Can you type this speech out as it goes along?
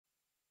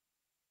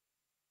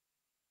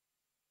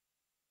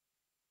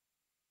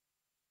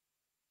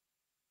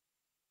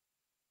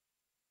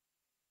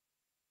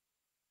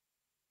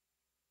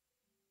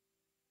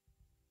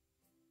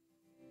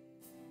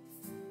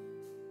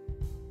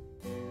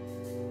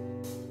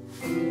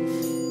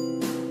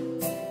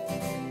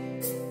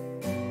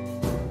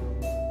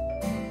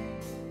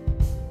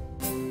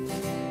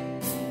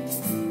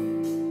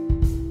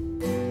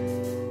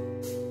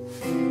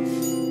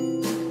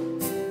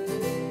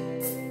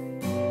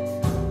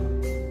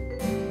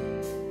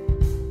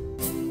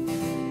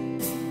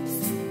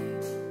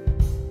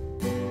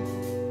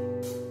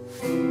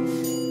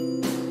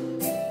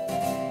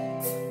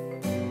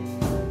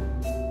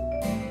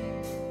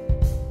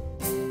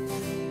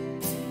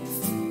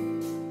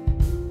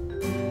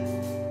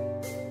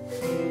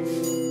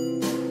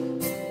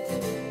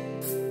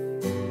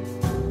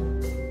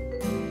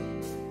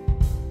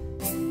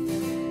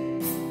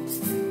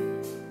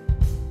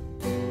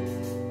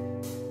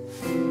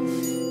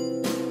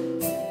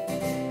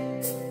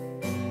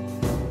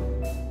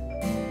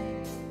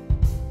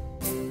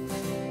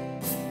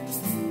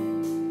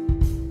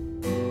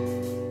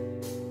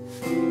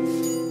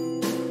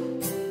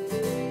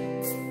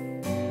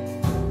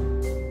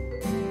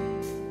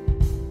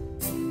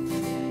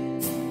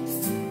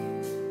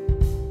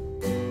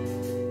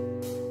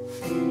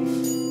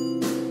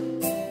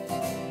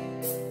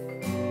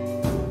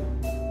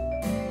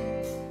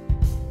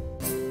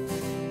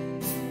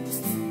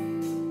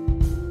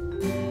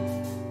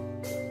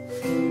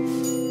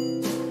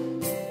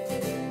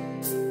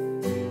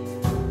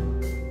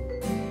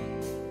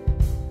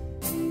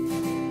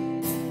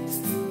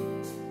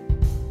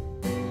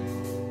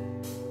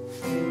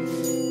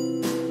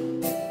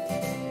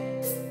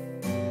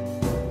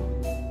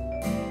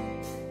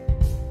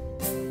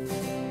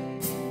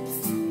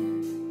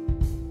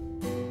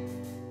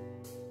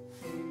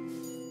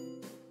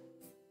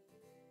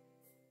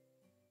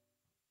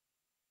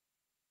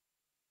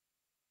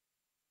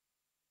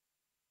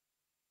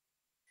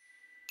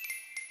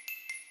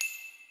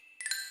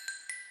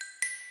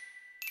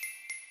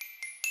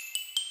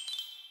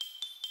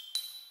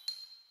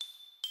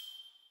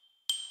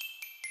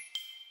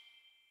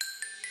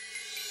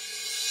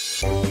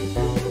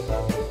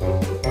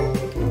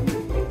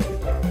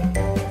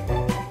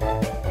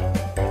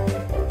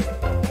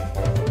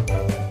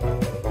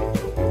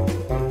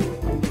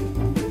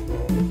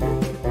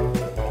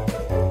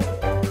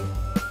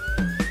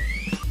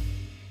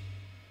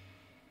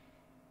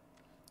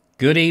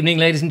Good evening,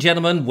 ladies and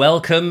gentlemen.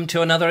 Welcome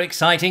to another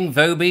exciting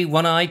Vobie,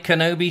 One-Eyed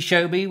Kenobi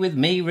Showbie with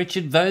me,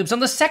 Richard Vobes, on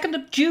the 2nd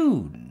of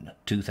June,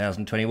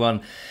 2021.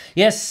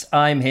 Yes,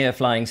 I'm here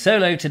flying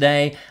solo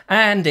today,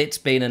 and it's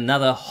been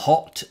another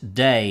hot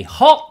day.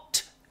 Hot!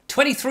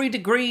 23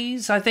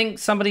 degrees, I think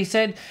somebody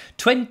said.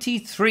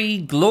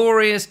 23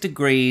 glorious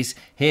degrees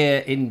here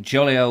in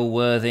jolly old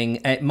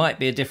Worthing. It might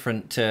be a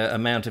different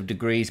amount of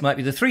degrees. Might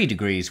be the 3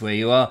 degrees where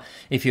you are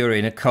if you're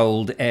in a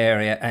cold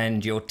area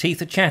and your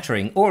teeth are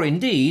chattering, or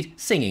indeed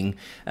singing.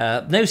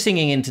 No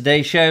singing in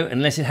today's show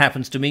unless it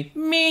happens to be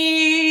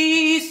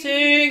me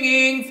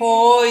singing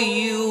for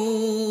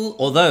you.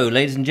 Although,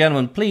 ladies and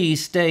gentlemen,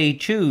 please stay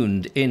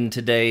tuned in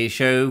today's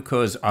show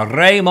because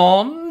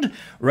Raymond,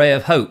 Ray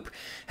of Hope,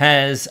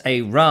 has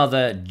a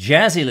rather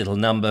jazzy little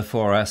number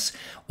for us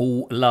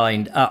all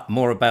lined up.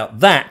 More about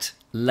that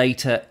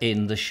later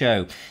in the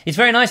show. It's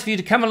very nice of you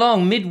to come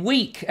along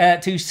midweek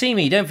to see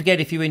me. Don't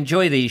forget, if you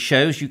enjoy these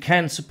shows, you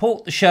can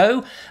support the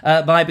show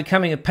by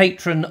becoming a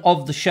patron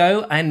of the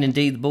show, and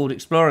indeed the Bald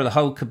Explorer, the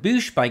whole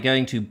caboose, by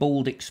going to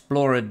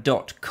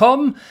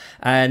baldexplorer.com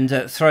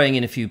and throwing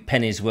in a few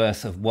pennies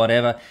worth of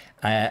whatever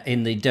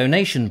in the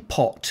donation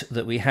pot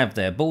that we have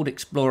there.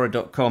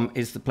 Baldexplorer.com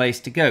is the place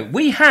to go.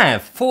 We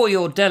have, for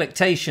your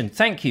delectation,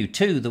 thank you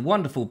to the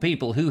wonderful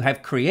people who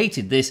have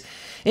created this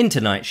in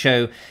tonight's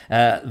show,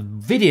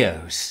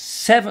 videos,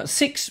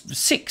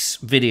 six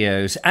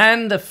videos,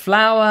 and a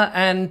flower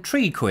and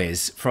tree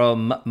quiz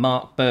from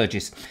Mark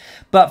Burgess.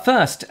 But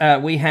first,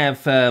 we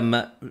have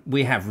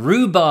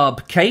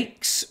rhubarb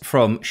cakes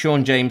from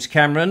Sean James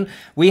Cameron.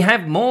 We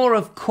have more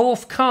of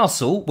Corfe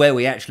Castle, where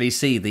we actually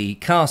see the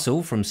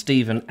castle, from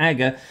Stephen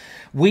Agger.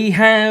 We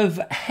have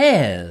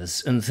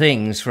hares and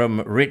things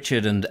from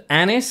Richard and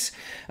Anis.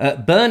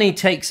 Bernie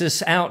takes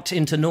us out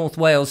into North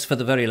Wales for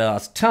the very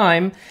last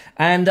time.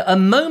 And A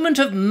Moment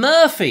of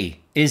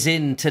Murphy is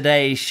in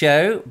today's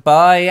show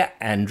by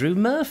Andrew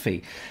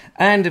Murphy.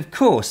 And of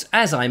course,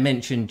 as I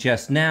mentioned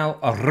just now,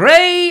 a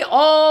ray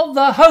of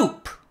the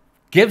hope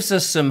gives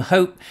us some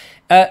hope,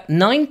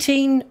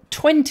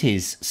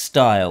 1920s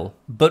style.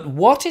 But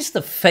what is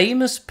the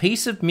famous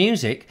piece of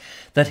music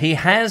that he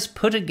has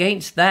put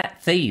against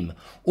that theme?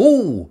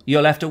 Oh,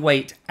 you'll have to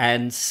wait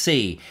and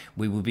see.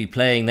 We will be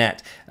playing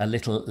that a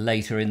little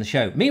later in the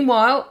show.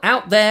 Meanwhile,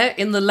 out there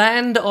in the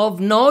land of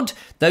Nod,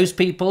 those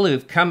people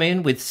who've come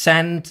in with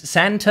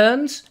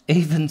sandturns,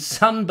 even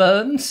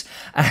sunburns,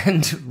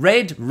 and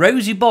red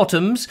rosy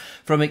bottoms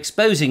from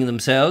exposing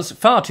themselves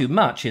far too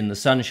much in the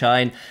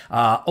sunshine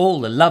are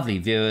all the lovely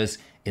viewers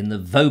in the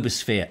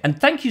Vobosphere. And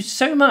thank you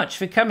so much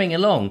for coming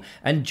along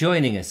and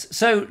joining us.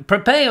 So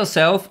prepare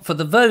yourself for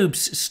the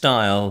Vobes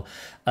style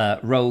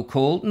roll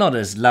call, not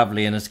as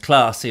lovely and as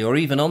classy or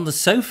even on the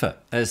sofa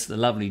as the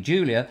lovely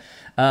Julia.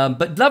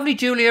 But lovely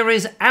Julia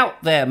is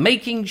out there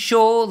making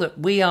sure that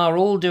we are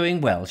all doing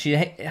well.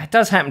 She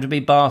does happen to be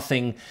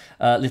bathing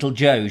little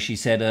Joe, she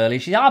said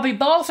earlier. I'll be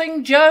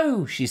bathing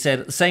Joe, she said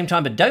at the same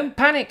time. But don't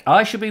panic.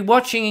 I shall be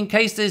watching in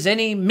case there's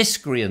any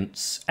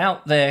miscreants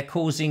out there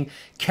causing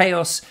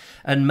chaos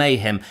and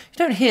mayhem. You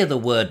don't hear the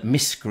word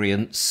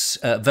miscreants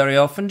very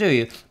often, do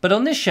you? But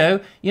on this show,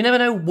 you never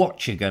know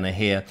what you're going to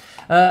hear.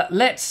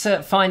 Let's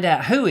find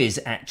out who is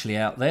actually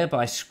out there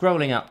by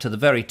scrolling up to the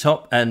very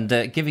top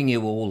and giving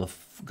you all a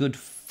good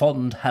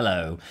fond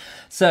hello.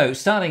 So,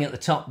 starting at the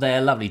top there,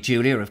 lovely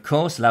Julia, of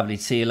course. Lovely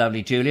to see you,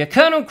 lovely Julia.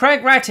 Colonel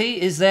Craig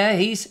Ratty is there.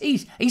 He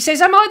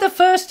says, am I the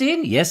first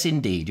in? Yes,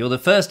 indeed. You're the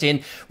first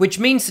in, which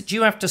means that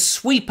you have to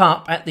sweep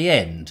up at the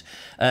end.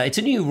 It's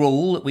a new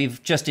rule that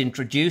we've just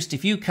introduced.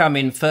 If you come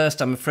in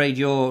first, I'm afraid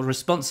you're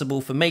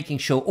responsible for making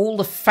sure all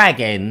the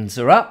fag ends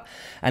are up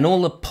and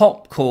all the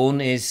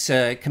popcorn is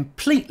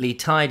completely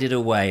tidied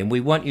away. And we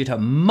want you to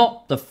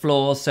mop the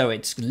floor so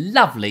it's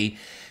lovely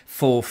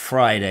for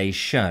Friday's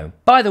show.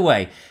 By the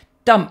way,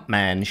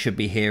 Dumpman should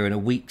be here in a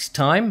week's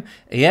time.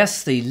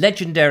 Yes, the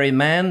legendary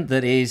man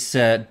that is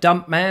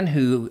Dumpman,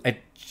 who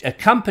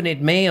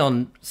accompanied me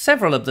on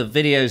several of the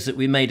videos that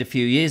we made a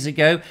few years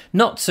ago.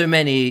 Not so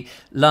many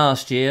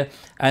last year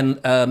and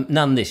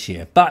none this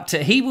year. But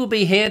he will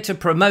be here to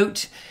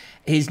promote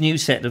his new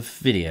set of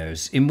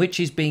videos in which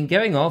he's been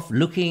going off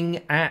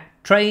looking at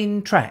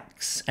train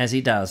tracks as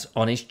he does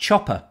on his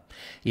chopper.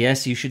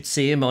 Yes, you should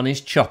see him on his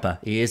chopper.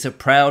 He is a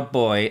proud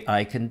boy,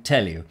 I can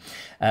tell you.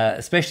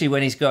 Especially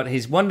when he's got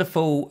his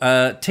wonderful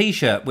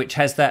T-shirt, which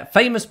has that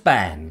famous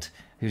band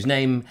whose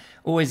name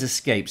always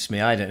escapes me.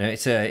 I don't know.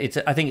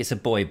 I think it's a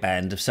boy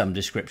band of some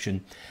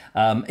description.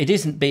 It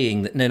isn't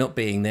Being. No, not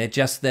Being there.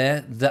 Just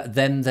there.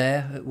 Them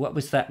there. What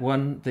was that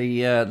one?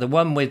 The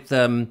one with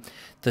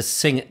the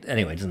singer.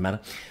 Anyway, it doesn't matter.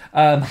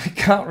 I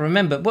can't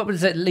remember. What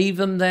was it? Leave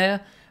Them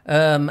There.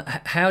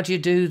 How do you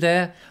do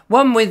there?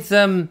 One with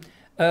the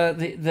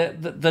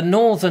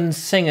northern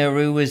singer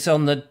who was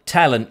on the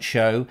talent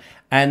show,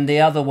 and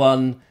the other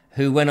one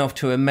who went off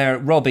to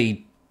America.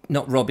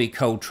 Not Robbie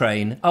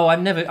Coltrane. Oh,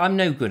 I'm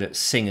no good at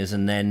singers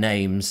and their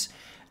names.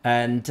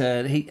 And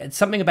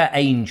something about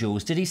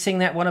angels. Did he sing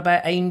that one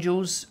about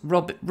angels?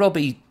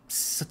 Robbie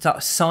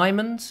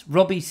Simons?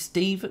 Robbie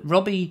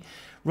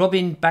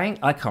Robin Bank.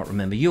 I can't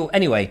remember.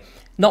 Anyway,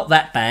 not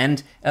that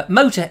band.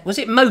 Was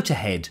it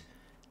Motorhead?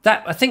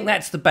 I think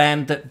that's the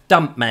band that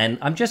Dump Man.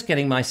 I'm just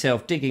digging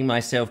myself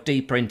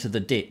deeper into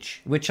the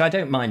ditch, which I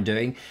don't mind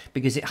doing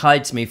because it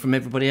hides me from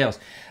everybody else.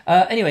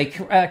 Anyway,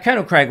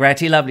 Colonel Craig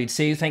Ratty, lovely to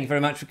see you. Thank you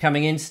very much for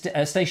coming in.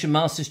 Station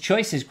Master's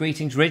Choices,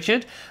 greetings,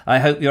 Richard. I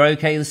hope you're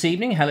okay this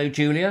evening. Hello,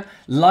 Julia.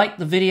 Like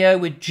the video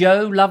with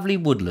Joe, lovely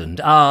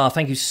Woodland.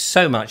 Thank you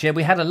so much. Yeah,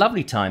 we had a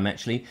lovely time,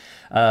 actually,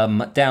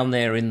 down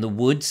there in the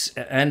woods.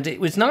 And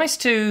it was nice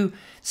to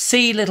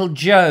see little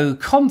Joe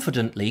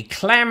confidently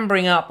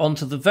clambering up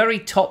onto the very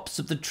tops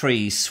of the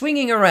trees,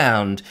 swinging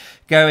around,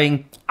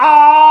 going, ah,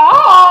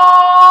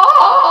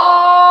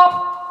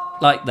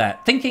 like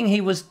that, thinking he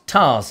was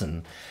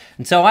Tarzan.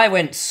 And so I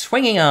went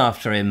swinging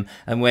after him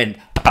and went,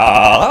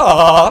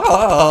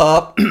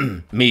 ah,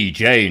 me,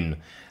 Jane.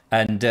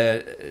 And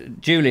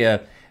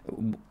Julia,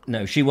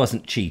 no, she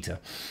wasn't Cheetah.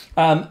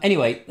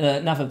 Anyway,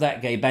 enough of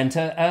that gay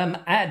banter.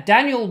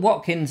 Daniel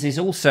Watkins is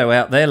also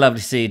out there. Lovely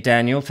to see you,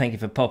 Daniel. Thank you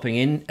for popping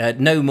in.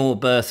 No more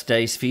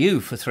birthdays for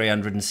you for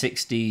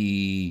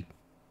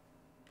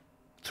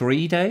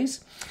 363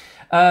 days.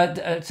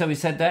 So he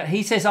said that.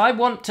 He says, I don't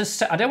want to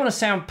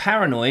sound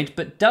paranoid,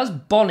 but does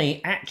Bonnie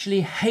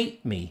actually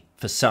hate me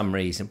for some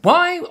reason?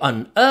 Why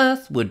on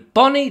earth would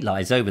Bonnie,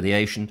 lies over the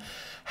ocean,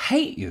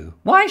 hate you?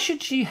 Why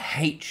should she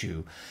hate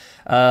you?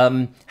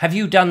 Have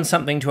you done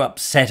something to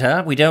upset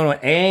her? We don't want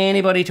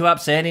anybody to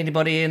upset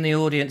anybody in the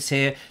audience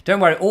here. Don't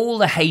worry, all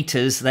the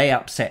haters, they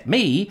upset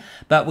me,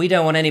 but we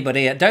don't want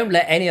anybody, don't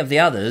let any of the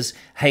others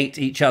hate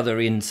each other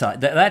inside.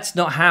 That's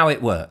not how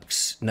it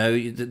works. No,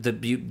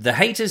 the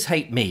haters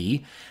hate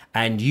me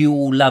and you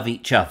all love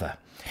each other.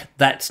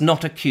 That's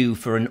not a cue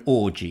for an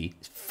orgy.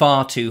 It's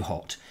far too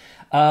hot.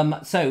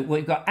 So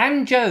we've got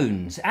Anna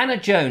Jones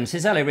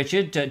says, hello,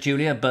 Richard,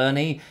 Julia,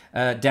 Bernie,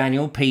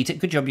 Daniel, Peter.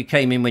 Good job you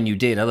came in when you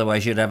did.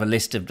 Otherwise, you'd have a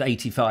list of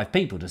 85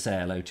 people to say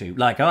hello to,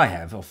 like I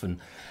have often.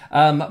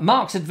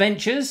 Mark's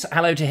Adventures,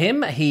 hello to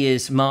him. He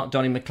is Mark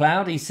Donny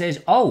McLeod. He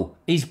says, oh,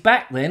 he's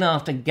back then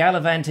after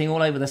gallivanting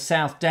all over the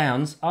South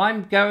Downs.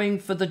 I'm going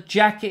for the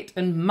jacket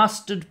and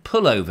mustard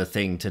pullover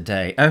thing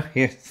today. Oh,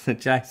 yes, the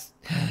jacket.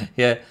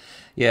 Yeah.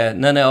 Yeah,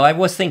 no, I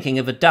was thinking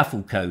of a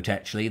duffel coat,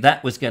 actually.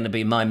 That was going to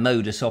be my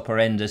modus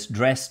operandus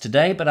dress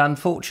today, but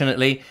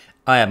unfortunately,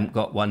 I haven't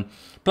got one.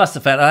 Plus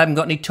the fact I haven't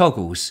got any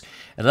toggles.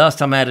 The last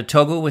time I had a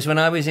toggle was when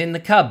I was in the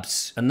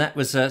Cubs, and that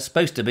was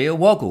supposed to be a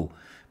woggle,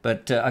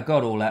 but I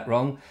got all that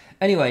wrong.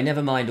 Anyway,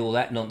 never mind all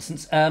that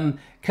nonsense.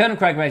 Colonel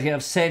Craig Radio,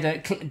 I've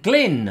said,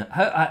 Glyn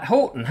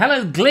Horton.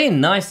 Hello,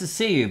 Glyn. Nice to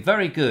see you.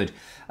 Very good.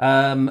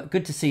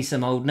 Good to see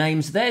some old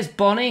names. There's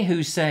Bonnie,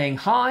 who's saying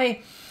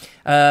hi.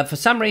 For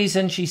some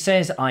reason, she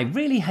says, I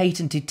really hate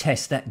and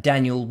detest that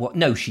Daniel...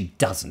 No, she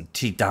doesn't.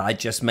 I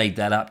just made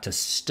that up to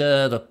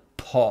stir the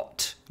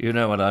pot. You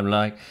know what I'm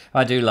like.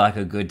 I do like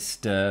a good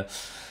stir.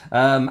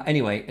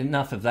 Anyway,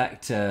 enough of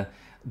that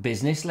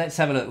business. Let's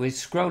have a look. We're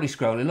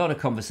scrolling. A lot of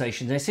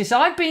conversation there. Says,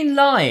 I've been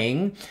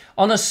lying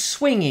on a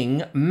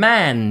swinging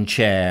man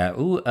chair.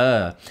 Ooh,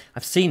 I've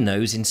seen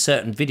those in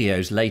certain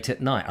videos late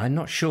at night. I'm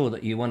not sure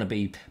that you want to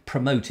be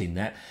promoting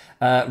that.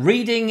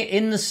 Reading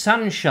in the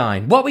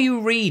sunshine. What were you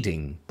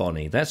reading,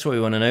 Bonnie? That's what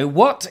we want to know.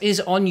 What is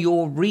on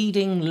your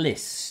reading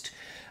list?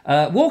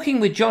 Walking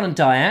with John and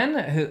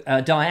Diane,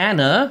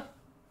 Diana,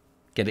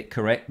 get it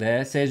correct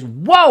there, says,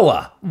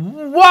 whoa!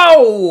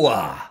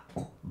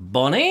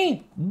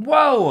 Bonnie?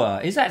 Whoa!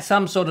 Is that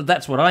some sort of,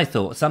 that's what I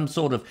thought, some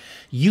sort of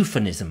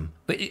euphemism.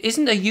 But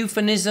isn't a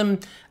euphemism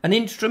an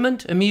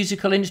instrument, a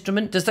musical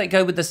instrument? Does that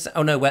go with the,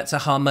 oh no, that's a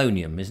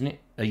harmonium, isn't it?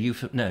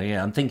 No,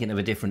 yeah, I'm thinking of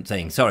a different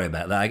thing. Sorry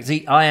about that.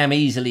 See, I am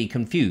easily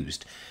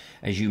confused,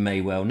 as you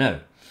may well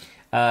know.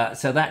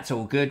 So that's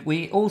all good.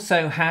 We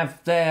also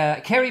have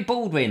there, Kerry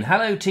Baldwin,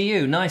 hello to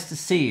you, nice to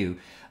see you.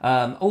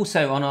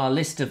 Also on our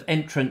list of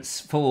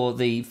entrants for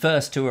the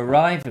first to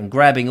arrive and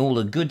grabbing all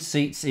the good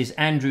seats is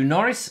Andrew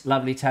Norris,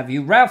 lovely to have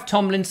you. Ralph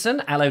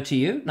Tomlinson, hello to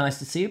you, nice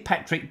to see you.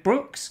 Patrick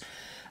Brooks.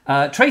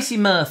 Tracy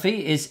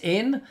Murphy is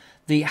in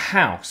the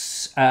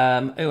house.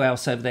 Who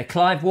else over there?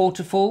 Clive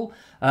Waterfall.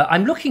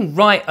 I'm looking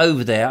right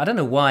over there. I don't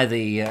know why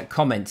the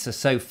comments are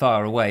so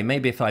far away.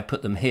 Maybe if I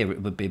put them here,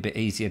 it would be a bit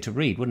easier to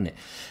read, wouldn't it?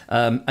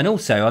 And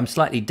also, I'm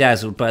slightly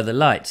dazzled by the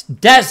lights.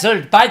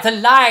 Dazzled by the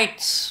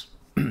lights!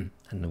 I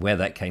don't know where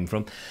that came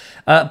from.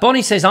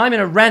 Bonnie says, I'm in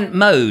a rant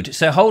mode,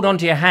 so hold on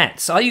to your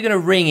hats. Are you going to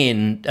ring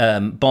in,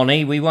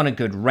 Bonnie? We want a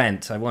good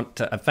rant.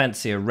 I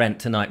fancy a rant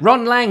tonight.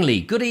 Ron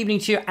Langley, good evening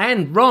to you.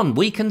 And Ron,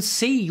 we can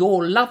see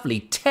your lovely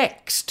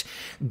text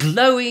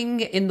glowing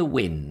in the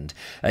wind.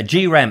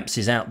 G Ramps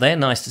is out there.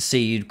 Nice to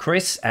see you,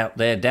 Chris, out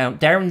there,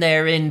 down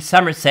there in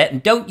Somerset.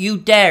 And don't you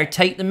dare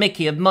take the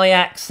mickey of my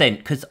accent,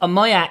 because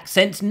my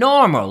accent's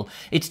normal.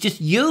 It's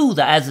just you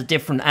that has a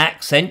different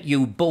accent,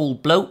 you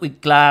bald bloke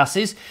with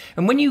glasses.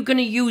 And when are you going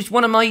to use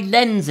one of my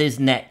lenses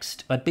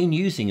next? I've been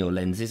using your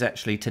lenses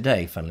actually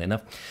today, funnily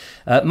enough.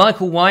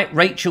 Michael White,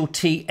 Rachel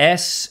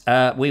T.S.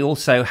 We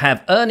also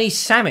have Ernie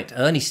Sammett.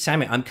 Ernie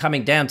Sammett, I'm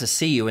coming down to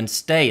see you and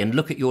stay and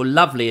look at your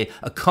lovely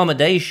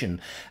accommodation.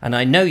 And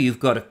I know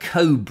you've got a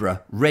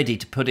cobra ready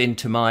to put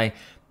into my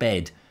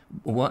bed.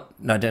 What?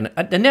 No, I don't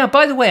know. Now,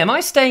 by the way, am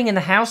I staying in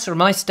the house or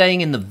am I staying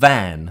in the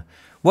van?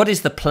 What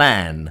is the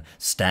plan,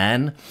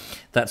 Stan?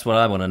 That's what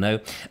I want to know.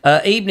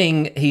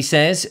 Evening, he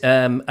says,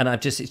 and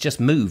it's just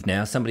moved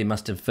now. Somebody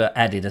must have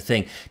added a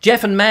thing.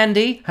 Jeff and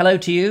Mandy, hello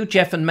to you.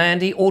 Jeff and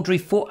Mandy. Audrey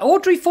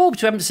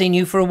Forbes, we haven't seen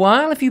you for a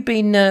while. Have you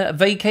been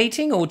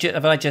vacating, or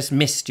have I just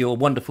missed your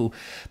wonderful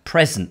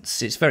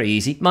presence? It's very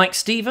easy. Mike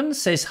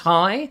Stevens says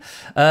hi.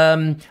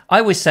 I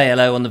always say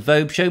hello on the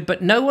Vobes show,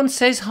 but no one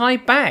says hi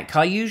back.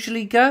 I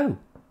usually go.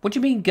 What do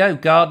you mean go?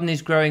 Garden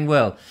is growing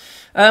well.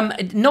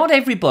 Not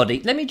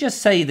everybody. Let me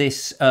just say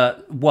this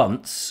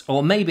once,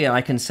 or maybe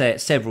I can say it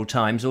several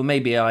times, or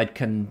maybe I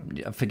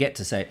can forget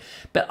to say it.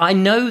 But I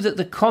know that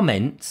the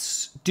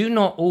comments do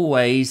not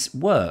always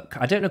work.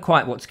 I don't know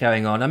quite what's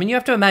going on. I mean, you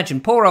have to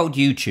imagine poor old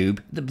YouTube,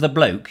 the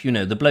bloke, you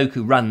know, the bloke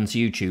who runs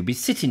YouTube, is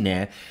sitting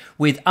there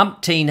with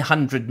umpteen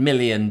 100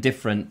 million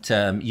different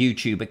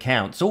YouTube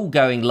accounts all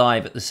going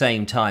live at the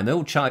same time. They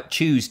all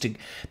choose to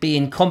be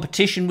in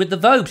competition with the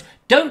Vobes.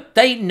 Don't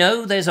they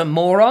know there's a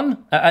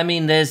moron? I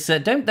mean,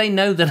 don't they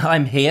know that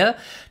I'm here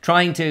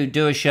trying to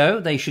do a show?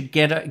 They should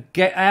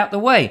get out the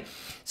way.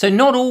 So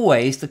not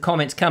always the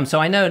comments come. So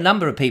I know a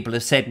number of people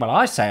have said, well,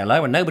 I say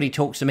hello and nobody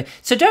talks to me.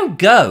 So don't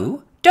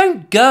go.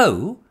 Don't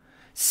go.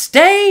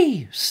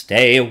 Stay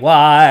a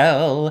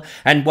while,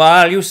 and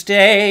while you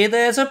stay,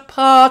 there's a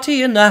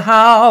party in the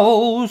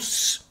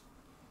house.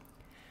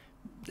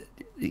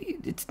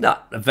 It's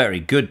not a very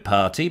good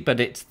party, but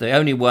it's the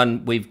only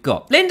one we've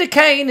got. Linda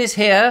Kane is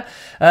here.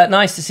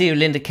 Nice to see you,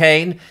 Linda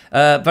Kane.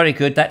 Very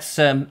good. That's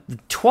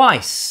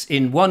twice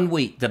in 1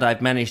 week that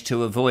I've managed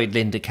to avoid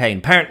Linda Kane.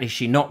 Apparently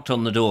she knocked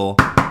on the door.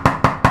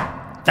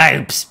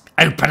 Vobes,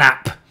 open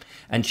up.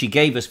 And she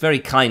gave us very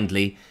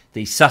kindly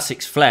the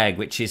Sussex flag,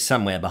 which is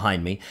somewhere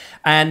behind me.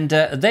 And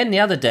then the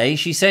other day,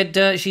 she said,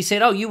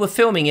 oh, you were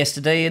filming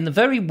yesterday in the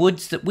very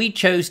woods that we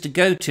chose to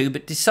go to,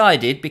 but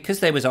decided, because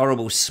there was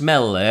horrible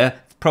smell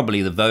there,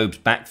 probably the Vobes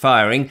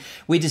backfiring,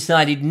 we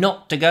decided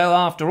not to go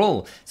after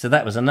all. So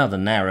that was another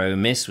narrow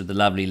miss with the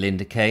lovely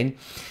Linda Kane.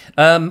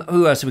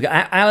 Who else have we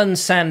got? Alan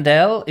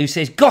Sandell, who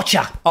says,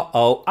 gotcha!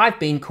 Uh-oh, I've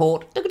been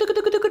caught.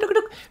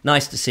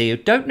 Nice to see you.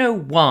 Don't know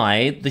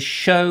why the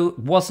show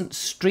wasn't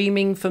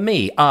streaming for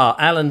me.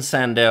 Alan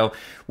Sandell,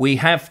 we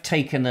have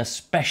taken a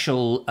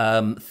special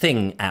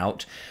thing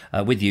out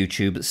with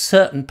YouTube that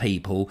certain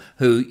people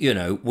who, you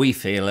know, we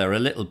feel are a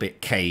little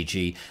bit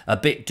cagey, a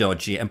bit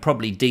dodgy, and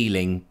probably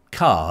dealing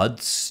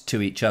cards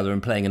to each other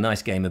and playing a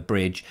nice game of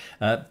bridge,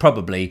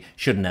 probably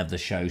shouldn't have the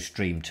show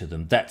streamed to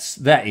them.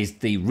 That is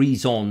the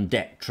raison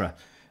d'etre.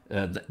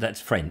 That's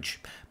French,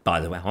 by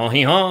the way.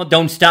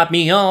 Don't stop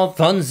me off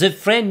on the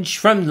French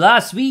from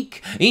last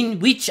week, in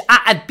which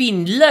I had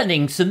been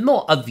learning some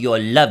more of your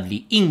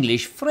lovely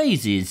English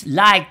phrases,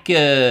 like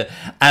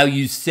how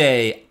you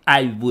say,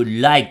 I would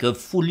like a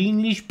full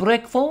English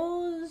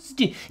breakfast,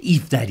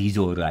 if that is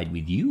all right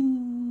with you.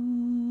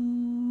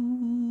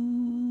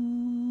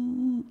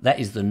 That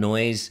is the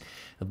noise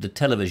of the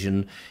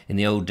television in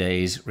the old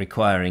days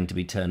requiring to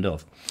be turned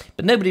off.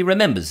 But nobody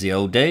remembers the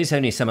old days,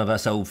 only some of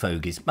us old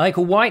fogies.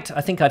 Michael White,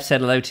 I think I've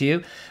said hello to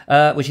you,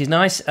 which is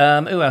nice.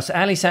 Who else?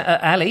 Ali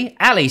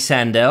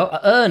Sandell.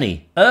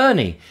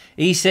 Ernie.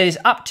 He says,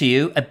 up to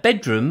you, a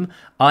bedroom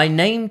I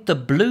named the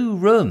Blue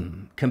Room.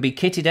 Can be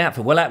kitted out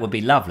for, well, that would be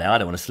lovely. I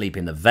don't want to sleep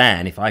in the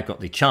van. If I got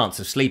the chance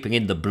of sleeping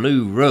in the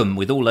Blue Room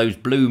with all those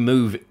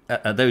blue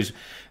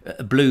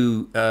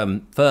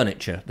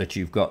furniture that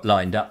you've got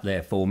lined up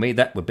there for me,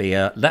 that'd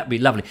be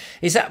lovely.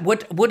 Is that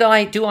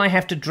do I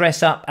have to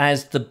dress up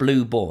as the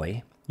Blue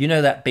Boy? You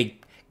know that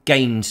big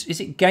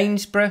is it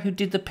Gainsborough who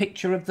did the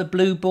picture of the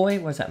Blue Boy?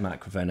 Where's that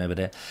microphone over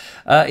there?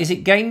 Is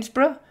it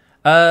Gainsborough?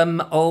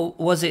 Or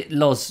was it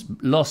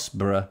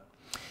Losborough?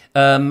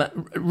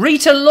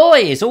 Rita Loy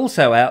is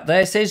also out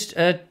there, says,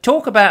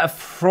 talk about a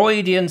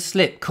Freudian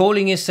slip,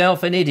 calling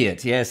yourself an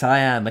idiot. Yes, I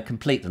am a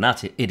complete and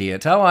utter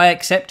idiot. Oh, I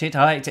accept it.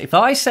 If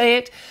I say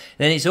it,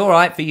 then it's all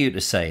right for you to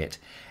say it.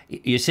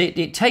 You see,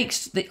 it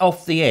takes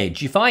off the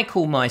edge. If I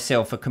call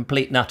myself a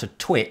complete and utter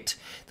twit,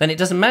 then it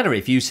doesn't matter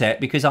if you say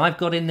it because I've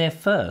got in there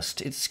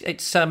first. Is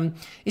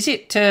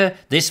it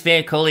this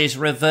vehicle is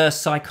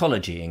reverse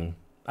psychologying?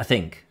 I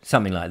think,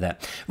 something like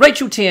that.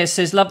 Rachel T.S.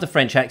 says, love the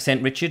French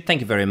accent, Richard. Thank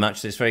you very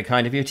much. That's very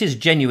kind of you. It is a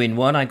genuine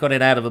one. I got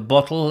it out of a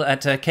bottle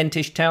at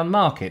Kentish Town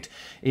Market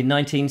in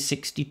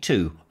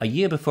 1962, a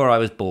year before I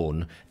was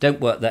born.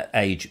 Don't work that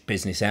age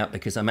business out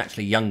because I'm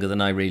actually younger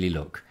than I really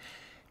look.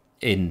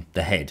 in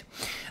the head.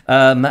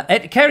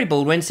 Kerry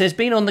Baldwin says,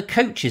 been on the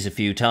coaches a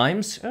few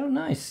times. Oh,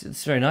 nice.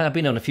 It's very nice. I've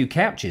been on a few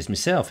couches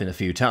myself in a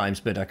few times,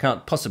 but I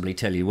can't possibly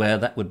tell you where.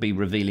 That would be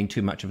revealing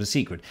too much of a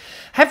secret.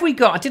 Have we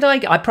got...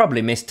 I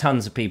probably missed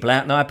tons of people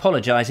out, and I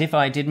apologise if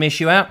I did miss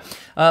you out,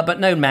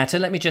 but no matter.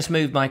 Let me just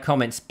move my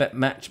comments bit,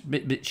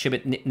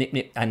 shibbit, nip, nip,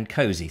 nip, and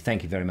cosy.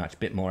 Thank you very much. A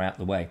bit more out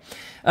the way.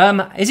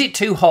 Is it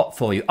too hot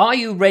for you? Are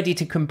you ready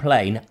to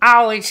complain?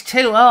 Oh, it's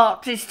too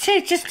hot. It's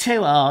just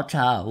too hot.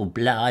 Oh,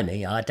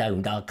 blimey, I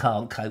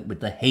can't cope with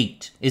the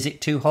heat. Is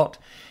it too hot?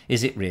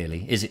 Is it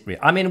really? Is it real?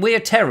 I mean, we are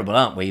terrible,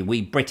 aren't we?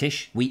 We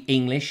British, we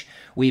English,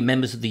 we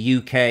members of the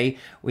UK,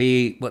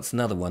 what's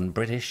another one?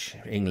 British,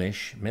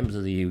 English, members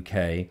of the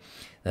UK,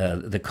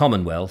 the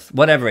Commonwealth,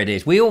 whatever it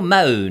is. We all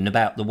moan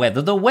about the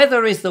weather. The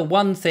weather is the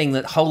one thing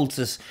that holds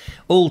us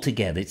all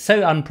together. It's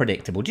so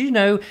unpredictable. Do you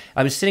know,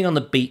 I was sitting on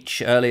the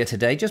beach earlier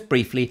today, just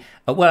briefly.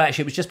 Well,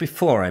 actually, it was just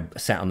before I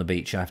sat on the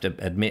beach, I have to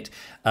admit,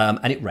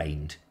 and it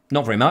rained.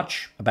 Not very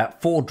much.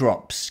 About 4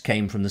 drops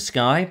came from the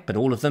sky, but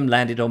all of them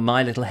landed on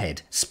my little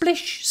head.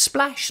 Splish,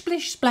 splash,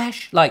 splish,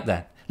 splash, like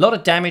that. A lot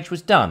of damage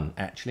was done,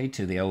 actually,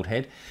 to the old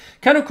head.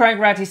 Colonel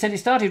Cragratty said it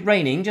started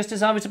raining just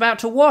as I was about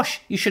to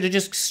wash. You should have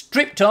just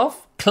stripped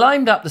off,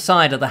 climbed up the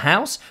side of the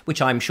house,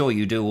 which I'm sure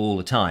you do all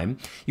the time.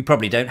 You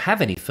probably don't have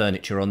any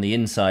furniture on the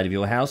inside of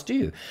your house, do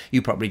you?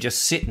 You probably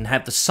just sit and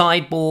have the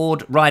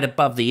sideboard right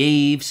above the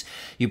eaves.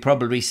 You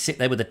probably sit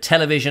there with a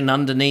television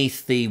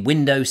underneath the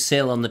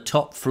windowsill on the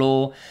top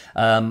floor.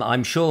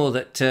 I'm sure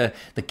that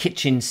the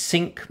kitchen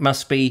sink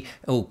must be...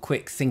 Oh,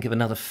 quick, think of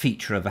another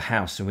feature of a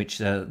house in which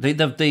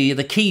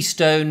the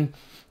keystone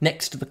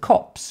next to the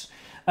cops.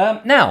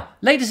 Now,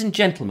 ladies and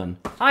gentlemen,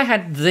 I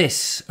had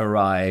this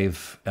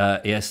arrive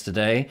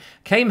yesterday,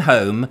 came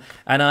home,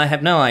 and I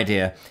have no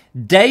idea.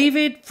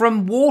 David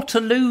from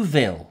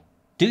Waterlooville.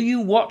 Do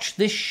you watch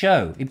this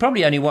show? He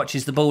probably only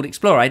watches The Bald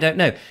Explorer, I don't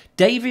know.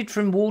 David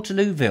from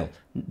Waterlooville.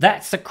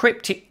 That's a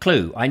cryptic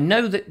clue. I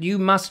know that you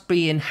must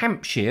be in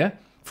Hampshire,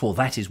 for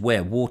that is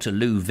where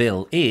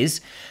Waterlooville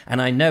is,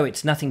 and I know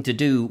it's nothing to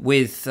do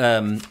with,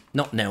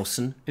 not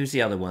Nelson, who's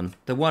the other one?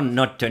 The one,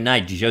 not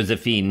tonight,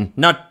 Josephine,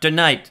 not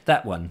tonight,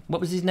 that one.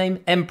 What was his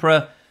name?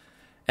 Emperor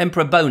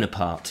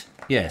Bonaparte.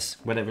 Yes,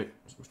 whatever,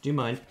 do you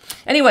mind?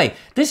 Anyway,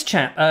 this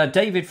chap,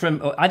 David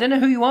from, I don't know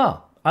who you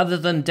are, other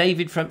than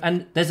David from,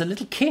 and there's a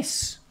little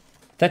kiss.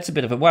 That's a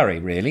bit of a worry,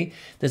 really.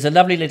 There's a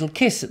lovely little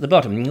kiss at the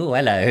bottom. Oh,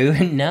 hello.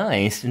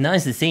 Nice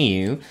to see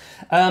you.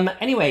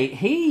 Anyway,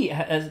 he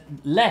has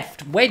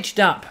left, wedged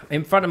up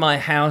in front of my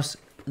house,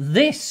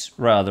 this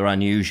rather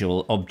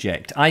unusual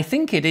object. I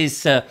think it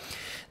is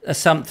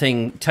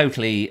something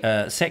totally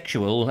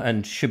sexual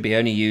and should be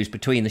only used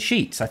between the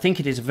sheets. I think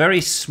it is a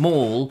very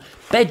small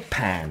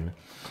bedpan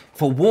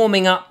for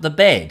warming up the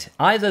bed.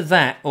 Either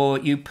that or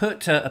you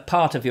put a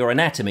part of your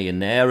anatomy in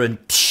there and...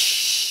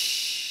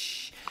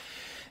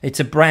 It's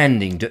a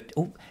branding...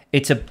 Oh,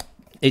 it's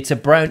a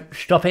brown...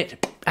 Stop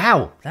it.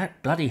 Ow,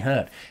 that bloody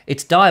hurt.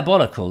 It's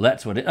diabolical,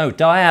 that's what it... Oh,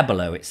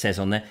 Diabolo, it says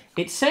on there.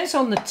 It says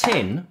on the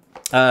tin,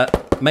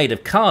 made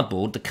of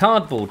cardboard, the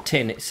cardboard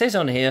tin, it says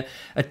on here,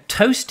 a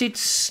toasted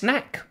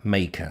snack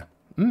maker.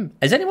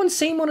 Has anyone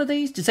seen one of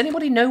these? Does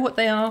anybody know what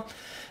they are?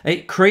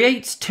 It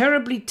creates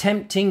terribly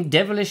tempting,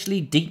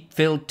 devilishly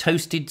deep-filled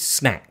toasted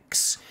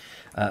snacks.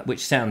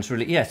 Which sounds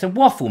really... Yeah, it's a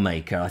waffle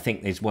maker, I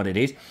think is what it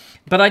is.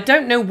 But I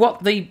don't know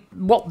what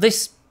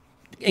this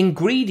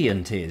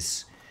ingredient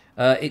is.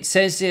 It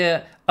says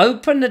here,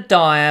 open the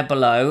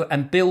Diabolo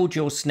and build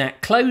your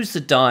snack. Close the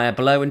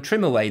Diabolo and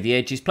trim away the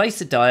edges. Place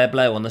the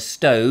Diabolo on the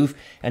stove.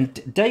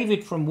 And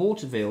David from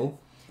Waterlooville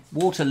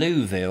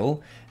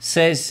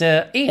says,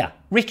 here,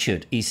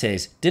 Richard, he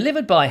says,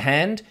 delivered by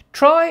hand.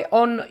 Try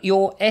on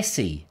your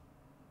Essie.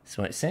 That's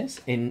what it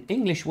says in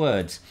English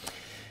words.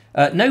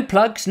 No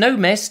plugs, no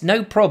mess,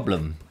 no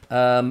problem.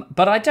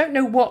 But I don't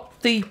know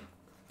what the...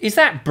 Is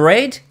that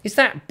bread? Is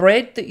that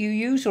bread that you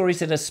use, or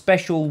is it a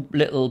special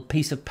little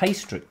piece of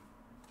pastry?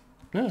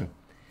 Oh,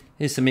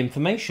 here's some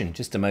information.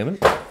 Just a moment.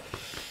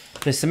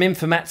 There's some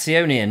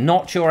informazione here.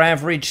 Not your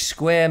average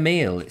square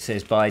meal, it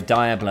says by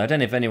Diablo. I don't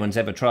know if anyone's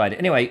ever tried it.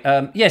 Anyway,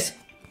 yes.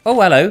 Oh,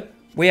 hello.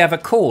 We have a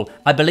call.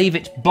 I believe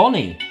it's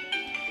Bonnie.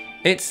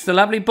 It's the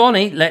lovely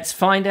Bonnie. Let's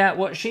find out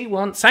what she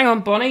wants. Hang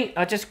on, Bonnie.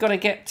 I just got to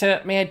get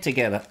my head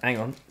together. Hang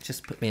on.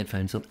 Just put my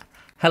headphones on.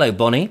 Hello,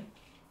 Bonnie.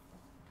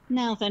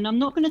 Now then, I'm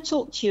not going to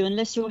talk to you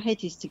unless your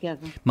head is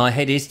together. My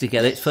head is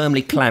together. It's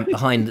firmly clamped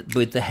behind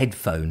with the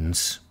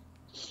headphones.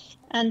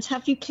 And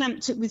have you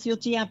clamped it with your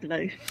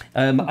Diablo?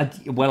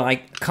 Well, I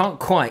can't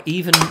quite.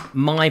 Even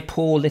my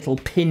poor little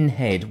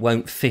pinhead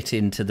won't fit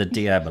into the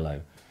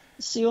Diabolo.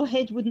 So your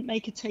head wouldn't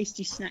make a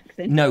tasty snack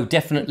then? No,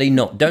 definitely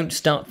not. Don't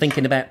start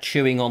thinking about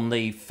chewing on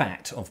the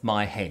fat of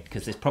my head,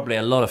 because there's probably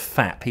a lot of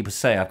fat. People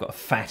say I've got a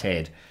fat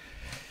head.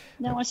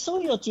 Now, I saw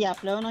your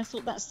Diablo and I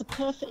thought that's the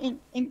perfect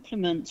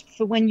implement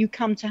for when you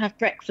come to have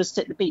breakfast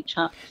at the beach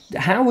hut.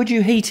 How would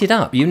you heat it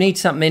up? You need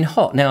something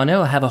hot. Now, I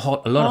know I have a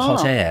lot of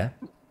hot air.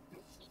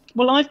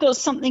 Well, I've got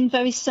something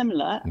very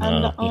similar,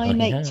 and I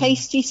make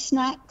tasty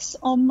snacks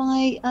on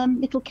my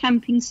little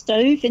camping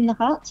stove in the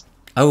hut.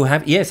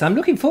 Oh, yes, I'm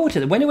looking forward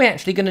to it. When are we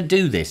actually going to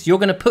do this? You're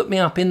going to put me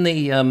up in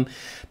the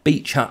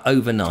beach hut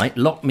overnight,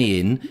 lock me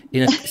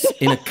in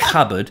a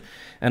cupboard,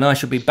 and I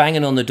shall be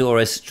banging on the door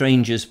as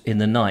strangers in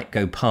the night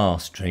go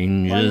past.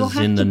 Strangers Well, you'll in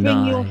have the to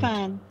bring night. your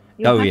van.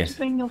 You'll Oh, have yes. to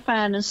bring your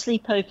van and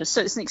sleep over.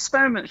 So it's an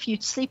experiment for you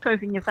to sleep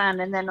over in your van,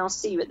 and then I'll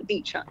see you at the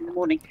beach hut in the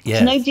morning. Yes.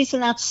 So nobody's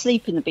allowed to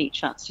sleep in the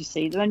beach huts, you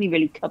see. They're only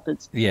really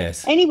cupboards.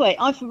 Yes. Anyway,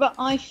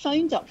 I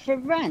phoned up for a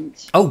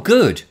rant. Oh,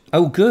 good.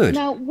 Oh, good.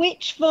 Now,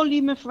 which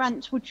volume of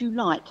rant would you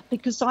like?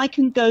 Because I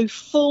can go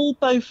full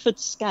Beaufort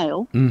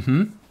scale.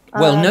 Mm-hmm.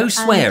 Well, no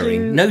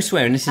swearing. No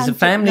swearing. This is a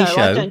family show.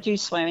 No, I don't do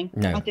swearing.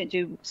 No. I don't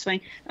do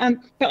swearing.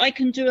 But I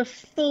can do a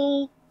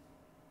full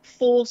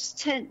Force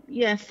 10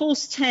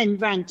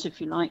 rant, if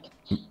you like.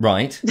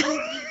 Right.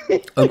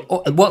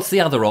 What's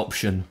the other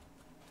option?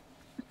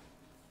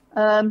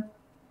 I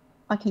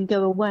can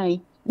go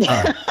away.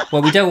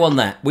 Well, we don't want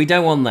that. We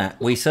don't want that.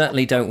 We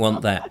certainly don't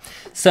want that.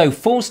 So,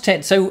 Force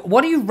 10. So,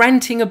 what are you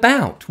ranting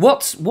about?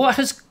 What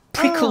has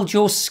prickled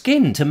your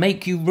skin to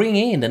make you ring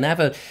in and have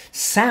a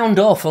sound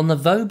off on the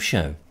Vobe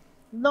show?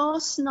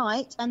 Last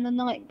night and the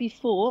night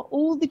before,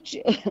 all the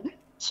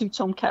two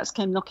tomcats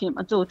came knocking at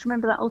my door. Do you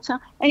remember that old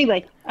town?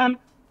 Anyway,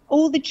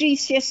 all the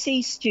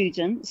GCSE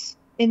students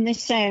in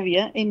this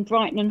area in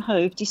Brighton and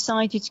Hove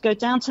decided to go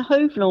down to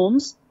Hove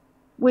Lawns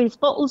with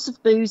bottles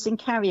of booze in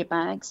carrier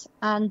bags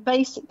and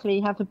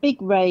basically have a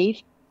big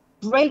rave,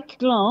 break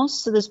glass.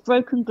 So there's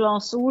broken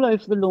glass all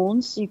over the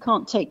lawns, so you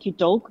can't take your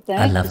dog there.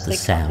 I love the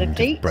sound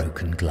of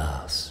broken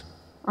glass.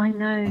 I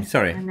know.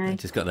 Sorry, I know. I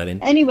just got that in.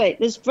 Anyway,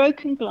 there's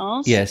broken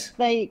glass. Yes.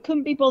 They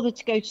couldn't be bothered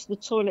to go to the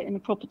toilet in the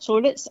proper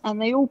toilets,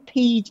 and they all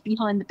peed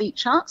behind the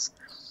beach huts.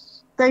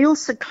 They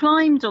also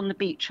climbed on the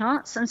beach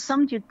huts, and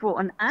somebody had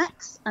brought an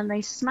axe, and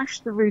they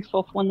smashed the roof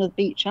off one of the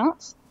beach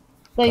huts.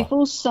 They've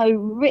also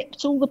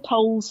ripped all the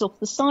poles off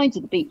the sides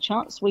of the beach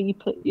huts where you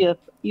put your,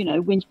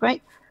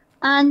 windbreak,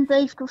 and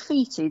they've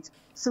graffitied.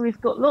 So we've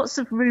got lots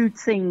of rude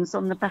things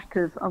on the back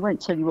of. I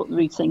won't tell you what the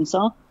rude things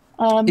are.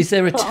 Is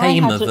there a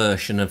tamer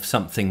version of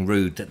something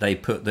rude that they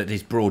put that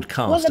is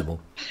broadcastable?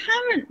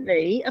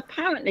 Well,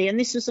 apparently, and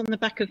this was on the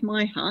back of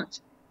my hut,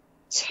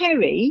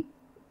 Terry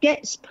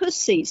gets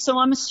pussy. So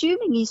I'm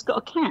assuming he's got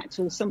a cat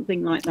or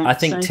something like that. I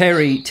think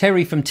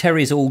Terry from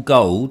Terry's All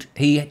Gold,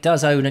 he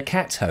does own a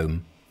cat's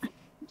home.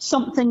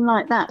 Something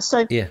like that.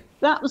 So yeah.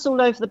 That was all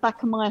over the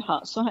back of my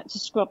hut, so I had to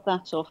scrub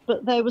that off.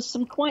 But there was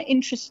some quite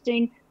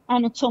interesting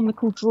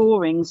anatomical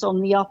drawings on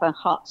the other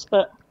huts,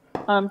 but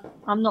I'm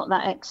not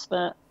that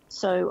expert.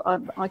 So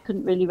I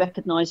couldn't really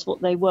recognise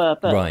what they were,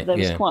 but there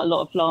was quite a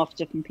lot of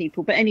laughter from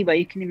people. But anyway,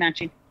 you can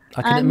imagine.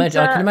 I can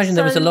imagine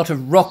there was a lot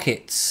of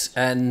rockets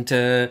and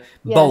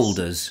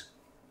boulders.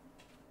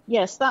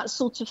 Yes, that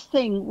sort of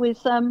thing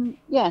with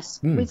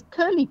with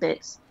curly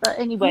bits. But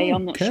anyway,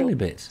 I'm not sure. Curly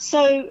bits.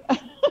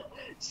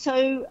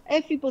 So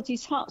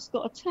everybody's huts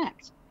got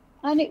attacked,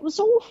 and it was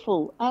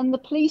awful. And the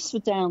police were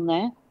down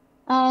there,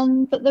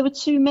 but there were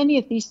too many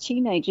of these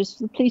teenagers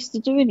for the police to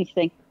do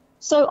anything.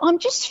 So I'm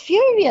just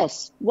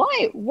furious.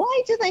 Why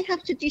do they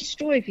have to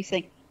destroy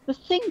everything? The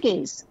thing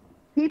is,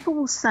 people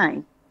will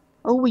say,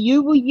 oh, well,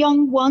 you were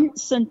young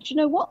once. And do you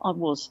know what? I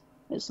was.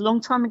 It's a long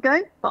time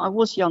ago, but I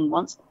was young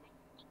once.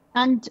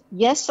 And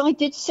yes, I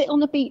did sit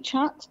on a beach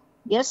hut.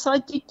 Yes, I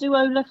did do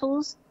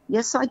O-levels.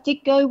 Yes, I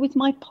did go with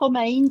my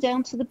pomade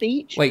down to the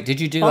beach. Wait, did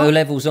you do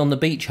O-levels on the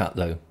beach hut,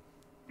 though?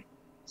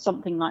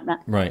 Something like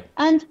that. Right.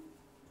 And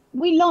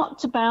we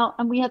larked about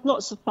and we had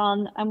lots of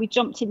fun and we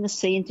jumped in the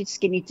sea and did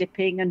skinny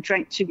dipping and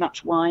drank too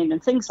much wine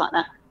and things like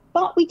that.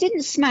 But we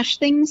didn't smash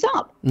things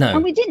up. No.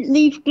 And we didn't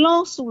leave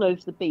glass all over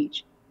the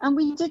beach. And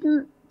we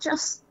didn't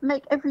just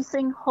make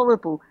everything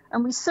horrible.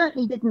 And we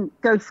certainly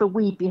didn't go for a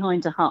wee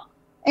behind a hut.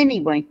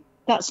 Anyway,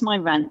 that's my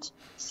rant.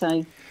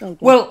 So,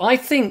 well, I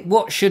think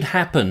what should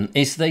happen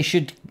is they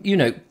should,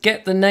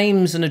 get the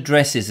names and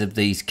addresses of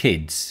these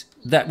kids.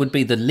 That would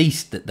be the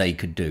least that they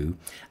could do.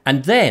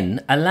 And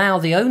then allow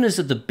the owners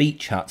of the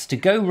beach huts to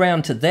go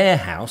round to their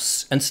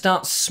house and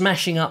start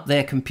smashing up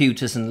their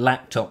computers and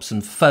laptops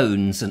and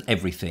phones and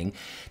everything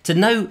to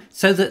know,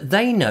 so that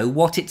they know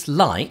what it's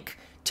like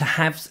to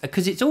have,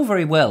 because it's all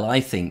very well, I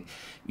think,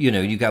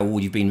 you go, oh,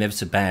 you've been ever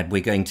so bad, we're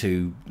going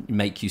to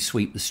make you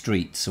sweep the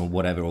streets or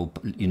whatever, or,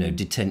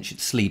 detention,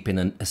 sleep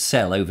in a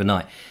cell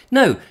overnight.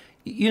 No,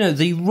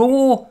 the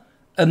raw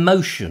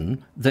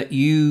emotion that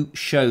you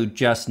showed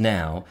just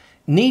now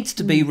needs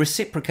to be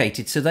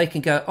reciprocated so they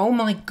can go, oh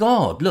my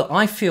God, look,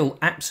 I feel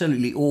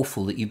absolutely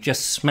awful that you've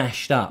just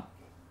smashed up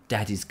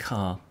Daddy's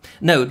car.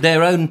 No,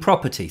 their own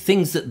property,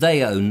 things that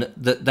they own,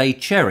 that they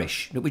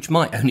cherish, which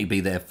might only be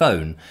their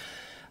phone.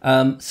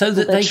 So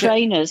that they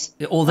trainers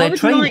or their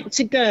trainers. I would like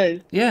to go.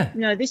 Yeah.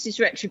 No, this is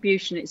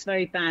retribution. It's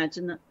very bad,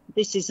 and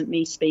this isn't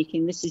me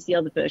speaking. This is the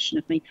other version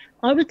of me.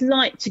 I would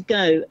like to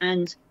go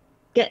and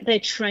get their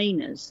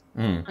trainers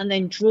and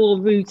then draw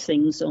rude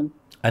things on,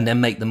 and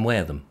then make them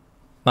wear them.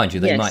 Mind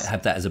you, they might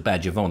have that as a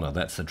badge of honour.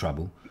 That's the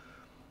trouble.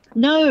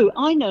 No,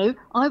 I know.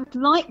 I would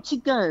like to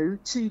go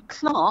to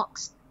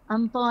Clark's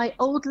and buy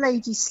old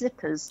lady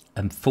slippers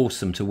And force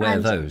them to wear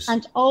those.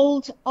 And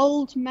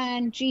old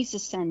man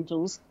Jesus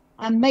sandals,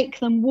 and make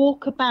them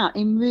walk about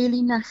in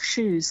really naff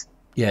shoes.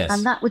 Yes.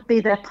 And that would be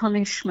their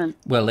punishment.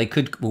 Well, they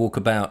could walk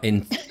about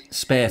in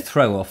spare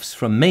throw-offs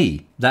from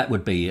me. That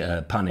would be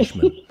a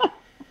punishment.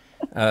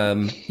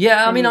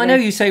 Yeah, I mean, I know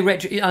you say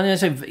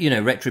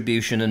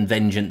retribution and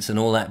vengeance and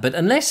all that, but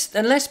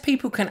unless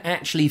people can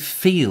actually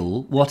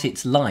feel what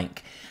it's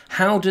like,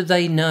 how do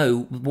they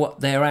know what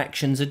their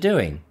actions are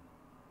doing?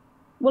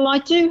 Well, I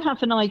do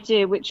have an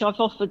idea which I've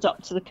offered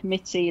up to the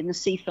committee in the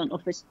Seafront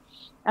office,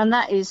 and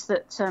that is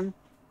that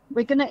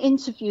we're going to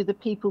interview the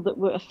people that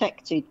were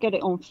affected, get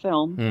it on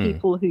film,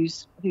 people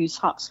whose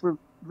huts were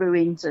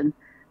ruined and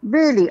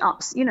really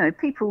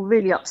people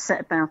really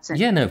upset about it.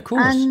 Yeah, no, of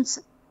course. And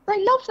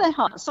they love their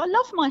huts. I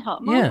love my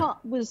hut. My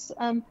hut was,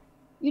 I've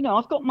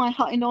got my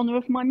hut in honour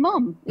of my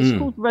mum. It's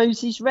called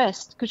Rosie's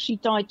Rest because she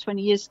died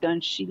 20 years ago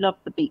and she loved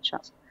the beach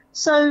huts.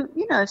 So,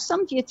 if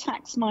somebody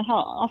attacks my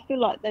hut, I feel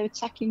like they're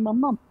attacking my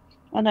mum.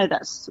 I know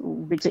that's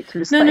all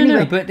ridiculous.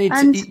 No, but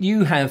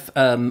you have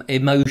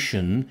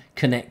emotion,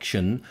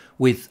 connection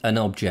with an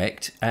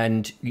object,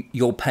 and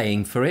you're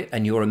paying for it,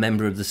 and you're a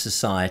member of the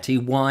society.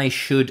 Why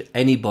should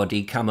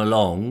anybody come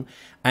along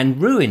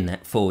and ruin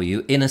that for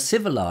you in a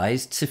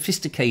civilised,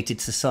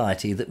 sophisticated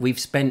society that we've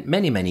spent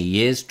many, many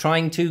years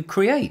trying to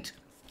create?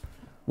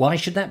 Why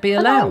should that be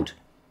allowed?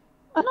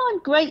 And I'm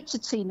great to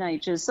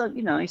teenagers. So,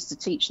 I used to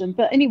teach them.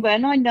 But anyway,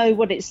 and I know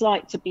what it's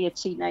like to be a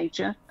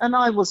teenager. And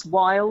I was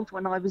wild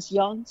when I was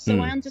young, so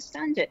I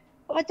understand it.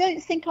 But I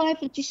don't think I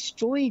ever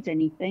destroyed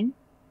anything.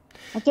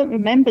 I don't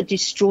remember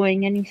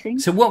destroying anything.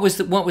 So what was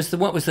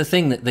the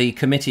thing that the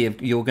committee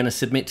you're going to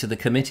submit to the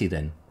committee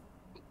then?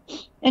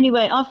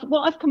 Anyway,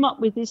 what I've come up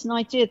with is an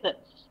idea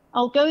that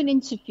I'll go and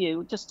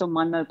interview just on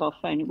my mobile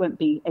phone. It won't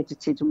be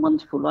edited and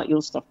wonderful like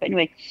your stuff. But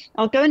anyway,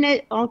 I'll go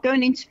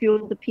and interview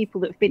all the people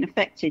that have been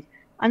affected.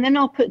 And then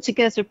I'll put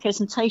together a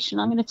presentation.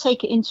 I'm going to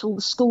take it into all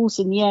the schools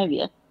in the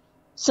area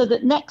so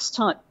that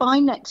by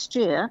next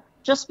year,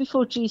 just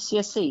before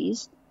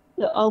GCSEs,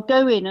 that I'll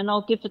go in and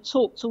I'll give a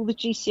talk to all the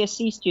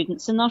GCSE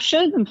students and I'll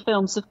show them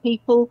films of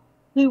people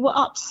who were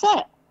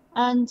upset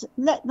and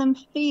let them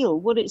feel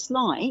what it's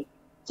like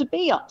to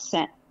be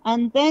upset.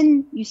 And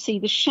then you see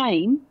the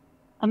shame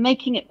and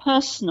making it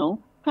personal.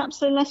 Perhaps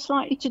they're less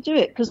likely to do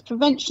it because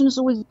prevention is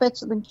always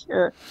better than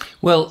cure.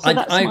 Well, so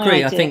I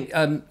agree. Idea. I think,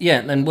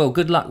 and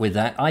good luck with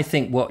that. I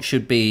think what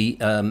should be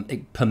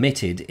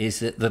permitted is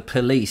that the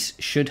police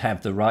should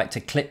have the right to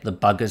clip the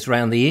buggers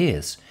round the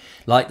ears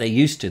like they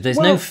used to. There's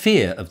no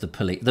fear of the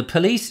police. The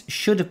police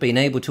should have been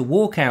able to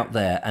walk out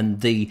there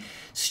and the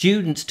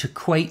students to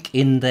quake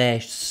in their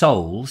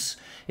souls.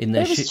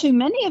 There was too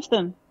many of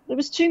them. There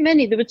was too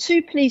many. There were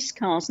 2 police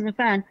cars in a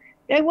van.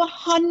 There were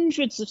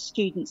hundreds of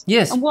students.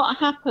 Yes. And what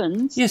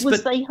happened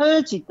was they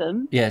herded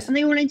them. Yes. And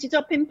they all ended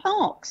up in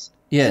parks.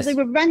 Yes. So they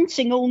were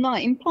ranting all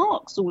night in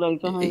parks all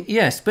over home.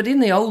 Yes, but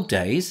in the old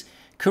days,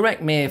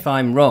 correct me if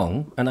I'm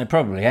wrong, and I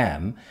probably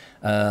am,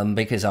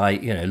 because I,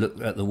 look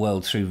at the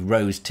world through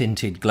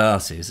rose-tinted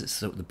glasses.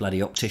 It's what the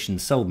bloody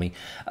opticians sold me.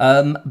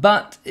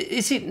 But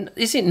is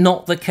it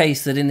not the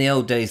case that in the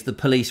old days the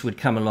police would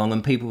come along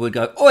and people would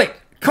go, "Oi,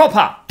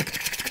 copper!"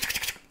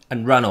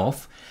 and run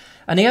off,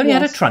 and he only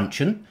had a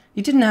truncheon.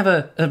 He didn't have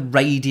a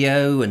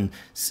radio and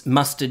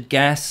mustard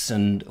gas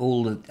and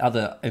all the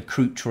other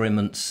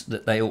accoutrements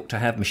that they ought to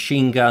have,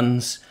 machine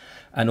guns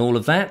and all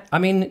of that. I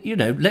mean,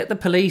 let the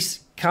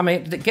police come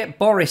in, get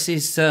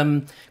Boris's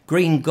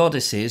green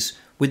goddesses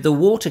with the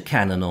water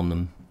cannon on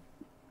them.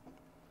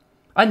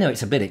 I know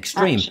it's a bit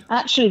extreme.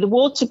 Actually, the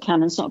water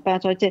cannon's not a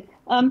bad idea.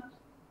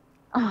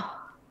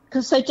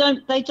 Because they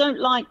don't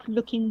like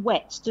looking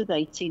wet, do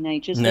they,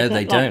 teenagers? No,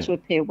 they don't like to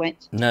appear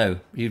wet.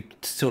 No, you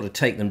sort of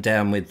take them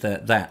down with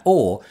that.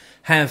 Or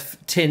have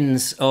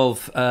tins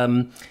of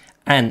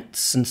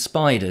ants and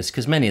spiders,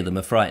 because many of them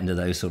are frightened of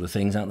those sort of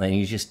things, aren't they? And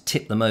you just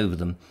tip them over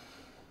them.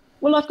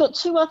 Well, I've got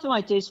 2 other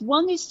ideas.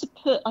 One is to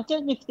put, I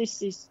don't know if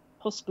this is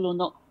possible or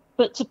not,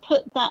 but to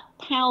put that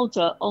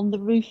powder on the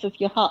roof of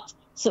your hut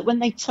so that when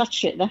they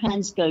touch it, their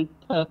hands go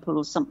purple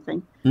or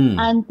something.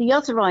 And the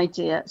other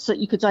idea, so that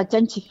you could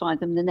identify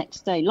them the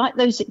next day, like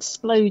those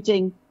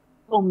exploding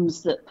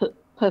bombs that put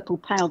purple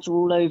powder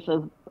all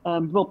over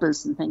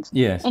robbers and things.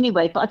 Yes.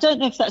 Anyway, but I don't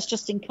know if that's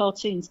just in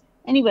cartoons.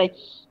 Anyway,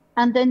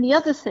 and then the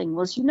other thing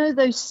was,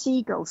 those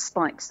seagull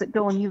spikes that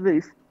go on your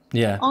roof?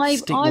 Yeah,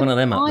 stick one of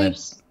them up there.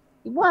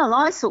 Well,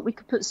 I thought we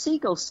could put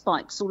seagull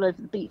spikes all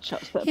over the beach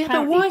huts, but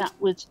apparently that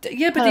would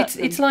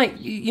it's like,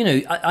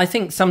 I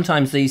think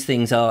sometimes these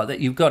things are that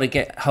you've got to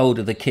get hold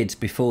of the kids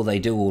before they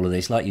do all of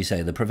this, like you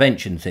say, the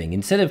prevention thing.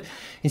 Instead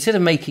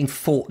of making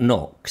Fort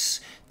Knox,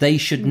 they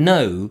should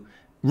know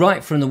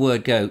right from the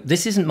word go,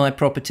 this isn't my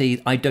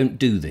property, I don't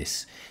do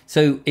this.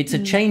 So it's a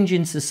change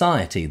in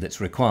society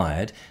that's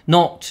required,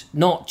 not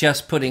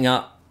just putting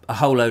up a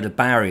whole load of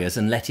barriers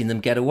and letting them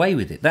get away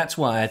with it. That's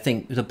why I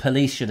think the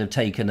police should have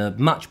taken a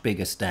much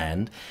bigger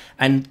stand,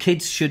 and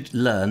kids should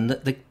learn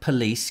that the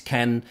police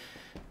can,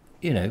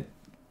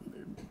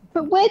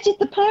 But where did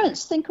the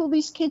parents think all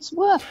these kids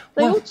were?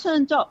 They all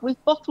turned up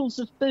with bottles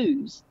of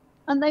booze,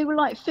 and they were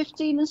like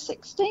 15 and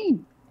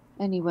 16.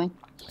 Anyway.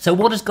 So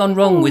what has gone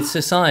wrong with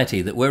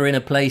society that we're in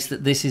a place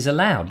that this is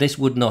allowed? This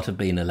would not have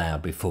been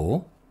allowed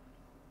before.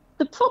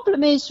 The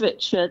problem is,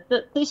 Richard,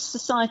 that this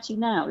society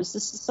now is the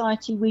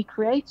society we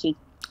created.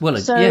 Well,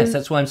 yes,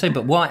 that's why I'm saying.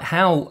 But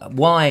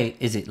why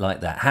is it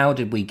like that? How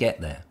did we get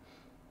there?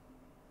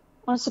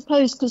 I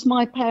suppose because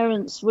my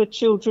parents were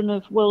children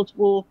of World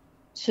War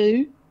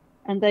II,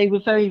 and they were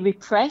very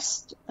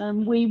repressed,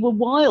 and we were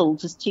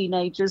wild as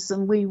teenagers,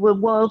 and we were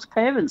wild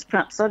parents,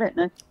 perhaps, I don't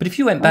know. But if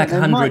you went back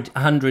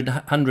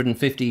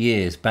 150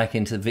 years back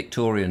into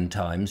Victorian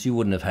times, you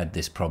wouldn't have had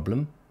this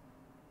problem.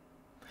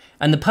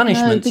 And the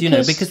punishments,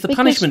 because the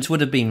punishments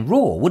would have been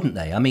raw, wouldn't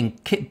they? I mean,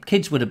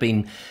 kids would have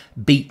been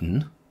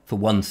beaten, for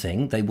one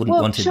thing. They wouldn't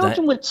wanted that. Well,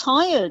 children were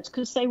tired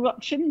because they were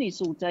up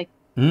chimneys all day.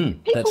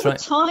 People were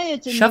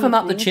tired. Shove them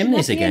up the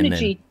chimneys again,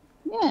 then.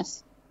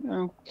 Yes.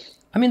 Well,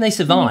 I mean, they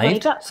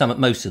survived,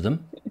 most of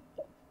them.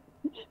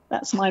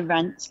 That's my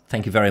rant.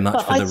 Thank you very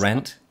much for the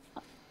rant.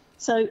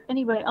 So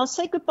anyway, I'll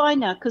say goodbye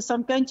now because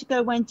I'm going to go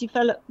away and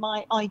develop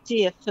my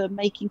idea for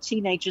making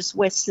teenagers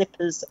wear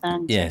slippers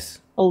and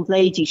old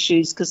lady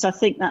shoes, because I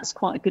think that's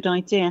quite a good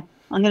idea.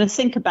 I'm going to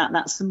think about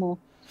that some more.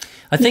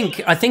 I think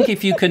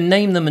if you can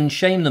name them and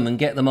shame them and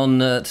get them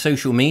on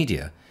social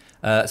media,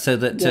 so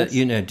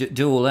that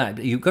do all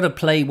that. You've got to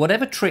play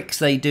whatever tricks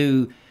they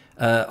do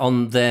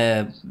on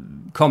their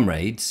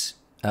comrades.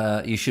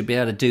 You should be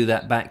able to do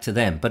that back to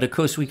them. But of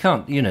course we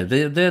can't.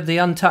 They're the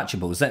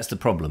untouchables. That's the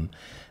problem.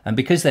 And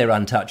because they're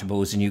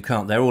untouchables and you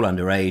can't, they're all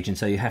underage, and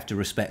so you have to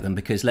respect them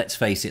because, let's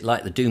face it,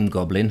 like the Doom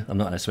Goblin, I'm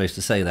not supposed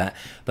to say that,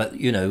 but,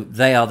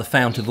 they are the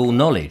fount of all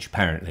knowledge,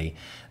 apparently.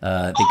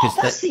 Because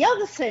that's the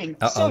other thing.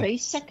 Sorry,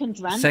 second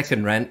rant.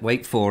 Second rant,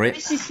 wait for it.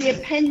 This is the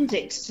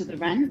appendix to the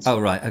rant. Oh,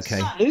 right,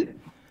 okay. So,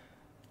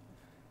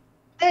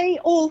 they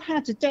all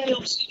had a day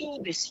off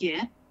school this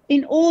year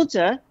in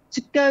order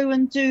to go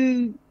and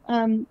do,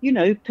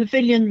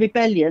 Pavilion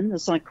Rebellion,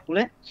 as I call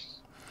it,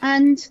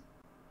 and...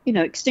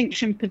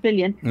 Extinction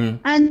Pavilion.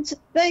 And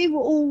they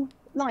were all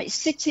like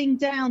sitting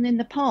down in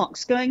the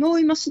parks going,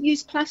 you mustn't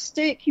use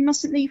plastic, you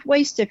mustn't leave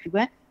waste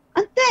everywhere.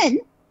 And then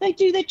they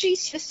do their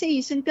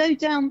GCSEs and go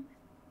down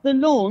the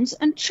lawns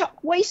and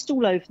chuck waste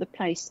all over the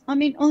place. I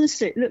mean,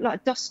 honestly, it looked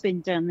like a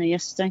dustbin down there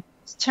yesterday.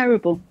 It's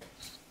terrible.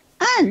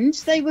 And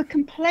they were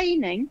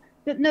complaining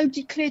that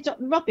nobody cleared up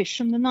the rubbish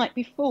from the night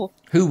before.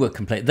 Who were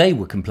complaining? They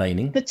were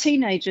complaining? The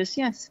teenagers,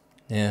 yes.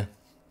 Yeah.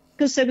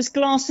 Because there was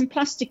glass and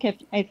plastic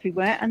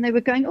everywhere, and they were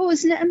going,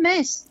 isn't it a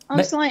mess? I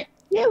was like,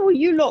 yeah, well,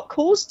 you lot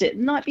caused it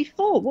the night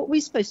before. What were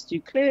we supposed to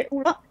do? Clear it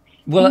all up?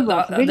 Well,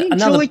 I really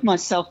enjoyed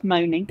myself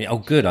moaning. Oh,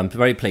 good. I'm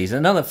very pleased.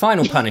 Another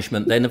final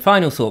punishment then, the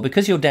final thought,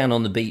 because you're down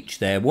on the beach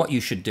there, what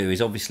you should do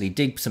is obviously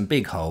dig some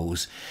big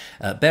holes,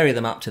 bury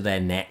them up to their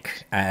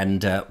neck,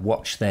 and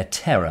watch their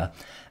terror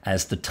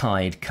as the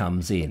tide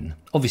comes in.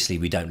 Obviously,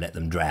 we don't let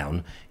them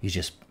drown. You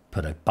just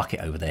put a bucket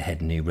over their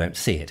head and you won't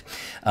see it.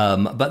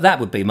 But that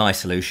would be my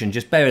solution.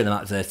 Just bury them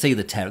up there, see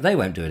the terror. They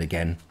won't do it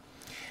again.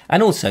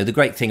 And also, the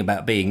great thing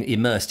about being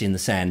immersed in the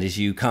sand is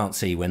you can't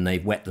see when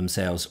they've wet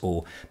themselves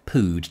or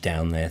pooed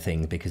down their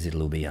thing because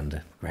it'll all be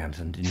underground.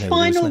 And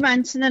final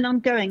rant, and then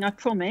I'm going, I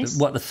promise.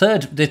 What, the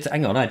third?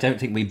 Hang on, I don't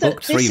think we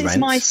booked three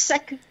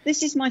rants.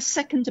 This is my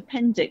second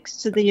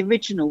appendix to the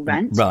original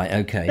rant. Right,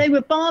 okay. They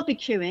were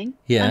barbecuing,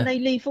 and they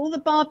leave all the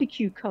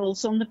barbecue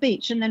coals on the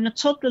beach, and then a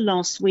toddler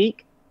last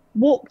week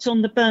walked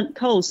on the burnt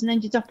coals and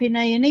ended up in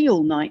A&E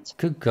all night.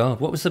 Good God,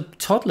 what was the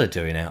toddler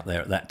doing out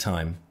there at that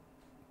time?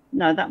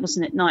 No, that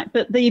wasn't at night.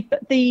 But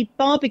the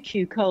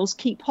barbecue coals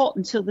keep hot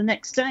until the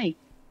next day.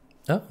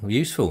 Oh,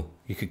 useful.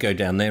 You could go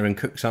down there and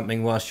cook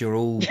something whilst you're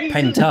all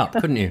pent up,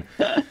 couldn't you?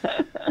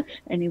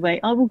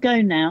 Anyway, I will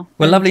go now.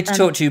 Well, lovely to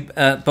talk to you,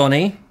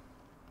 Bonnie.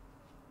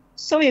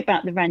 Sorry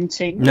about the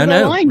ranting. No,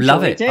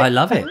 love it. I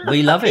love it.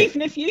 We love it.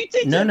 Even if you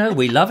didn't. No,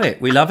 we love it.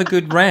 We love a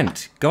good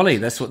rant. Golly,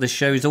 that's what this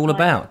show is all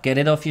about. Get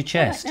it off your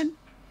chest. Right,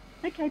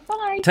 okay,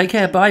 bye. Take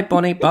care. Bye,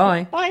 Bonnie.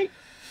 Bye. Bye.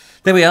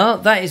 There we are.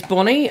 That is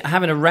Bonnie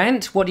having a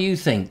rant. What do you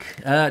think?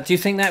 Do you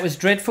think that was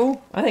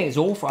dreadful? I think it's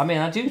awful. I mean,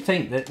 I do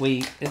think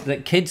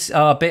that kids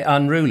are a bit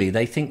unruly.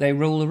 They think they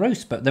rule the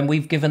roost, but then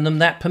we've given them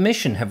that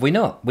permission, have we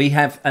not? We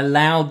have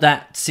allowed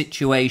that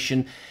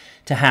situation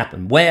to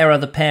happen. Where are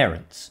the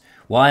parents?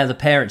 Why are the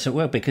parents at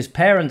work? Because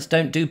parents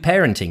don't do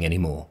parenting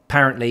anymore.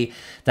 Apparently,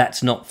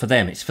 that's not for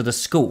them. It's for the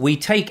school. We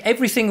take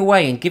everything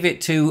away and give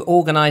it to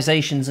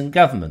organisations and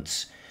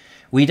governments.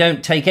 We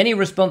don't take any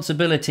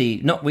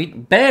responsibility. We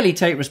barely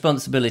take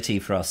responsibility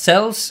for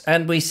ourselves,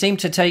 and we seem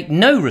to take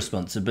no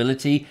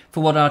responsibility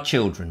for what our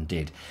children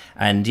did.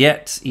 And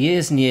yet,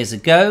 years and years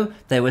ago,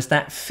 there was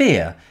that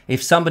fear.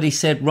 If somebody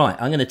said, right,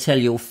 I'm going to tell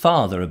your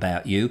father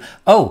about you.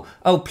 Oh,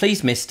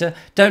 please, mister,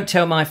 don't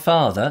tell my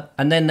father.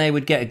 And then they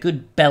would get a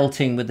good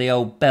belting with the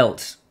old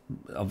belt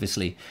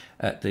obviously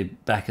at the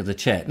back of the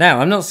chair. Now,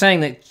 I'm not saying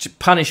that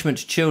punishment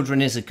to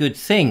children is a good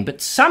thing,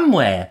 but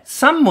somewhere,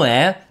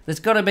 there's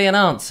got to be an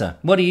answer.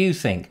 What do you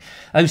think?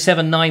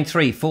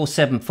 0793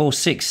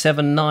 4746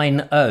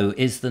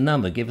 790 is the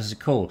number. Give us a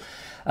call.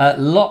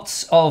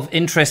 Lots of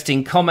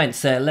interesting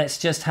comments there. Let's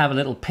just have a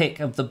little pick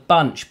of the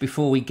bunch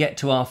before we get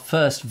to our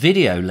first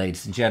video,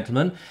 ladies and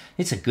gentlemen.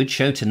 It's a good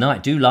show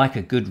tonight. Do like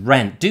a good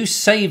rant. Do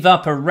save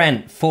up a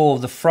rant for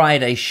the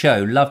Friday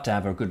show. Love to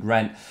have a good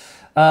rant.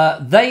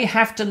 They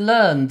have to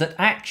learn that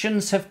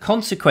actions have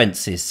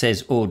consequences,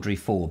 says Audrey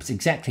Forbes.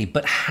 Exactly.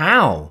 But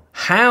how?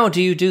 How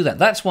do you do that?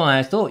 That's why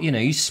I thought,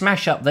 you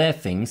smash up their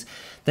things,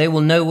 they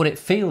will know what it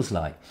feels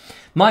like.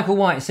 Michael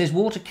White says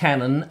water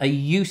cannon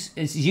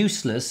is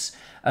useless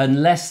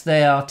unless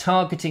they are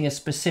targeting a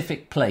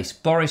specific place.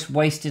 Boris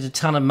wasted a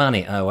ton of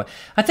money. Oh,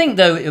 I think,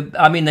 though,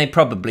 they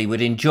probably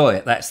would enjoy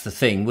it. That's the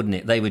thing, wouldn't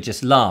it? They would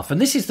just laugh. And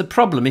this is the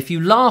problem. If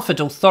you laugh at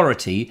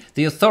authority,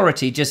 the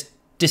authority just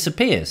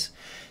disappears.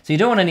 So you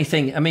don't want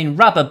anything.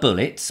 Rubber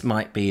bullets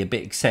might be a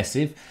bit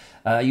excessive.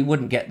 You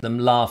wouldn't get them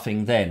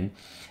laughing then.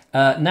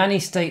 Nanny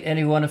State,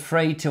 anyone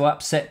afraid to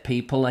upset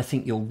people? I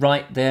think you're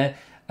right there.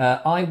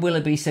 I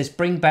Willoughby says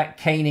bring back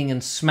caning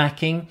and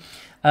smacking.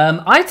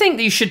 I think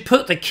that you should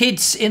put the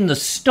kids in the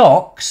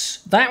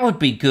stocks. That would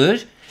be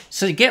good.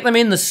 So get them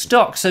in the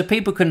stocks so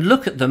people can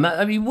look at them.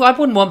 I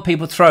wouldn't want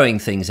people throwing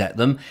things at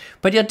them,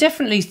 but I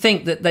definitely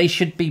think that they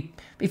should be,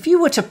 if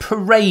you were to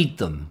parade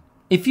them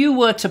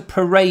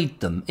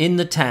in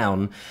the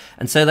town,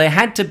 and so they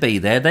had to be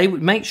there, they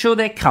would make sure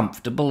they're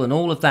comfortable and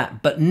all of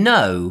that, but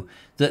know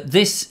that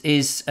this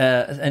is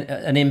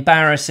an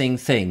embarrassing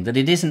thing, that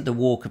it isn't the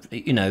walk of,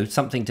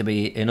 something to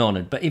be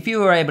honoured. But if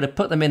you were able to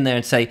put them in there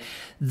and say,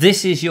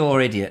 this is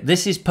your idiot,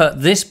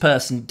 this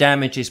person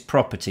damages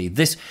property,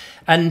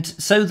 and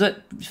so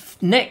that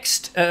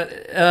next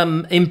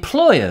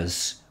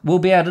employers will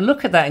be able to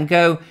look at that and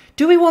go,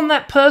 do we want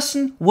that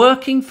person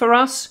working for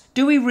us?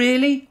 Do we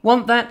really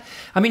want that?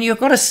 You've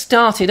got to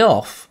start it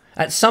off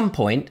at some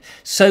point,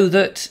 so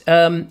that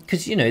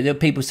because there are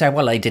people say,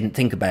 well, they didn't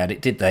think about it,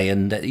 did they?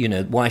 And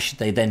why should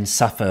they then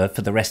suffer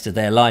for the rest of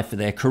their life, for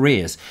their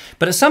careers?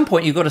 But at some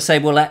point you've got to say,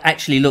 well,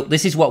 actually, look,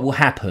 this is what will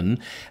happen,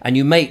 and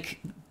you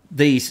make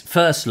these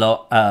first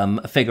lot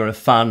a figure of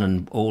fun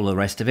and all the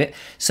rest of it,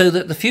 so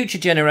that the future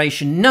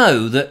generation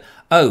know that,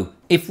 oh,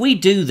 if we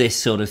do this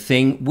sort of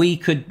thing, we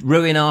could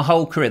ruin our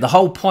whole career. The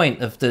whole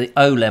point of the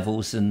O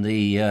levels and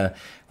the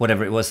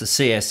whatever it was, the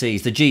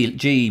CSEs,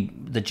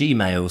 the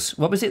Gmails.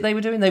 What was it they were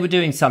doing? They were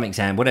doing some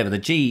exam, whatever, the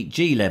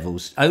G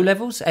levels, O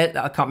levels. I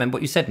can't remember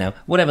what you said now.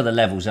 Whatever the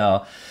levels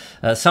are,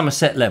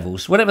 Somerset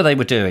levels, whatever they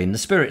were doing, the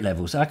spirit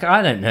levels.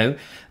 I don't know.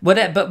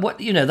 But what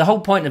the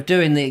whole point of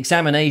doing the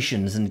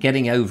examinations and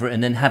getting over it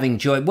and then having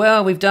joy.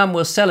 Well,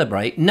 we'll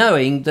celebrate,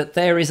 knowing that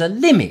there is a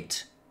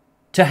limit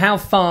to how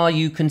far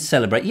you can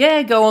celebrate.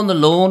 Yeah, go on the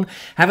lawn,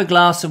 have a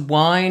glass of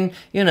wine,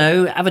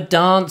 have a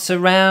dance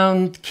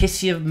around,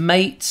 kiss your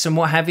mates and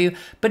what have you,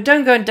 but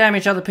don't go and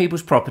damage other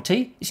people's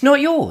property. It's not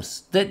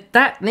yours.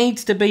 That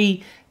needs to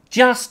be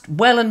just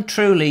well and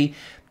truly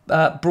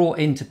brought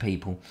into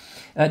people.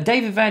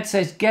 David Vad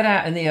says, get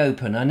out in the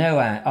open. I know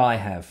I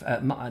have.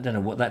 I don't know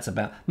what that's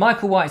about.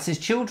 Michael White says,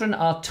 children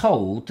are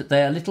told that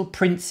they are little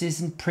princes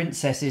and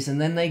princesses,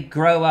 and then they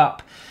grow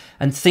up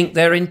and think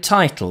they're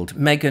entitled.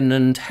 Meghan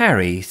and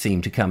Harry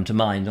seem to come to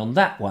mind on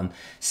that one.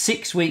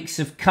 6 weeks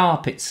of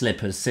carpet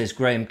slippers, says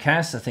Graham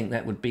Cass. I think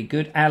that would be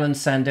good. Alan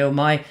Sandell,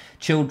 my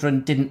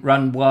children didn't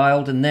run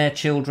wild and their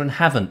children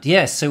haven't.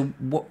 Yes, so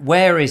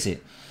where is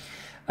it?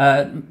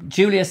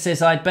 Julia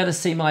says, I'd better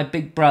see my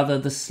big brother,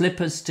 the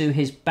slippers to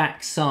his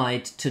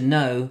backside to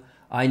know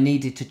I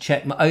needed to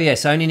check my... Oh,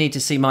 yes, I only need to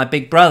see my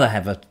big brother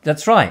have a...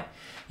 That's right.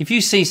 If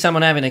you see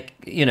someone having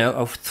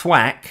a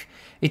thwack,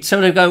 it's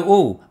sort of go,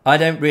 oh, I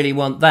don't really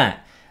want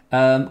that.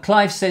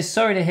 Clive says,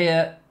 sorry to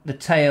hear the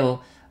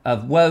tale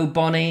of woe,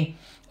 Bonnie.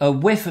 A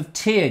whiff of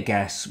tear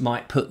gas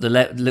might put the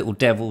little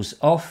devils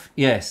off.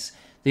 Yes,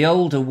 the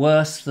old are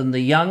worse than the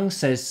young,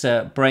 says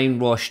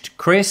brainwashed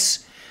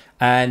Chris.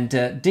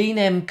 And Dean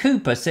M.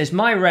 Cooper says,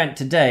 my rant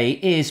today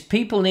is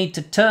people need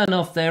to turn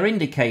off their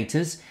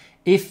indicators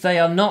if they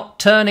are not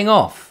turning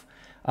off.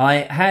 I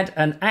had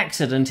an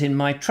accident in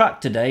my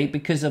truck today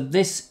because of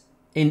this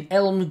in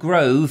Elm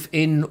Grove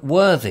in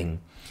Worthing.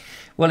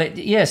 Well,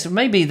 yes,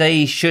 maybe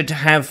they should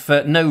have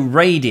no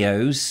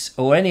radios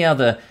or any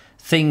other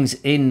things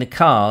in the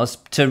cars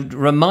to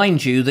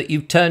remind you that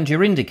you've turned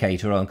your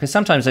indicator on, because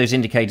sometimes those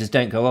indicators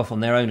don't go off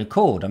on their own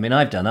accord.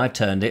 I've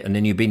turned it, and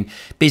then you've been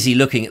busy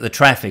looking at the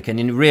traffic and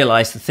you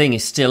realise the thing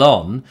is still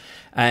on.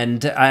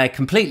 And I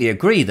completely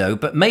agree, though,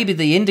 but maybe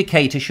the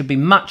indicator should be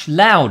much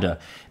louder.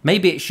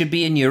 Maybe it should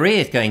be in your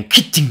ear going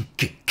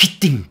ka-tinka,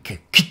 ka-tinka,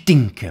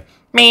 ka-tinka,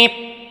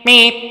 meep,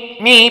 meep,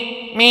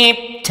 meep,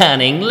 meep,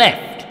 turning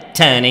left,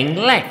 turning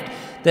left.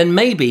 Then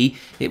maybe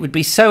it would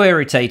be so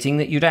irritating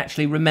that you'd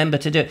actually remember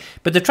to do it.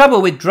 But the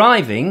trouble with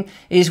driving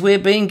is we're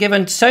being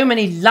given so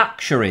many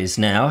luxuries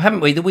now,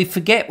 haven't we, that we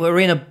forget we're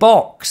in a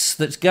box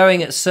that's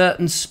going at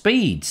certain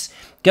speeds.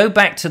 Go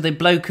back to the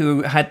bloke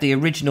who had the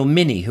original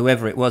Mini,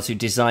 whoever it was who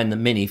designed the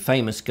Mini,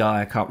 famous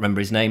guy, I can't remember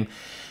his name.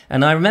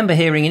 And I remember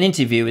hearing an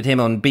interview with him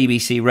on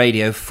BBC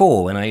Radio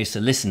 4 when I used to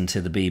listen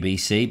to the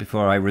BBC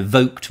before I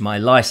revoked my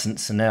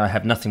licence, and now I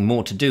have nothing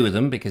more to do with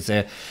them because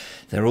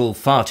they're all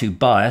far too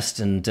biased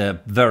and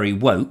very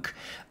woke.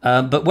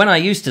 But when I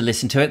used to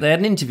listen to it, they had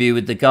an interview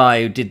with the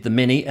guy who did the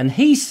Mini, and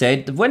he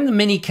said that when the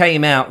Mini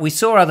came out, we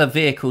saw other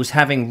vehicles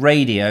having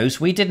radios.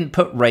 We didn't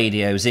put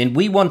radios in.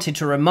 We wanted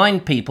to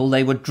remind people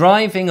they were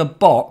driving a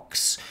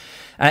box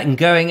and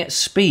going at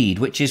speed,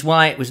 which is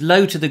why it was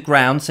low to the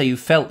ground, so you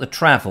felt the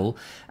travel,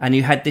 and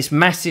you had this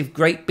massive,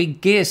 great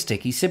big gear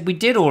stick. He said we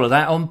did all of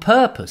that on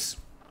purpose.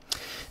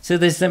 So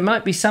there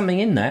might be something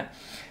in that.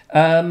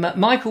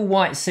 Michael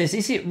White says,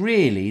 is it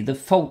really the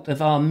fault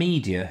of our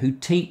media who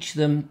teach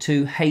them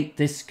to hate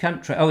this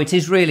country? Oh, it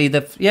is really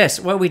yes,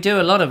 well, we do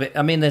a lot of it.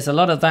 I mean, there's a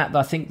lot of that.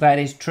 I think that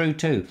is true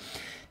too.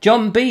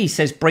 John B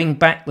says, bring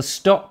back the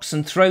stocks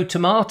and throw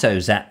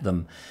tomatoes at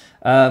them.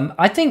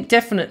 I think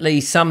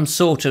definitely some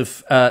sort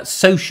of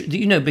social,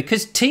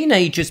 because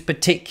teenagers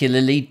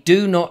particularly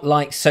do not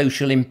like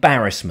social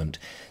embarrassment.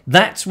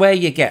 That's where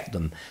you get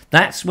them.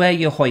 That's where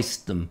you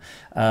hoist them.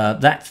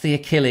 That's the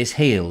Achilles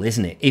heel,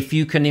 isn't it? If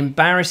you can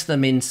embarrass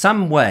them in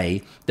some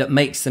way that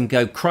makes them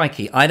go,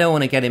 crikey, I don't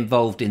want to get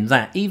involved in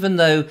that. Even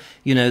though,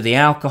 the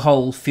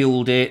alcohol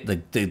fueled it,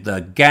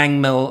 the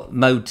gang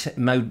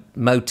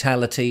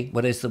mortality,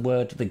 what is the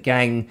word? The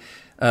gang,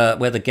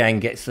 where the gang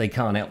gets, they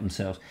can't help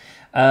themselves.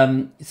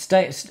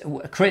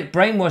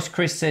 Brainwash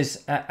Chris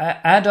says,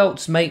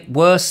 adults make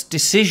worse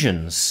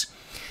decisions.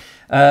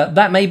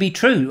 That may be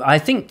true. I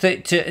think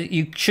that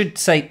you should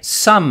say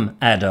some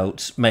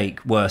adults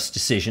make worse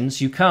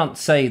decisions. You can't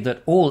say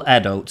that all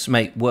adults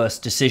make worse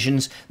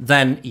decisions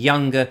than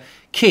younger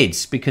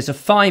kids, because a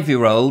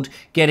 5-year-old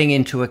getting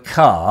into a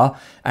car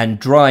and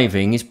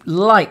driving is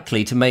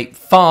likely to make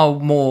far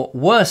more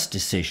worse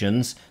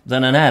decisions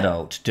than an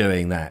adult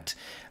doing that.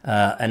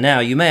 And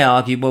now you may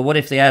argue, well, what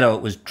if the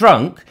adult was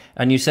drunk?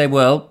 And you say,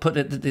 well,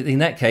 in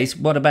that case,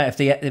 what about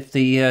if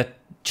the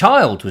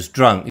child was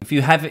drunk? If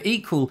you have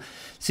equal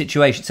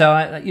situation.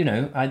 So,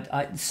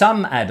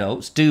 some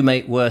adults do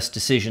make worse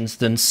decisions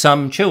than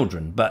some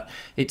children, but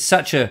it's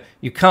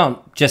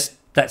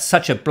that's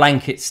such a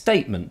blanket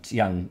statement,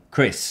 young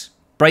Chris,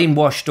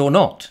 brainwashed or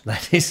not.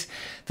 That is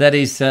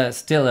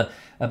still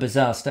a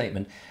bizarre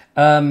statement.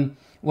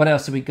 What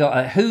else have we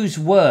got? Who's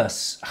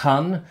worse,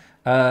 Hun?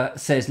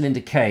 Says Linda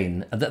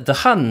Kane. The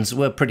Huns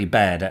were pretty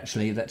bad,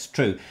 actually. That's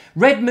true.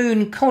 Red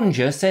Moon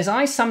Conjure says,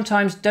 I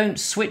sometimes don't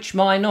switch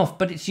mine off,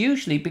 but it's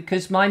usually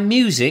because my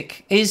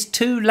music is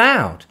too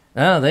loud.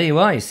 Oh, there you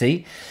are, you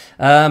see.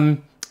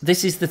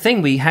 This is the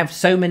thing. We have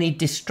so many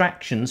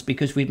distractions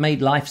because we've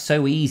made life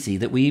so easy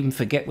that we even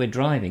forget we're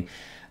driving.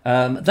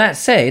 That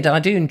said, I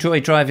do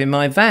enjoy driving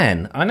my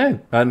van. I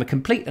know, I'm a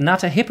complete and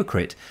utter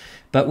hypocrite.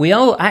 But we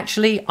all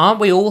actually, aren't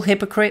we all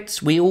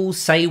hypocrites? We all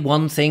say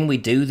one thing, we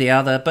do the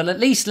other, but at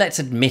least let's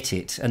admit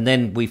it, and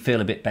then we feel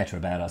a bit better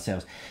about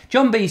ourselves.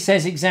 John B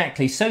says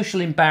exactly,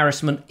 social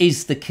embarrassment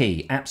is the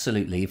key,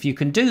 absolutely. If you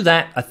can do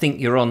that, I think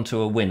you're on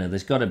to a winner.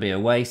 There's got to be a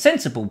way.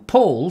 Sensible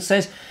Paul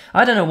says,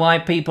 I don't know why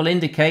people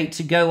indicate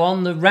to go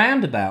on the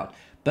roundabout,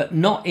 but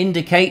not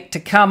indicate to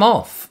come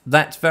off.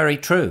 That's very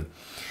true.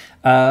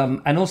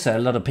 And also a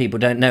lot of people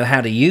don't know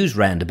how to use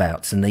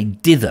roundabouts and they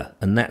dither,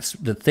 and that's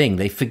the thing.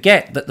 They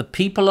forget that the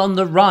people on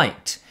the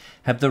right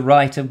have the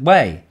right of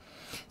way,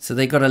 so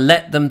they've got to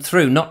let them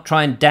through, not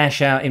try and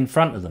dash out in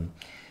front of them,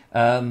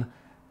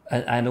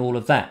 and all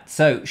of that.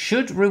 So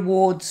should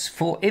rewards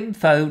for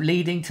info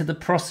leading to the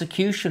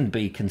prosecution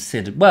be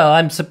considered? Well,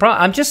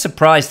 I'm just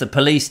surprised the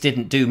police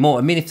didn't do more.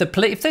 I mean,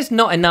 if there's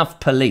not enough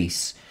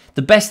police,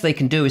 the best they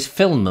can do is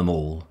film them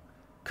all,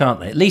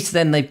 can't they? At least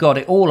then they've got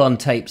it all on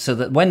tape, so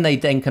that when they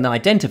then can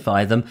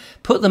identify them,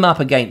 put them up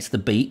against the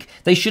beak.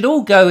 They should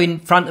all go in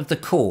front of the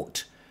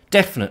court,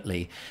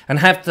 definitely, and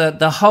have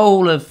the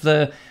whole of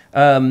the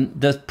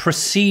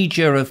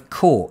procedure of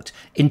court,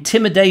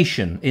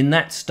 intimidation in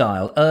that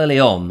style early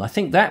on. I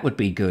think that would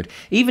be good,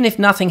 even if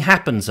nothing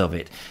happens of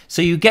it.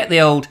 So you get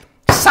the old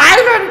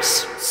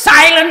silence,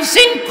 silence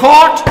in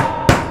court.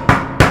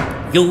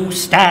 You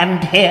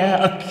stand here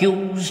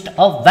accused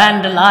of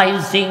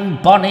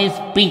vandalising Bonnie's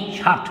beach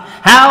hut.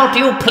 How do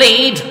you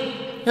plead?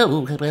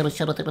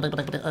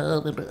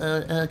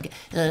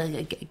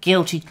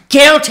 Guilty.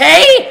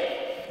 Guilty?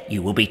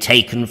 You will be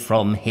taken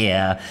from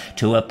here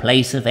to a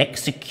place of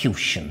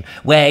execution,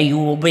 where you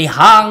will be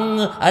hung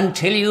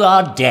until you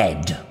are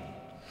dead.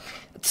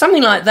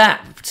 Something like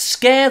that.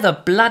 Scare the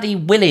bloody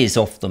willies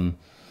off them.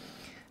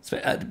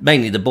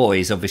 Mainly the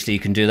boys, obviously, you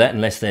can do that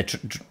unless they're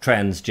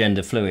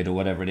transgender fluid or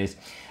whatever it is.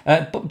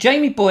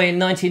 Jamie Boy in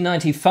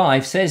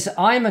 1995 says,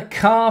 I'm a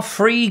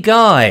car-free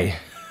guy.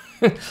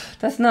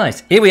 That's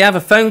nice. Here we have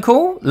a phone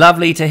call.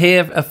 Lovely to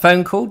hear a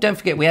phone call. Don't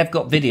forget, we have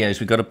got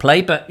videos we've got to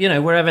play, but,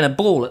 we're having a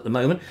ball at the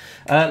moment.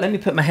 Let me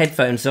put my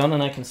headphones on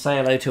and I can say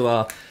hello to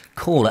our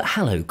caller.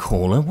 Hello,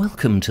 caller.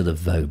 Welcome to the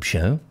Vobes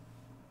Show.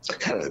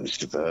 Hello,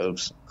 Mr.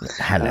 Vobes.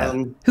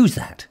 Hello. Who's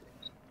that?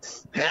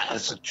 Yeah,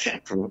 it's a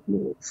chap from up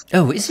north.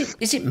 Oh, is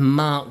it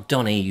Mark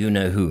Donny, you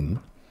know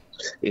whom?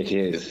 It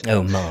is.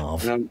 Oh,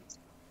 Marv.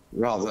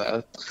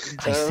 Rather.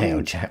 I say,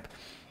 old chap.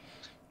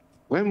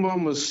 When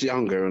one was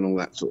younger and all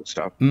that sort of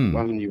stuff,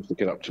 one used to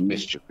get up to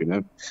mischief, you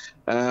know.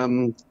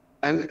 And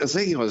the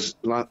thing was,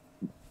 like,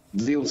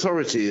 the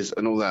authorities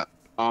and all that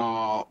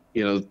are,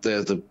 you know,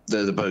 they're the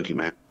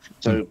bogeyman.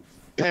 So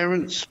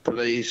parents,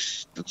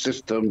 police, the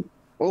system,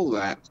 all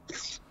that,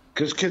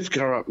 because kids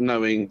grow up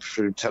knowing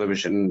through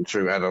television,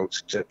 through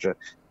adults, etc.,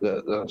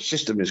 the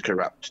system is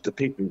corrupt. The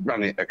people who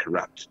run it are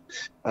corrupt.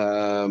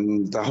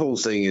 The whole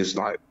thing is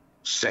like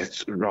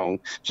set wrong.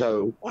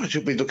 So why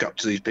should we look up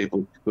to these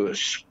people who are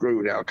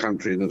screwing our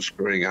country and are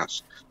screwing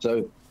us?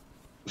 So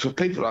for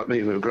people like me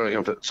who were growing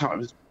up at the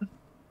time,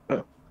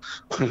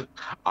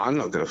 I'm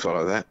not going to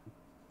follow that.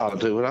 I'll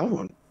do what I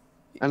want.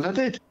 And I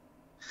did.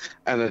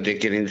 And I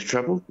did get into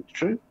trouble. It's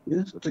true.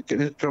 Yes, I did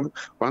get into trouble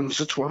once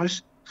or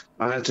twice.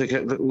 I had to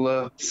get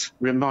little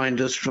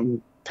reminders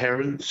from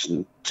parents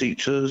and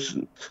teachers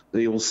and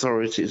the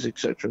authorities,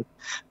 etc.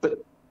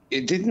 But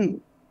it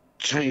didn't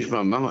change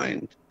my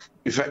mind.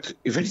 In fact,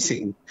 if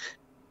anything,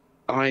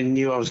 I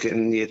knew I was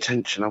getting the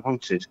attention I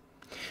wanted.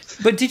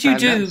 But did you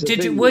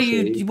were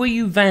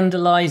you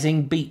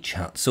vandalising beach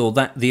huts or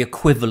that the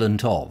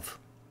equivalent of?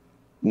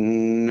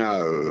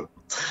 No.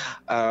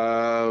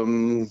 I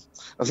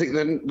think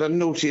the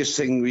naughtiest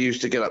thing we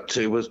used to get up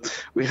to was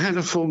we had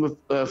a form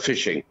of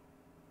fishing.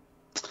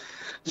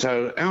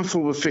 So our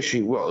form of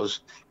fishing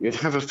was you'd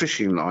have a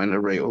fishing line, a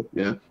reel,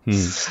 yeah,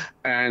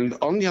 and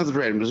on the other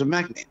end was a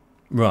magnet.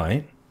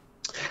 Right.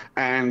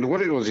 And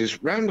what it was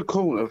is round the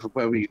corner from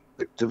where we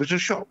lived, there was a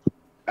shop,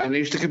 and they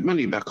used to get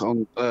money back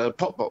on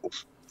pop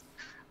bottles.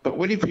 But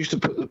when he used to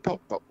put the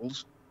pop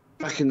bottles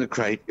back in the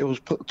crate, it was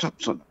put the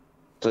tops on them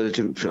so they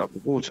didn't fill up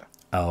with water.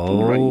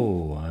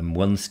 Oh, I'm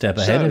one step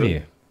ahead of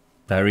you.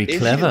 Very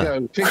clever. If you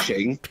go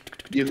fishing,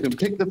 you can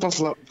pick the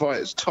bottle up by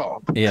its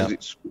top. Yeah.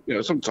 It's, you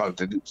know, sometimes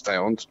they didn't stay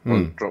on,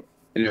 drop,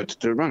 and you had to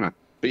do a runner.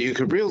 But you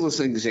could reel the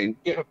things in,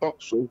 get a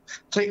box full,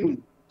 take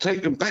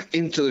them back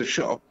into the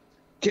shop,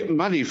 get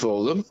money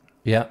for them.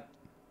 Yeah.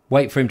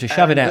 Wait for him to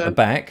shove it out the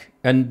back,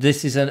 and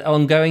this is an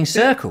ongoing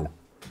circle.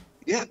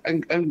 Yeah,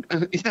 and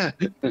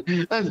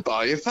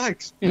buy your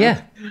fags.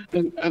 Yeah.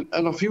 And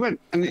off you went.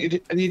 And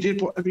you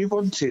did whatever you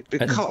wanted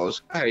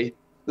because,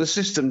 the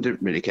system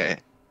didn't really care.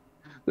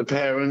 The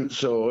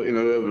parents or, you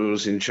know, whoever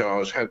was in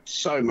charge had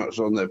so much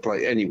on their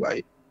plate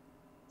anyway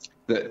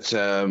that,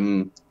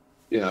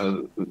 you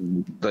know,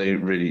 they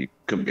really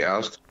couldn't be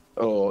asked.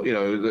 Or, you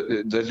know,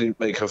 they didn't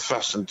make a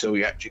fuss until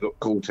you actually got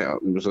caught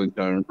out and was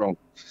going wrong.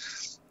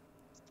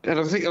 And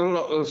I think a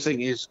lot of the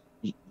thing is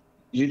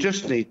you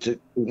just need to,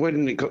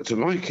 when it got to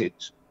my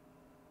kids,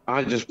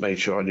 I just made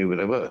sure I knew where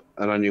they were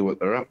and I knew what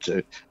they were up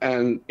to.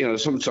 And, you know,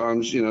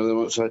 sometimes, you know, they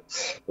might say,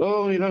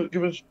 oh, you don't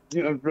give us,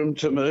 you know, room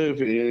to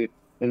move. You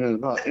know,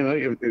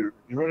 you're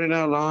running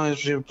our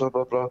lives, blah,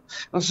 blah, blah. And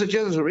I said,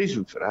 yeah, there's a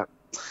reason for that.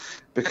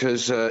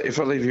 Because if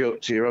I leave you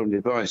up to your own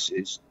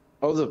devices,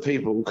 other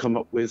people will come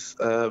up with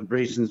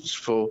reasons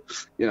for,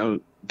 you know,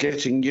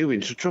 getting you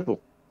into trouble.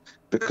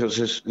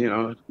 Because, you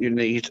know, you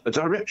need a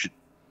direction.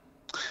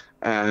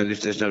 And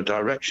if there's no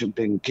direction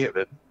being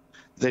given,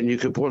 then you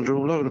could wander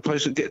all over the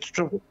place and get into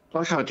trouble,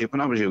 like I did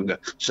when I was younger.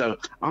 So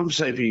I'm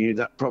saving you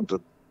that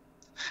problem.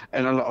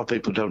 And a lot of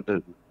people don't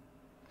do.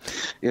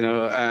 You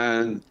know,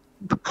 and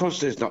because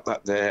there's not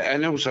that there,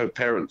 and also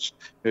parents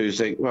who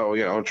think, well,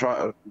 yeah, I'll try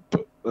to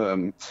put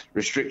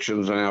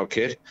restrictions on our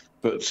kid,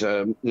 but,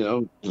 you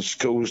know, the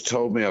schools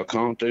told me I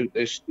can't do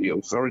this, the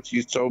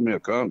authorities told me I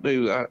can't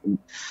do that,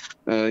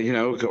 and, you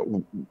know, got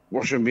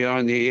washing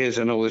behind the ears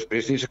and all this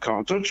business, I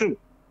can't touch them.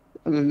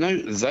 And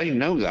they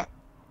know that.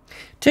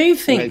 Do you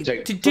think?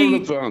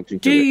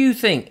 Do you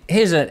think?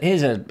 Here's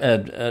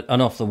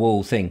an off the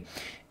wall thing.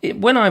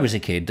 When I was a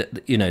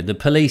kid, you know, the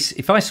police.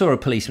 If I saw a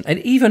policeman, and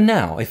even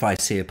now, if I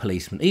see a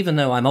policeman, even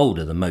though I'm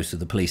older than most of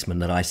the policemen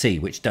that I see,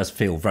 which does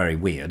feel very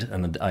weird,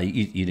 and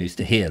you used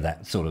to hear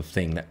that sort of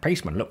thing. That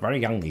policemen look very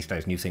young these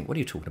days, and you think, what are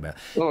you talking about?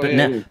 Oh,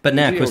 but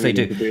now, of course, they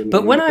do.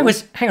 But when I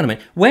was, hang on a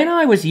minute, when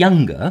I was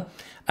younger.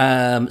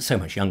 So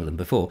much younger than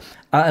before.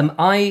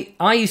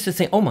 I used to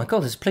think, oh my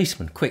God, there's a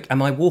policeman. Quick,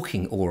 am I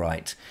walking all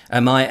right?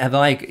 Have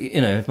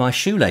my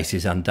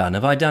shoelaces undone?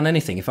 Have I done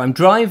anything? If I'm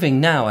driving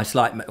now, it's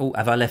like, oh,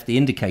 have I left the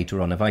indicator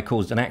on? Have I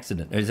caused an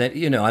accident? Is that,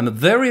 you know, I'm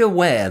very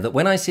aware that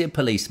when I see a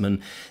policeman,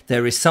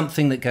 there is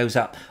something that goes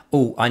up.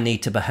 Oh, I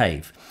need to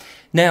behave.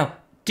 Now,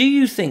 do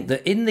you think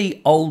that in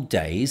the old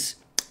days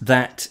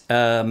that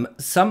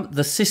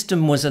the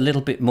system was a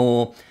little bit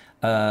more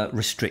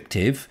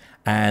restrictive?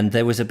 And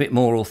there was a bit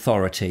more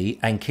authority,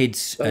 and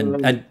kids,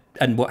 and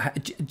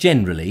what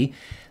generally,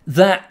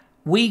 that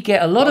we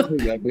get a lot of.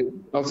 I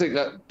think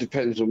that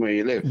depends on where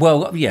you live.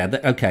 Well, yeah,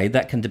 okay,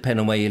 that can depend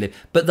on where you live.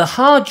 But the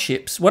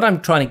hardships, what I'm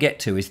trying to get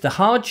to is the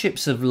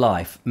hardships of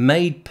life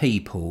made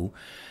people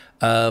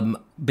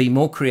be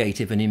more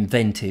creative and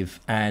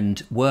inventive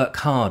and work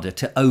harder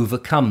to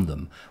overcome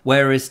them.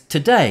 Whereas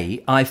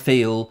today, I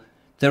feel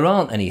there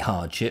aren't any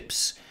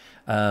hardships.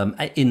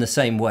 in the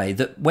same way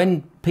that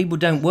when people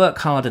don't work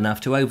hard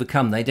enough to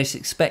overcome, they just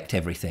expect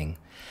everything.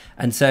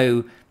 And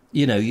so,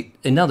 you know,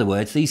 in other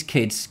words, these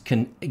kids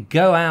can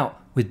go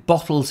out with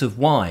bottles of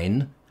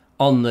wine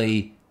on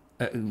the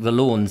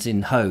lawns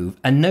in Hove,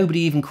 and nobody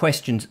even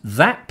questions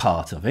that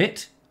part of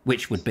it,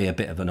 which would be a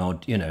bit of an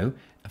odd, you know,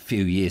 a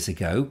few years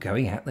ago,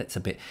 going out, that's a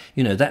bit,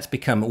 you know, that's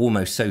become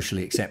almost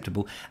socially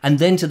acceptable. And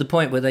then to the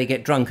point where they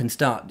get drunk and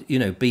start, you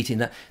know, beating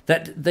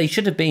that they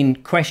should have been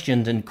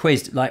questioned and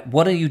quizzed, like,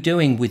 what are you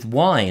doing with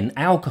wine,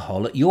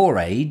 alcohol at your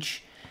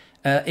age,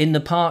 in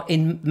the park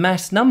in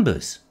mass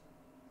numbers?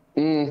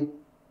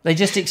 They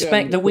just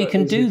expect that we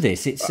can do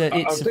this. It's a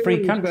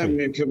free country. I understand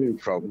where you're coming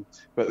from,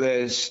 but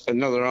there's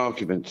another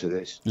argument to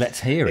this.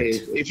 Let's hear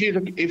it. If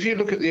you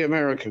look at the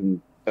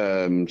American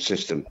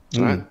system,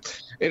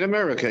 right? In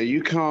America,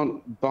 you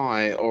can't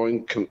buy or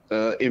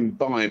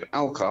imbibe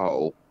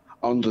alcohol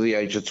under the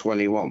age of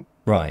 21.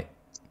 Right.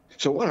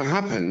 So what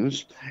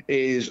happens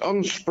is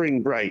on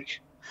spring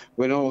break,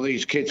 when all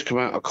these kids come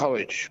out of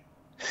college,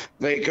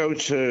 they go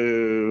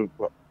to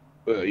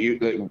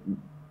they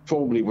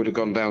formerly would have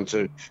gone down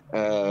to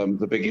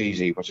the Big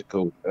Easy. What's it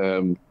called?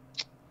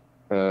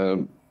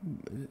 Whatever.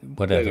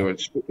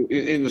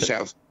 In the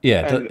south.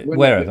 Yeah,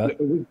 wherever.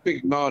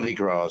 Big Mardi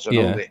Gras and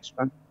all this.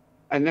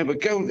 And they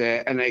would go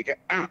there and they get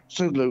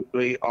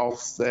absolutely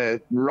off their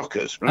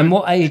rockers. Right? And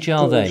what age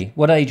are they?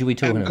 What age are we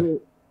talking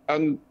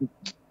about?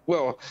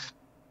 Well,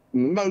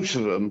 most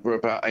of them were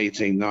about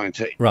 18,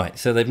 19. Right,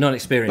 so they've not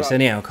experienced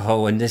any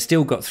alcohol and they've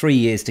still got 3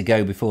 years to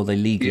go before they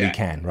legally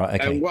can.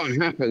 Right, okay. And what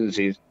happens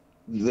is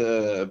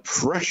the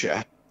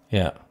pressure,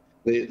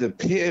 the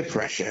peer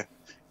pressure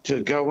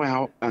to go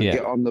out and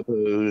get on the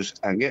booze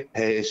and get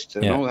pissed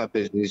and all that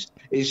business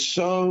is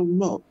so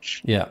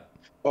much. Yeah.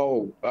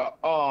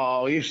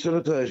 Oh, you're still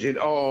a virgin.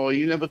 Oh,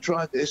 you never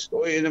tried this.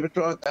 Oh, you never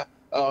tried that.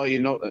 Oh,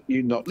 you've not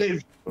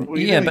lived.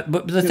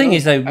 But the thing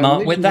is, though,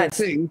 Mark,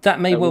 that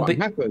may well be.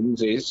 What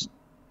happens is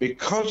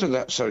because of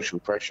that social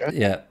pressure.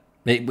 Yeah.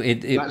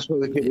 That's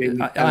what they give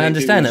in. I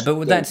understand that,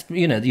 but that's,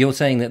 you know, you're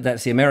saying that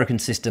that's the American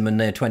system and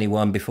they're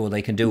 21 before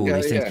they can do all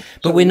these things. Yeah.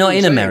 But we're not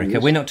in America.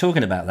 We're not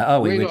talking about that, are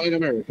we? We're not in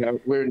America.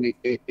 We're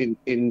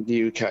in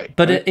the UK.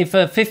 But right? If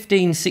a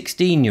 15,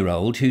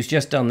 16-year-old who's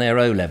just done their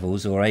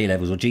O-levels or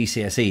A-levels or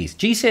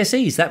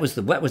GCSEs, that was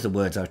the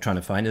words I was trying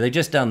to find. They've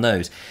just done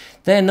those.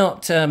 They're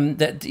not,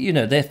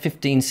 they're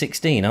 15,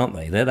 16, aren't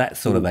they? They're that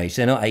sort of age.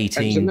 They're not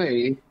 18. And to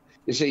me,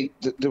 you see,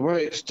 the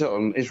way it's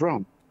done is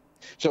wrong.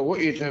 So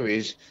what you do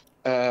is,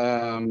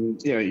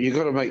 you've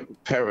got to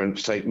make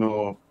parents take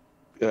more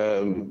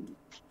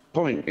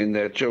point in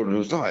their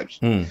children's lives.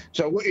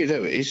 So what you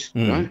do is,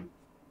 right,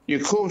 you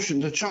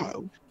caution the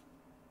child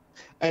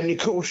and you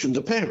caution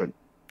the parent.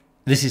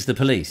 This is the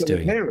police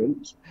doing it. The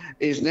parent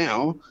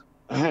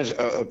has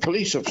a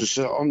police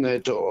officer on their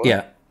door,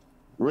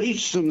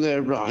 reads them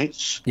their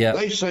rights.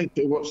 They say,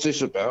 what's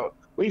this about?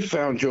 We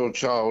found your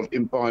child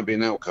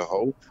imbibing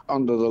alcohol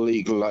under the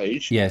legal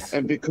age. Yes.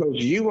 And because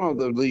you are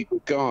the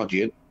legal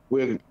guardian,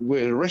 we're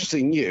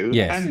arresting you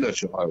and the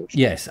child.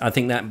 Yes, I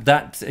think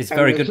that is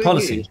very good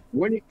policy.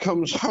 When it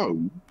comes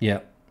home, when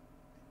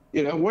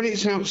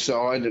it's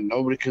outside and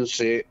nobody can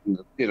see it, and,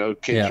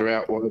 kids are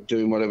out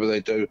doing whatever they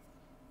do,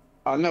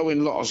 I know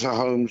in lots of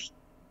homes,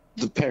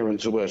 the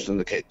parents are worse than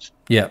the kids.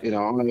 Yeah.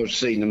 I have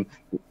seen them.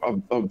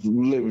 I've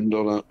lived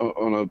on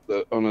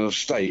an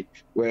estate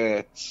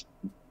where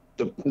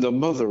the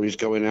mother is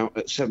going out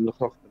at 7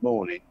 o'clock in the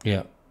morning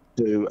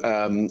to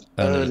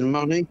earn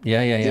money.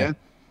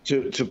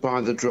 To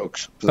buy the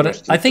drugs.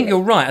 But I think you're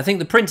right. I think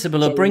the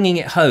principle of bringing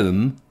it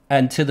home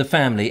and to the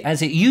family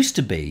as it used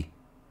to be.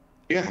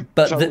 Yeah.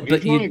 But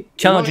you're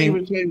charging.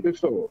 Like you were saying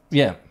before.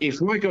 Yeah.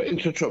 If I got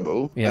into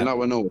trouble and I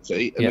were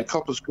naughty and the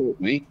coppers caught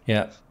me.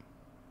 Yeah.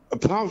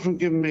 Apart from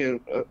giving me a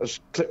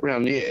clip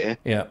round the ear.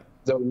 Yeah.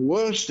 The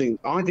worst thing,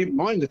 I didn't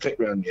mind the clip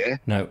round the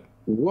ear. No.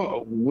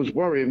 What was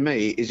worrying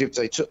me is if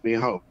they took me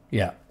home.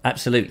 Yeah,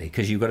 absolutely,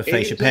 because you've got to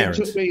face your parents.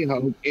 If they took me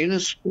home in a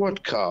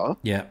squad car.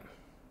 Yeah.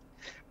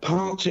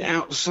 Parked it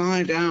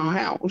outside our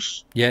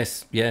house.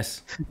 Yes.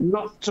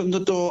 Knocked on the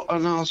door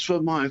and asked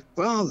for my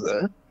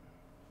father.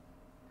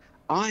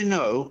 I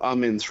know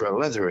I'm in for a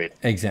leathering.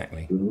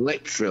 Exactly.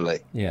 Literally.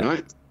 Yeah.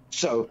 Right?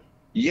 So,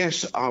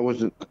 yes, I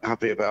wasn't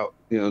happy about,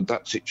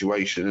 that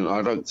situation, and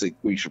I don't think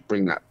we should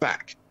bring that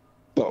back.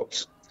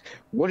 But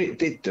what it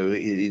did do,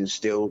 it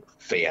instilled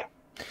fear.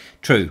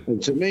 True.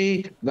 And to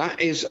me, that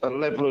is a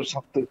level of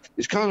something.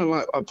 It's kind of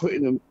like I put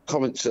in the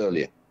comments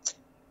earlier.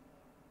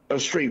 A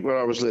street where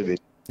I was living.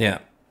 Yeah.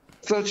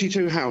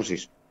 32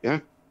 houses.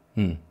 Yeah.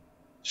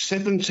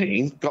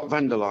 17 got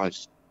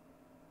vandalised.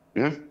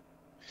 Yeah.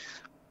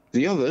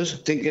 The others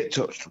didn't get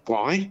touched.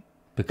 Why?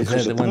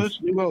 Because the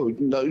person who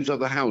owned those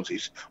other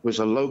houses was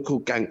a local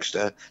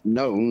gangster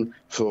known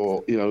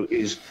for,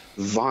 his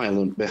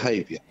violent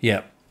behaviour.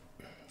 Yeah.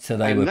 So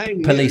they were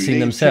policing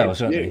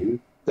themselves, weren't they?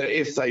 That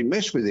if they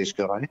mess with this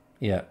guy,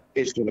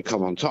 it's going to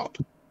come on top.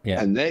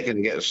 Yeah. And they're going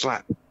to get a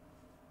slap.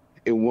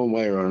 in one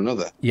way or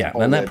another. Yeah,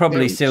 and that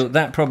probably still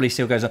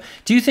goes on.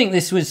 Do you think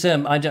this was?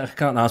 I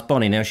can't ask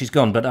Bonnie now; she's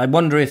gone. But I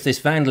wonder if this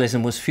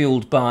vandalism was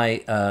fueled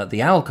by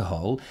the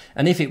alcohol,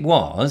 and if it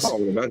was, I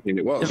would imagine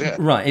it was. Yeah.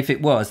 Right, if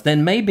it was,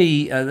 then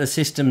maybe the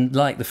system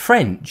like the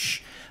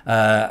French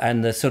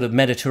and the sort of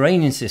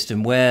Mediterranean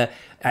system, where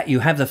you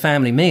have the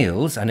family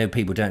meals. I know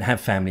people don't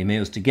have family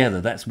meals together.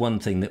 That's one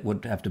thing that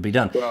would have to be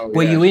done. Well,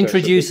 where yes, you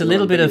introduce a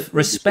little bit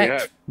thing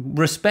of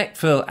respect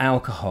for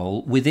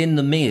alcohol within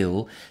the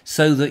meal,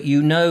 so that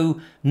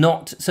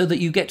so that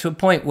you get to a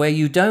point where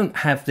you don't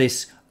have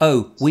this.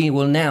 Oh, we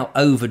will now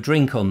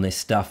overdrink on this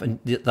stuff, and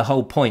the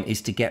whole point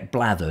is to get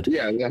blathered.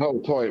 Yeah, the whole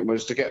point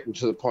was to get them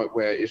to the point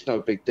where it's no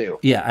big deal.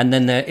 Yeah, and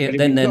then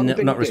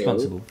they're not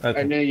responsible. Okay.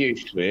 And they're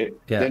used to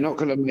it. Yeah. They're not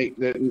going to make.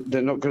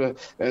 They're not going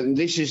to. And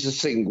this is the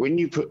thing: when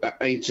you put that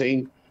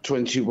 18,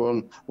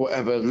 21,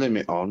 whatever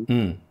limit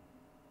on,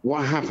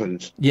 what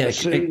happens? Yeah, as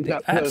soon as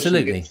that person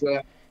absolutely. gets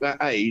to that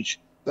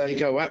age, they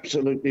go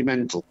absolutely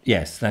mental.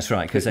 Yes, that's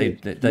right, because they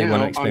now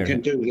want to experience. I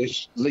can do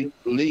this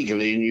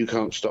legally, and you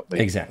can't stop me.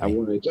 Exactly. And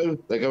when they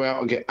do, they go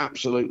out and get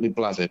absolutely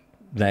blathered.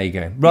 There you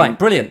go. Right,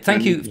 brilliant.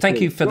 Thank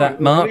you for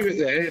that, Mark. We'll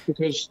leave it there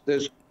because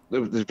there's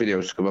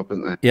videos to come up,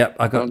 isn't there? Yep,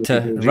 I got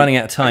running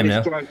out of time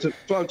now.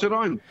 5 to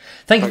 9.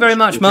 Thank you very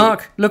much,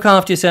 Mark. Look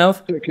after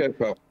yourself. Take care,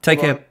 pal. Take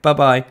care.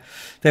 Bye-bye.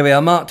 There we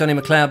are. Mark Donny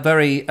McLeod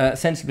very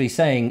sensibly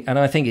saying, and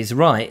I think it's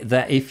right,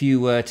 that if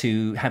you were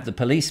to have the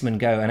policeman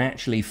go and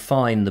actually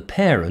fine the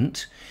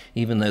parent,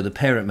 even though the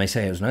parent may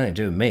say it was nothing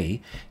to do with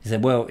me, he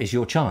said, well, it's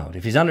your child.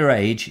 If he's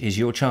underage, it's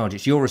your child.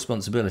 It's your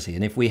responsibility.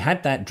 And if we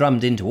had that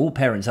drummed into all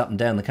parents up and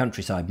down the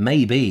countryside,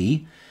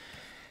 maybe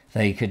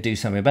they could do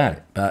something about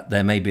it. But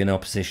there may be an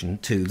opposition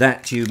to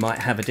that. You might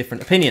have a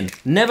different opinion.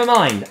 Never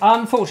mind.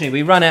 Unfortunately,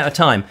 we run out of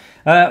time.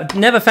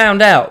 Never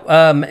found out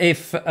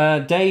if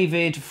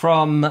David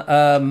from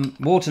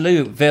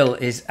Waterlooville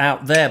is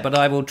out there, but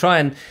I will try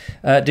and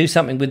do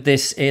something with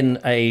this in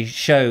a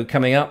show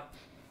coming up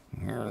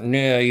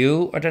near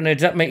you. I don't know,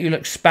 does that make you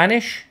look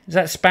Spanish? Is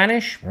that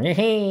Spanish?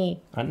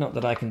 Not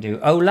that I can do.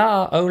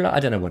 Hola, hola. I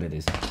don't know what it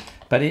is.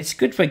 But it's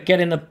good for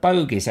getting the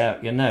bogies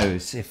out your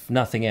nose, if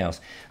nothing else.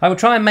 I will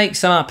try and make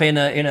some up in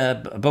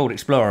a Bold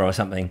Explorer or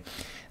something,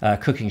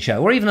 cooking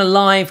show, or even a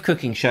live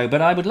cooking show.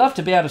 But I would love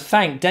to be able to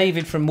thank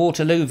David from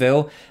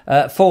Waterlooville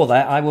for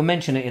that. I will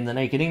mention it in the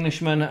Naked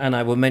Englishman, and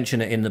I will mention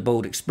it in the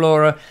Bold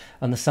Explorer,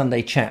 and the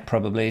Sunday Chat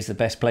probably is the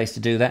best place to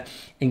do that,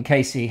 in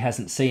case he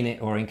hasn't seen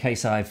it, or in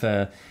case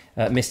I've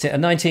missed it. A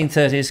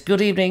 1930s,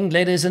 good evening,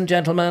 ladies and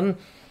gentlemen.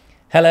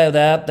 Hello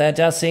there. There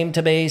does seem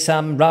to be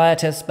some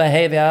riotous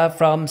behaviour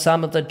from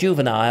some of the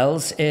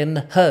juveniles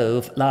in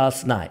Hove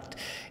last night.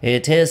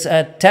 It is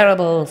a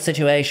terrible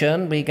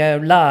situation. We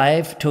go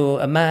live to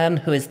a man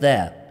who is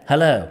there.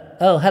 Hello.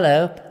 Oh,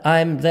 hello.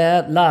 I'm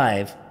there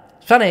live.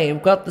 Funny,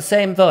 we've got the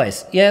same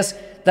voice. Yes,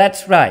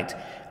 that's right.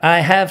 I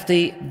have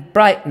the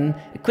Brighton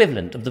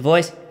equivalent of the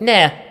voice.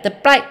 No, the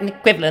Brighton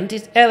equivalent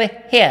is over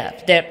here,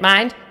 if you don't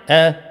mind.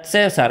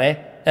 So sorry.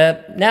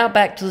 Now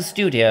back to the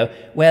studio,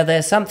 where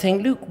there's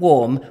something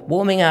lukewarm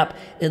warming up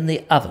in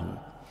the oven.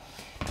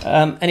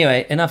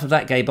 Anyway, enough of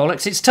that gay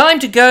bollocks. It's time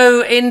to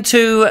go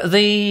into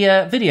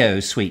the video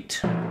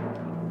suite.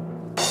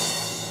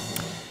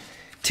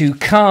 To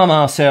calm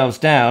ourselves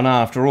down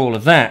after all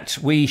of that,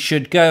 we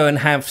should go and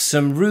have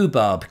some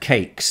rhubarb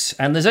cakes.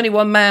 And there's only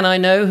one man I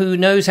know who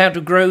knows how to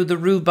grow the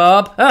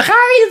rhubarb. Oh,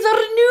 hi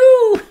there,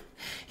 new!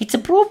 It's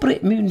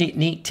appropriate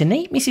moonlit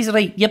tonight, Mrs.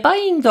 Wright. You're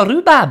buying the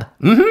rhubarb.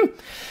 Mm-hmm.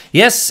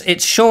 Yes,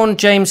 it's Sean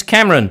James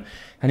Cameron,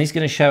 and he's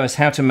going to show us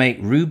how to make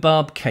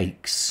rhubarb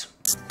cakes.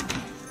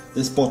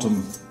 This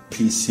bottom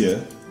piece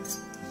here,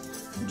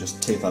 you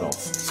just take that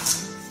off.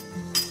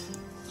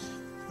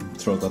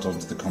 Throw that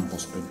onto the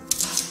compost bin.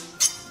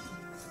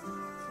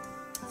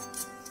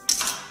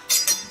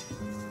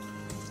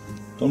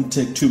 Don't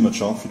take too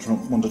much off, you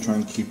want to try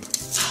and keep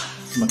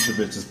as much of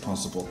it as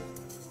possible.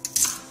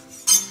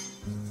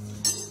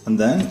 And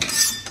then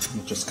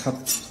you just cut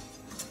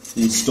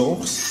these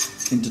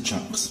stalks into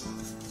chunks.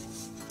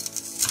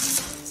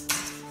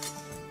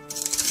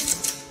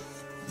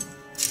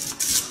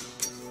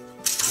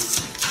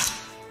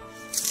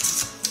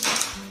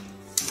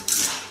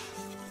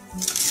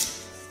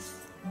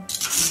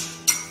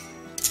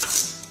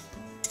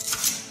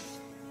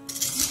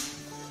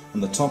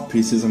 And the top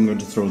pieces, I'm going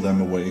to throw them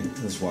away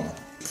as well.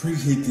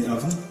 Preheat the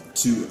oven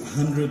to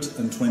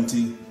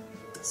 120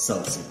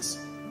 Celsius.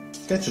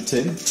 Get your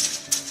tin.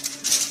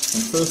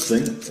 And first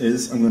thing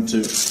is I'm going to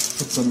put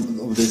some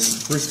of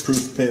this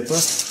grease-proof paper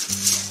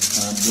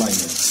and line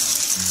it.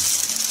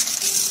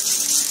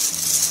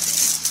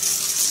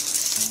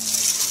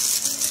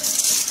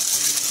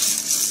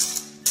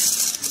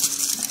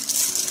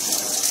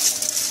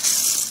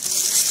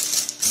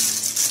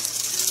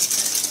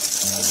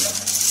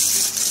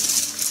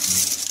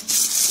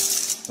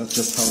 That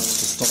just helps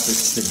to stop it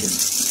sticking.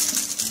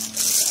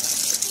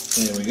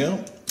 There we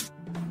go.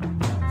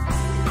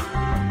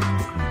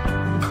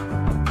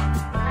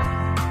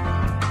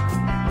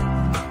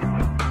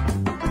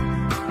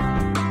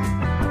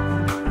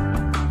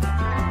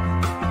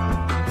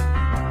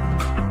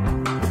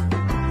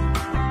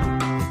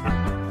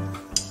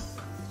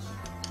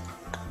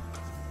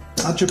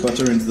 add your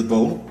butter into the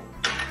bowl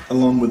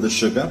along with the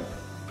sugar,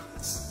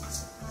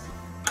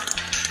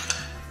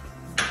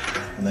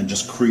 and then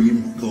just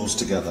cream those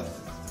together.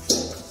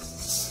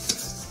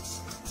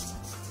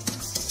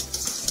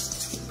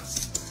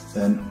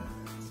 Then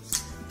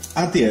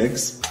add the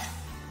eggs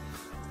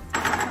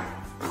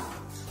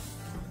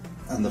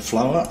and the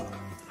flour,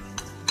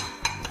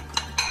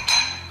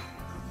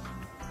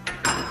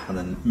 and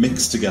then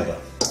mix together.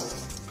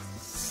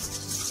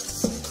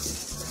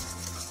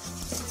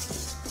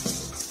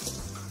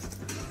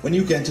 When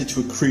you get it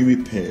to a creamy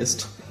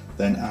paste,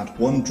 then add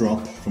 1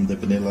 drop from the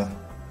vanilla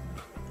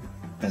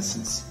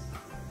essence,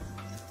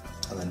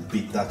 and then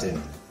beat that in.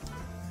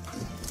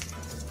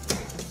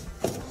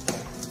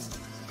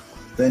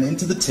 Then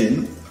into the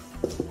tin,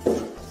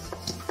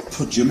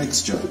 put your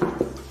mixture. And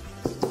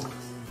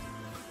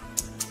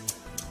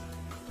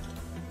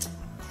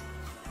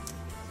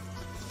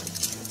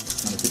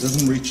if it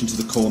doesn't reach into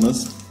the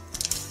corners,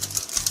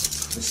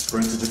 just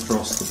spread it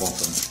across the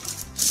bottom.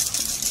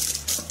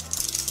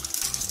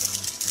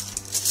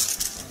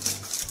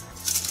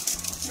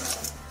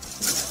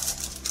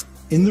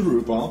 In the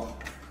rhubarb,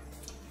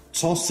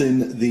 toss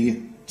in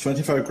the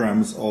 25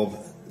 grams of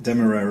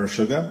demerara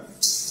sugar.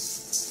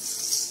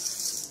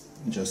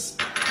 Just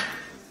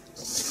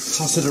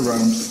toss it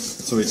around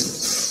so it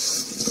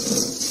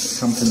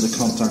comes into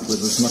contact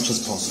with as much as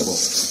possible.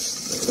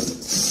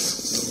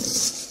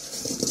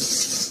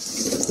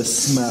 The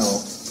smell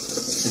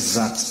is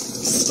that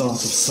start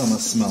of summer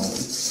smell.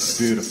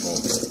 Beautiful.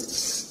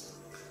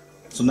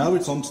 So now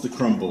it's on to the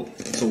crumble.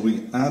 So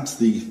we add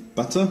the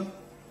butter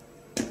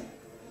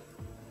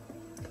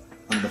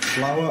and the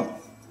flour,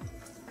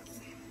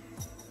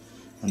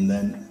 and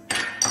then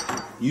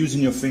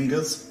using your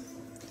fingers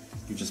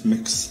you just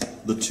mix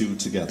the two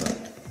together.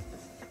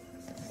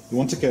 You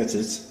want to get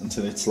it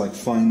until it's like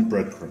fine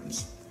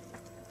breadcrumbs.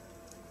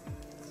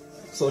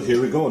 So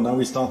here we go, now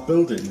we start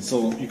building.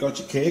 So you got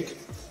your cake,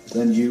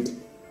 then you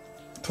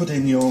put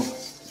in your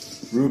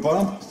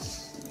rhubarb.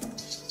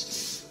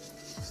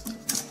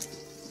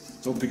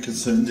 Don't be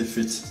concerned if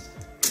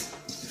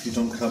you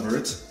don't cover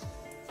it,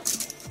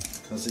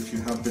 because if you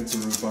have bits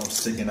of rhubarb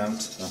sticking out,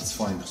 that's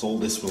fine, because all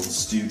this will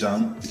stew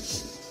down.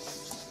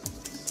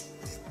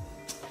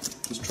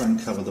 Just try and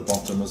cover the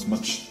bottom as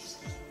much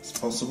as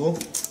possible.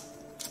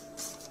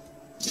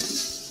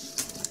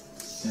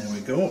 There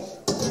we go.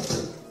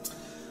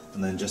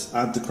 And then just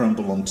add the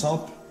crumble on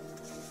top.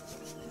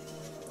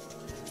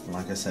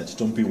 Like I said,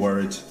 don't be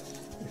worried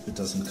if it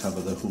doesn't cover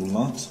the whole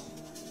lot,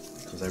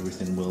 because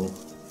everything will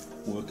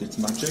work its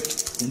magic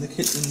in the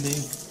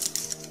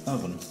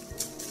oven.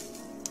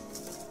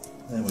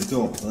 There we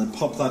go. And then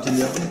pop that in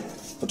the oven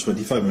for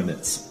 25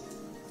 minutes.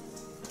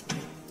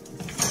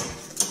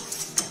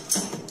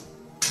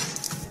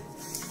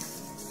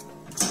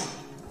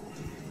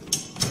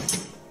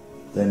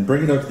 Then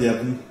bring it out of the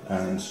oven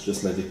and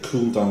just let it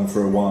cool down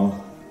for a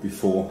while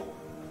before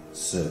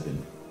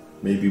serving.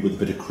 Maybe with a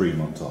bit of cream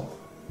on top.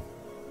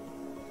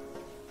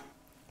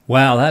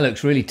 Wow, that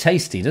looks really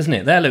tasty, doesn't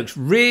it? That looks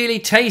really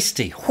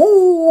tasty.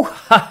 Whoo!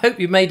 I hope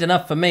you made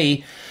enough for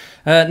me.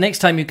 Next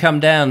time you come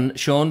down,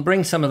 Sean,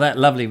 bring some of that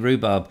lovely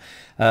rhubarb.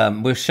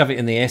 We'll shove it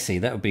in the Essie.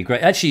 That would be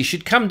great. Actually, you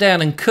should come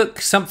down and cook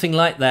something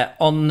like that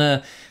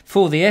on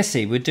for the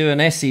Essie. We'd do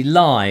an Essie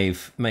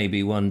live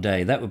maybe one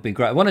day. That would be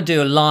great. I want to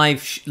do a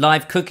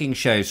live cooking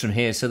shows from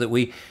here so that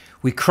we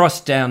cross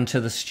down to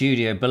the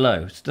studio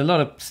below. It's a lot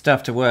of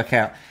stuff to work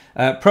out.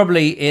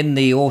 Probably in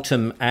the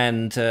autumn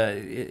and,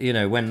 you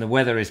know, when the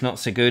weather is not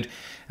so good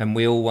and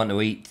we all want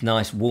to eat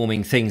nice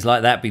warming things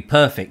like that, be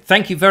perfect.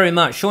 Thank you very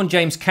much. Sean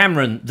James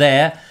Cameron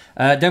there.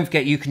 Don't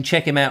forget you can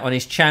check him out on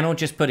his channel.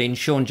 Just put in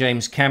Sean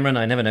James Cameron.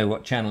 I never know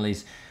what channel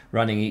he's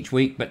running each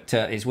week, but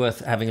it's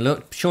worth having a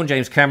look. Sean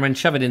James Cameron,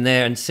 shove it in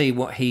there and see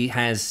what he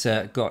has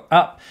got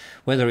up,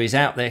 whether he's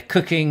out there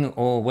cooking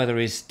or whether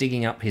he's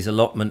digging up his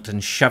allotment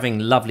and shoving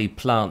lovely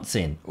plants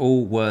in.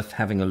 All worth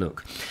having a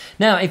look.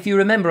 Now, if you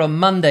remember on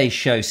Monday's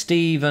show,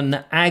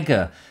 Stephen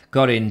Agger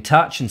got in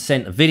touch and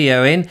sent a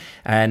video in,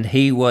 and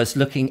he was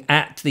looking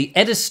at the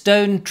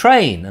Eddystone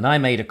train, and I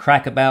made a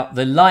crack about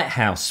the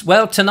lighthouse.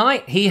 Well,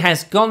 tonight he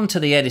has gone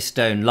to the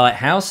Eddystone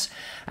lighthouse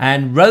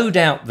and rode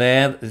out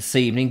there this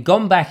evening,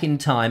 gone back in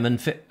time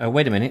and...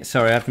 wait a minute,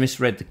 sorry, I've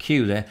misread the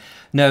cue there.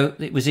 No,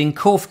 it was in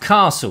Corfe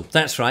Castle.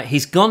 That's right,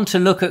 he's gone to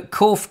look at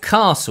Corfe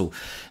Castle.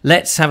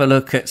 Let's have a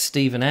look at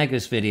Stephen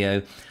Agger's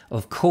video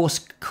of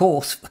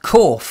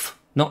Corfe,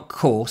 not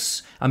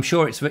coarse. I'm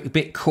sure it's a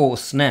bit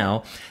coarse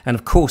now, and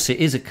of course it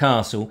is a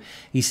castle.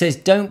 He says,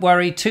 don't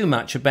worry too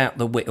much about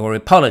the or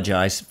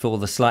apologise for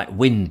the slight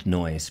wind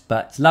noise,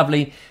 but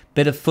lovely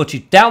bit of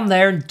footage down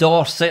there in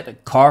Dorset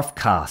at Corfe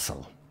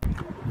Castle.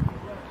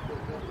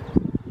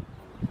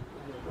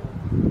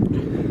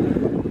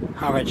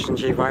 Hi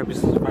HG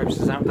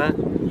Vobes is out there,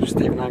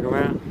 Stephen Agger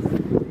at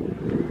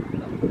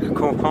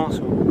Corfe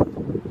Castle.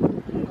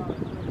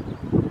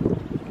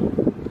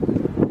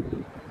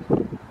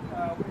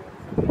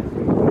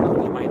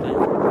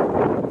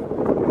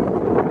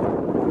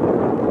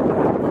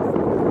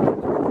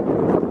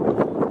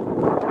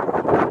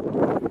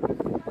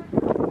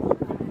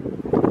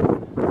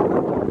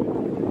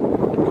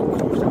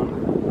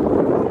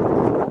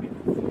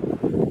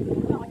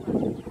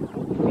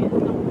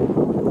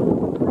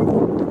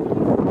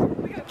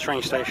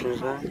 train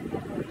stations there.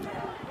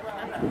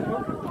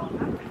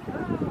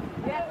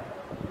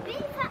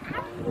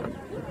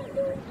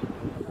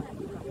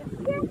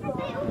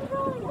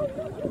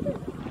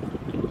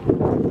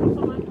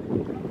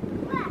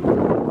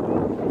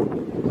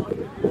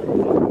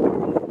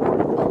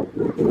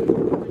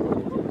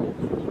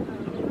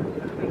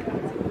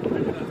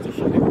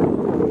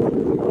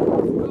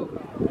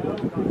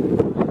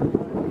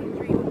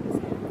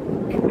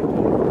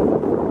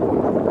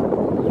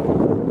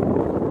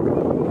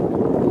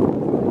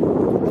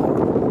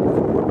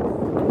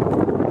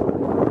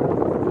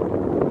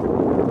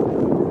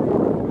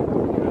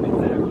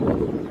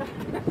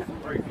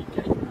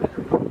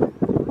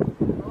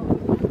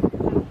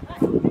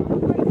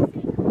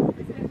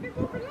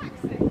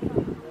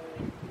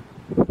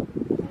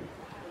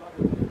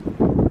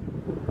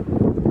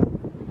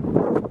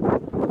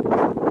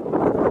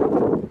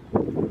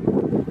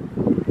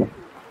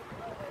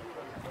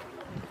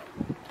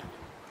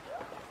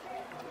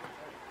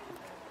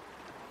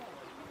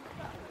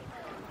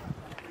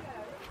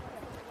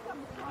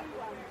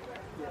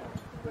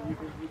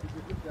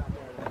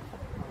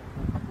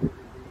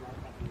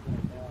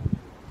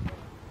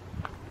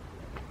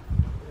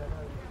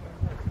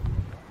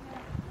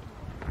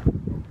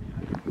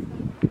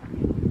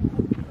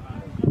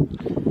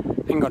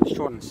 Got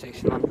destroyed in the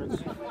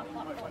 1600s.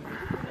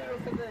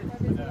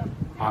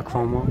 By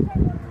Cromwell.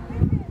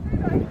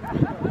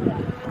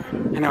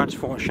 And I just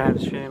thought I'd share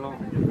this for you lot.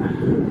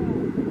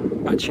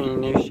 Back to your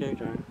new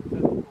studio.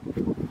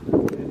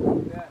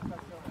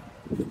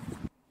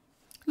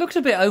 Looks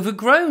a bit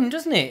overgrown,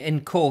 doesn't it, in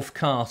Corfe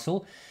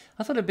Castle?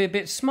 I thought it'd be a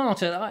bit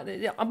smarter.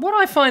 What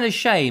I find a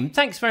shame,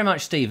 thanks very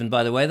much, Stephen,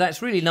 by the way,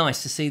 that's really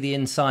nice to see the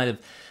inside of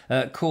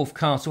Corfe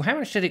Castle. How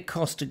much did it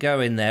cost to go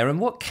in there, and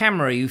what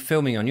camera are you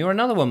filming on? You're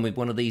another one with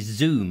one of these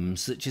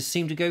zooms that just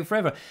seem to go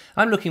forever.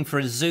 I'm looking for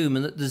a zoom,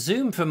 and the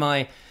zoom for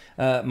my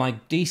my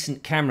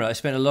decent camera, I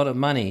spent a lot of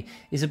money,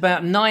 is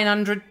about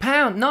 £900.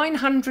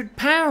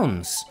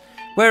 £900!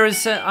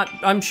 Whereas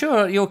I'm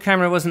sure your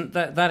camera wasn't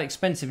that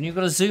expensive, and you've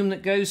got a zoom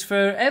that goes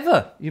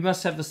forever. You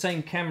must have the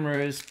same camera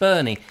as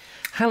Bernie.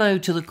 Hello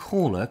to the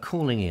caller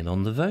calling in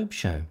on the Vobes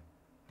show.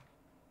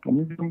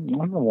 Sean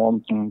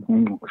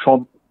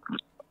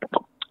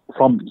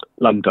from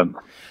London.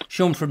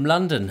 Sean from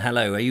London,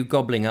 hello. Are you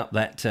gobbling up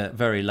that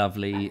very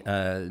lovely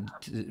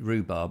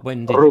rhubarb?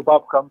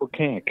 Rhubarb crumble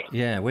cake.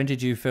 Yeah, when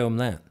did you film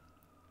that?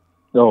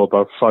 Oh,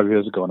 about 5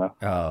 years ago now.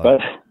 Oh, but,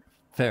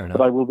 fair enough.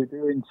 But I will be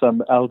doing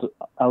some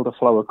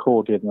elderflower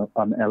cordial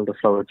and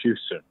elderflower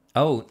juice soon.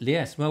 Oh,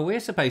 yes. Well,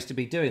 we're supposed to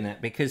be doing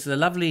that because the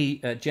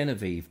lovely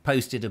Genevieve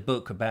posted a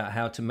book about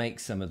how to make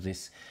some of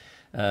this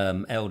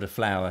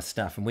elderflower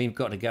stuff, and we've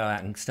got to go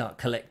out and start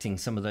collecting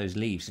some of those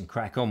leaves and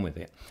crack on with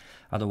it.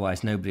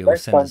 Otherwise, nobody will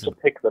send us. The best time to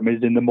pick them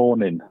is in the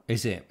morning.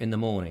 Is it in the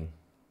morning?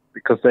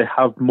 Because they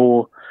have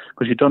more.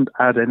 Because you don't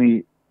add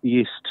any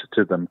yeast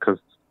to them because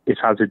it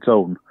has its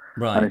own.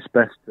 Right. And it's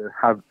best to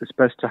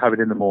have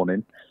it in the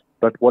morning.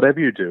 But whatever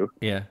you do,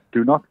 yeah,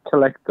 do not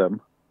collect them.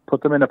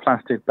 Put them in a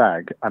plastic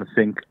bag and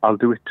think, I'll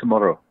do it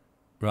tomorrow.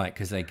 Right,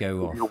 because they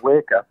go off. You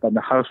wake up and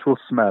the house will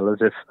smell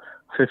as if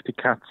 50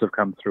 cats have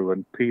come through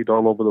and peed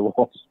all over the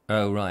walls.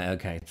 Oh, right,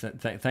 okay.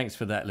 Thanks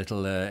for that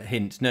little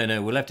hint.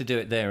 No, we'll have to do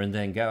it there and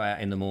then go out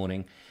in the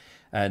morning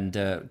and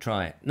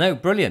try it. No,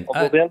 brilliant.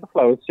 Although the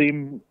elderflowers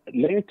seem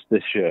late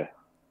this year.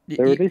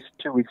 They're at least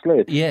 2 weeks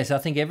late. Yes, I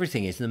think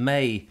everything is. The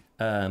May,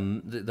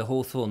 the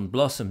hawthorn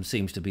blossom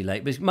seems to be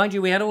late. But mind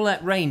you, we had all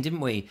that rain,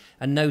 didn't we?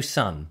 And no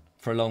sun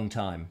for a long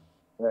time.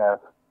 Yeah.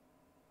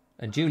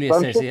 And Julia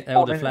says the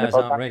elderflowers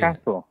aren't ready.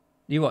 Castle.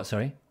 You what,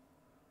 sorry?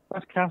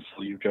 That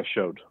castle you just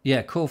showed.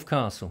 Yeah, Corfe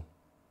Castle.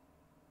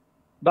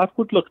 That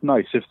would look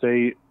nice if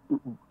they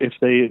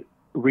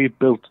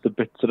rebuilt the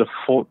bits that have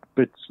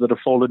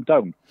fallen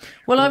down.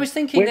 Well, I was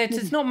thinking that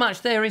there's not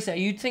much there, is there?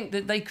 You'd think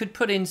that they could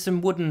put in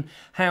some wooden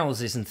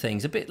houses and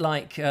things, a bit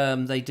like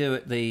they do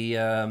at the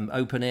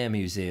Open Air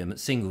Museum at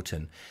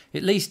Singleton.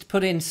 At least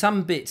put in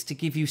some bits to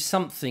give you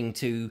something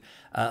to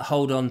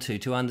hold on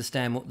to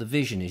understand what the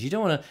vision is. You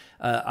don't want to.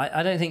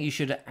 I don't think you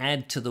should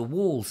add to the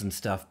walls and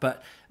stuff,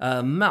 but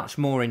much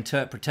more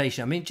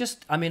interpretation.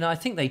 I mean, I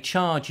think they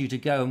charge you to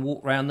go and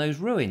walk around those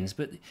ruins,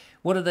 but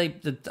what are they?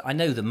 I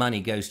know the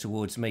money goes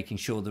towards making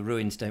sure the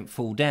ruins don't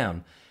fall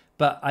down,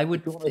 but I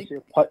would. If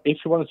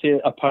you want to see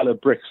a pile of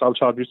bricks, I'll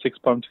charge you £6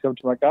 to come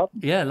to my garden.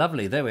 Yeah,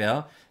 lovely. There we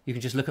are. You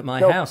can just look at my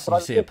house and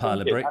you see a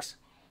pile of bricks.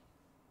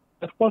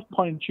 At what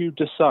point do you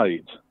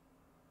decide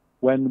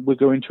when we're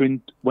going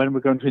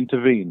to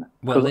intervene?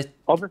 Well,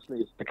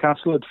 obviously the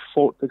castle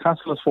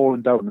has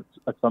fallen down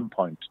at some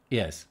point.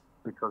 Yes,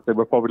 because they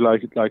were probably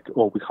like,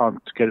 oh, we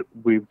can't get it.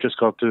 We've just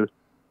got to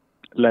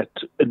let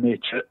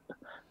nature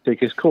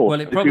take its course.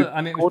 Well, it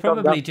was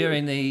probably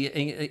during the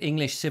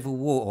English Civil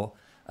War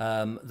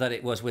that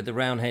it was with the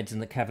Roundheads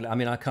and the Cavaliers. I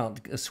mean, I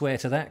can't swear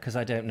to that because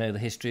I don't know the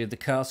history of the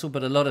castle,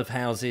 but a lot of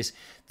houses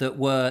that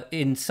were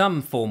in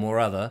some form or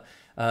other,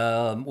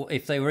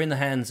 if they were in the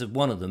hands of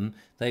one of them,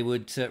 they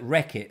would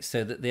wreck it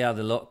so that the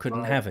other lot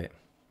couldn't have it.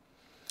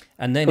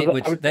 And then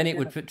it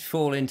would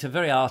fall into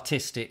very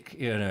artistic,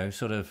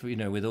 sort of,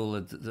 with all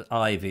the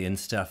ivy and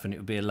stuff, and it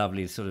would be a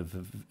lovely sort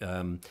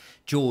of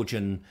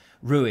Georgian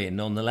ruin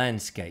on the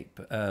landscape.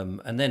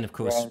 And then, of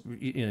course,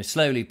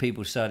 slowly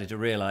people started to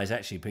realise,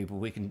 actually,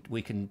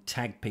 we can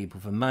tag people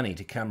for money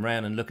to come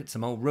round and look at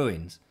some old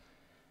ruins.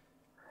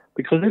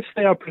 Because if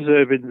they are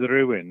preserving the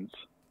ruins,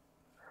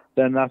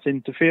 then that's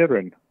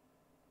interfering.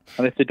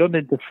 And if they don't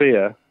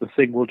interfere, the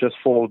thing will just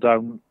fall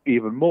down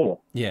even more.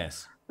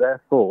 Yes.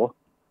 Therefore,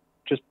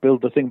 just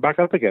build the thing back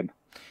up again.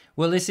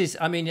 Well, this is,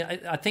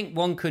 I think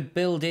one could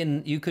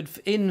you could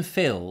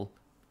infill,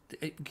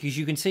 because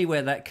you can see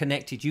where that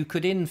connected, you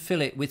could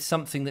infill it with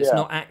something that's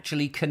not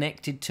actually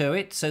connected to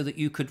it, so that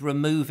you could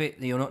remove it,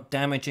 you're not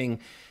damaging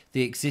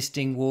the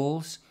existing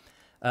walls.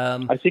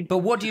 I think. But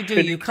what do?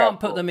 You can't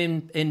put them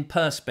in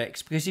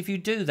perspex, because if you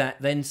do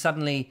that, then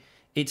suddenly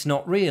it's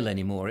not real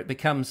anymore. It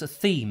becomes a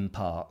theme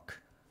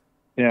park.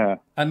 Yeah.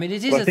 It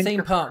is a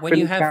theme park when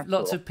you have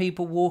lots of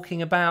people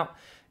walking about,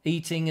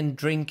 eating and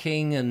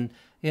drinking and,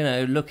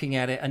 looking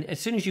at it. And as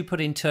soon as you put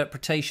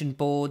interpretation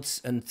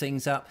boards and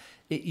things up,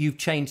 you've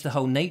changed the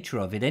whole nature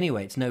of it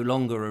anyway. It's no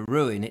longer a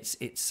ruin. It's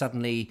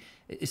suddenly,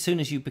 as soon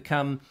as you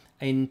become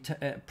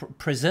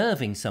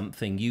preserving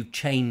something, you've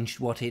changed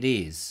what it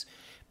is.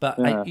 But,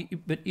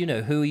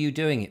 who are you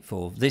doing it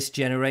for? This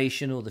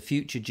generation or the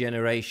future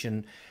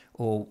generation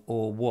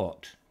or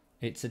what?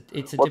 It's a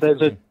difficult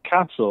there's a thing.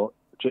 castle,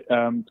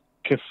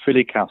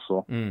 Caerphilly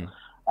Castle. Mm.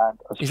 And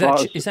is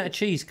that a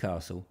cheese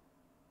castle?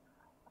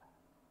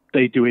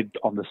 They do it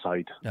on the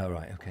side. Oh,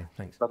 right. Okay,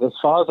 thanks. But as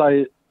far as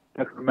I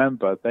can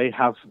remember, they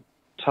have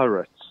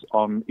turrets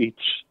on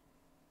each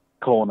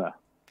corner.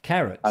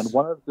 Carrots? And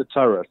one of the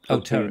turrets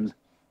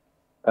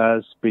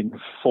has been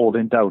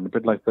falling down, a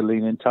bit like the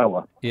Leaning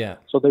Tower. Yeah.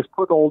 So they've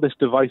put all this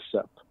device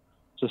up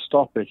to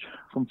stop it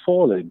from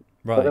falling.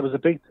 Right. But there was a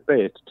big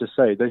debate to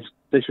say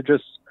they should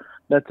just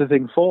let the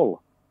thing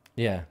fall.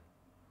 Yeah.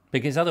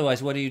 Because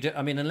otherwise, what do you do?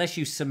 Unless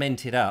you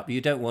cement it up, you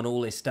don't want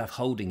all this stuff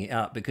holding it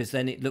up, because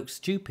then it looks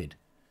stupid.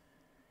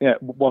 Yeah,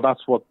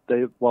 that's what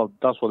they've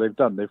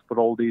done. They've put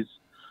all these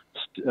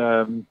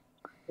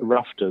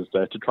rafters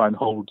there to try and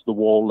hold the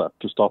wall up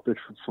to stop it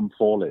from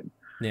falling.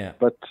 Yeah.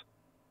 But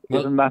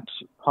isn't that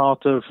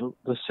part of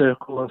the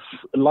circle of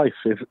life?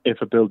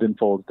 If a building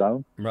falls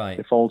down, right,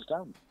 it falls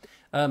down.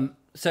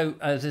 So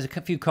there's a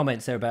few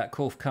comments there about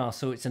Corfe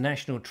Castle. It's a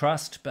national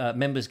trust.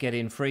 Members get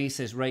in free,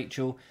 says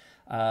Rachel.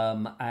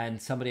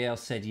 And somebody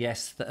else said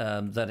yes,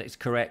 that it's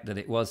correct, that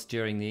it was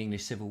during the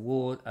English Civil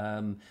War.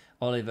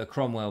 Oliver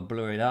Cromwell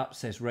blew it up,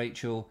 says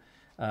Rachel.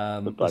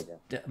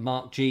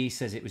 Mark G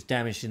says it was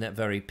damaged in that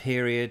very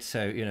period.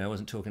 So, I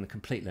wasn't talking a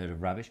complete load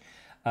of rubbish.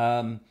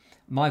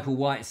 Michael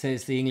White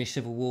says the English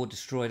Civil War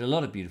destroyed a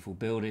lot of beautiful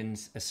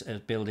buildings,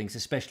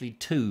 especially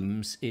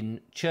tombs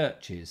in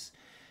churches.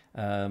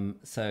 On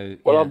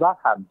that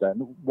hand,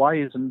 then,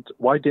 why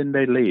didn't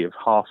they leave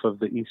half of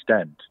the East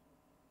End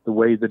the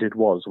way that it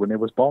was when it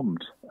was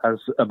bombed as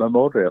a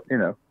memorial?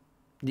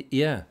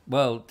 Yeah.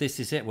 Well, this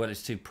is it. Well,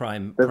 it's too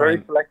prime. They're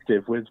very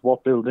selective with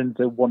what buildings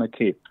they want to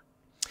keep.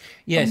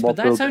 Yes, but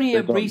that's only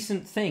a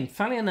recent thing.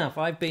 Funnily enough,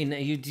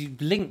 you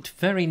linked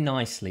very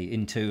nicely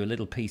into a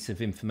little piece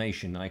of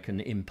information I can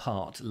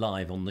impart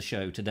live on the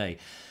show today.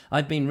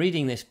 I've been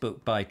reading this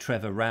book by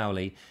Trevor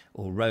Rowley,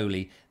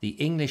 The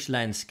English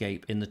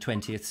Landscape in the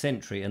 20th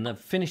Century, and I've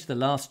finished the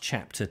last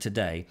chapter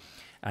today,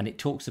 and it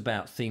talks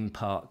about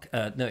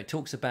it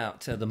talks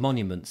about the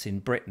monuments in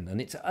Britain, and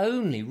it's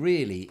only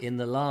really in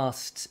the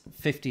last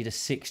 50 to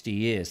 60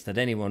 years that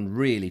anyone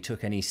really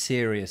took any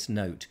serious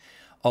note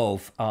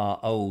of our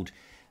old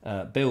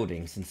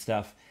buildings and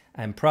stuff.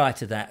 And prior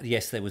to that,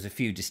 yes, there was a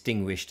few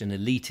distinguished and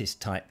elitist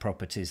type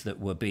properties that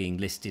were being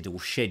listed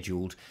or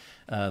scheduled,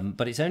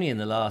 but it's only in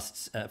the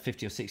last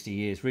 50 or 60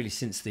 years, really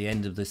since the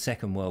end of the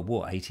Second World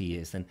War, 80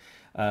 years then,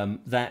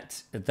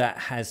 that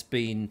has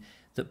been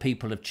that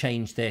people have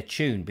changed their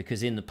tune,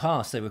 because in the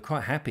past they were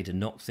quite happy to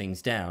knock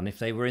things down if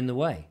they were in the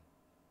way.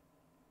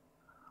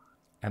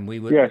 And we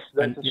would, yes,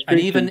 and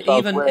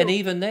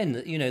even then,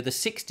 the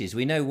 60s.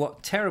 We know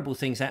what terrible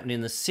things happened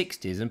in the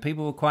 60s, and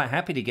people were quite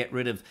happy to get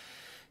rid of.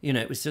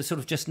 It was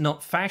just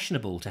not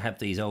fashionable to have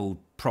these old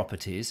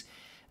properties,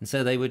 and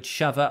so they would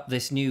shove up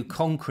this new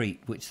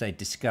concrete, which they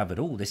discovered.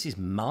 Oh, this is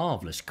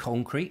marvelous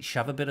concrete.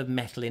 Shove a bit of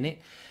metal in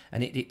it,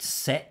 and it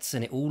sets,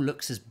 and it all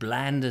looks as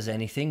bland as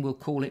anything. We'll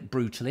call it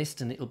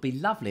brutalist, and it'll be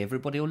lovely.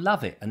 Everybody will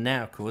love it. And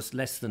now, of course,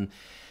 less than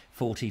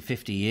 40,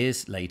 50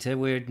 years later,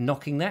 we're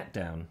knocking that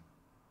down.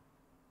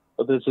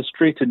 There's a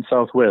street in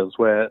South Wales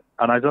where,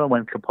 and I don't know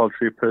when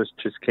compulsory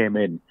purchase came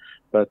in,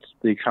 but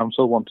the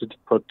council wanted to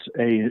put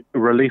a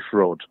relief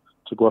road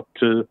to go up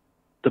to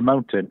the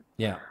mountain.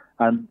 Yeah.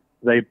 And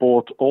they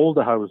bought all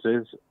the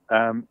houses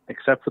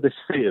except for this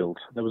field.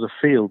 There was a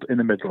field in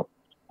the middle,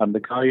 and the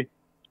guy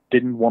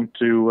didn't want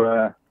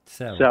to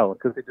sell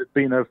because it had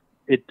been a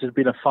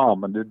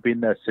farm, and it had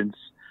been there since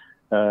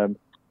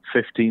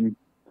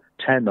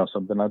 1510 or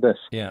something like this.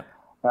 Yeah.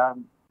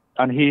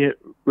 And he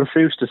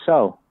refused to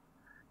sell.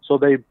 So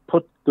they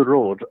put the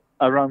road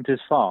around his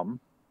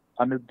farm,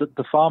 and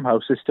the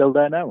farmhouse is still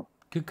there now.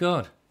 Good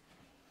God.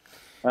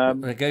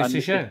 It goes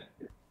to show.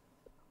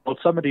 Well,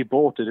 somebody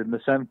bought it in the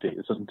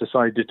 70s and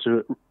decided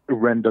to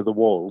render the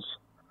walls,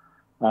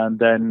 and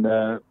then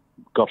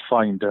got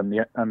fined, and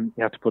you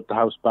had to put the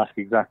house back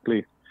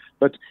exactly.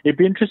 But it'd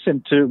be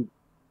interesting to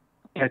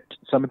get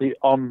somebody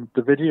on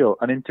the video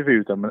and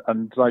interview them,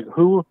 and like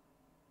who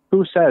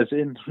says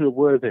in the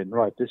wording,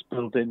 right, this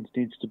building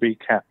needs to be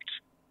kept,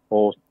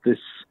 or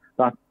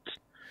that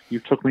you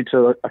took me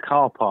to a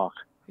car park.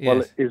 Yes.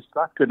 Well, is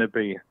that going to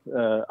be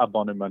a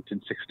monument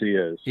in 60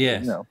 years?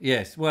 Yes,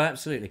 yes. Well,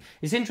 absolutely.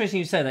 It's interesting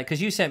you say that,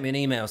 because you sent me an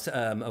email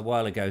a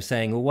while ago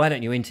saying, well, why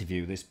don't you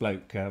interview this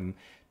bloke,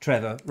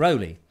 Trevor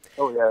Rowley?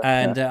 Oh, yeah.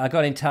 And I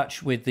got in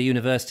touch with the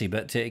university,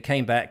 but it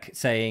came back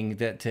saying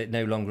that it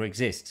no longer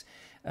exists.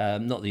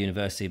 Not the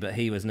university, but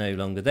he was no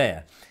longer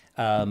there.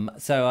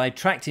 So I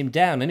tracked him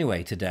down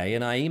anyway today,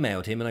 and I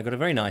emailed him, and I got a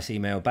very nice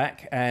email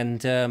back.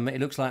 And it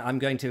looks like I'm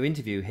going to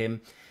interview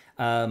him,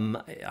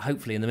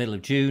 hopefully in the middle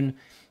of June.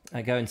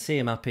 I go and see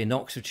him up in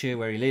Oxfordshire,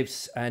 where he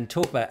lives, and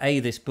talk about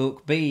A, this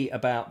book, B,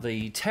 about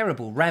the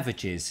terrible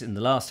ravages in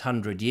the last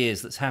 100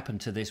 years that's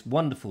happened to this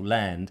wonderful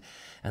land,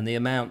 and the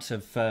amount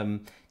of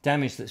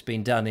damage that's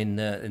been done in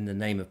the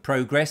name of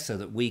progress, so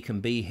that we can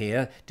be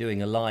here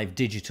doing a live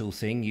digital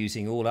thing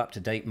using all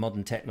up-to-date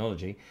modern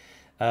technology.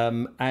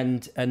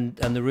 And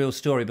the real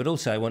story, but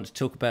also I want to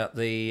talk about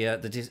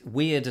the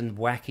weird and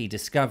wacky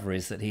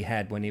discoveries that he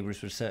had when he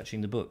was researching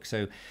the book.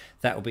 So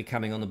that will be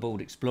coming on the Bald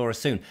Explorer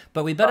soon.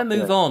 But we better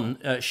move on,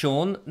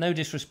 Sean. No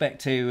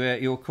disrespect to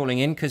your calling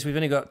in, because we've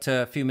only got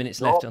a few minutes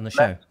left on the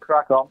show. Let's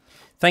crack on.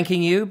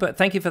 Thanking you, but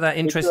thank you for that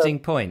interesting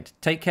point.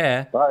 Take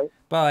care. Bye.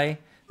 Bye.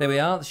 There we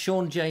are,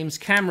 Sean James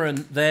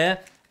Cameron there,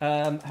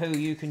 who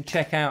you can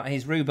check out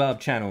his Rhubarb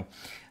channel.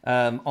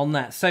 On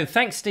that. So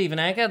thanks, Stephen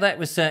Agger. That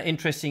was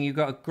interesting. You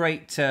got a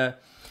great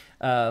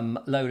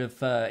load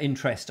of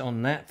interest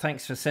on that.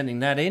 Thanks for sending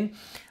that in.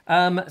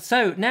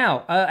 So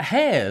now,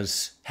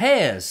 hairs.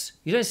 Hairs.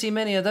 You don't see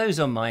many of those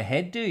on my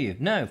head, do you?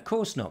 No, of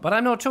course not. But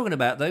I'm not talking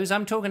about those.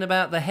 I'm talking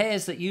about the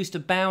hairs that used to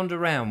bound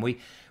around.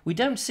 We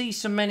don't see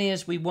so many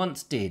as we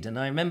once did. And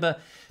I remember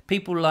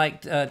people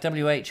like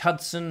W.H.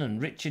 Hudson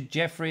and Richard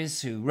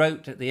Jefferies, who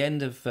wrote at the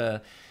end of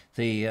at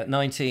the end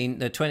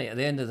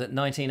of the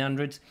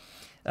 1900s.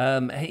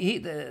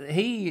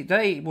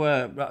 They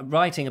were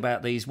writing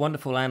about these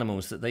wonderful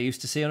animals that they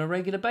used to see on a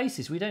regular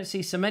basis. We don't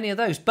see so many of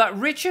those. But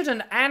Richard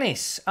and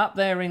Annis up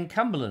there in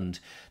Cumberland,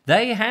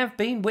 they have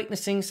been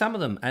witnessing some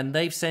of them, and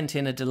they've sent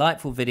in a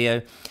delightful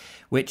video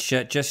which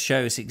just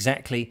shows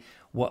exactly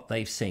what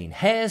they've seen.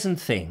 Hairs and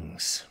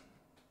things.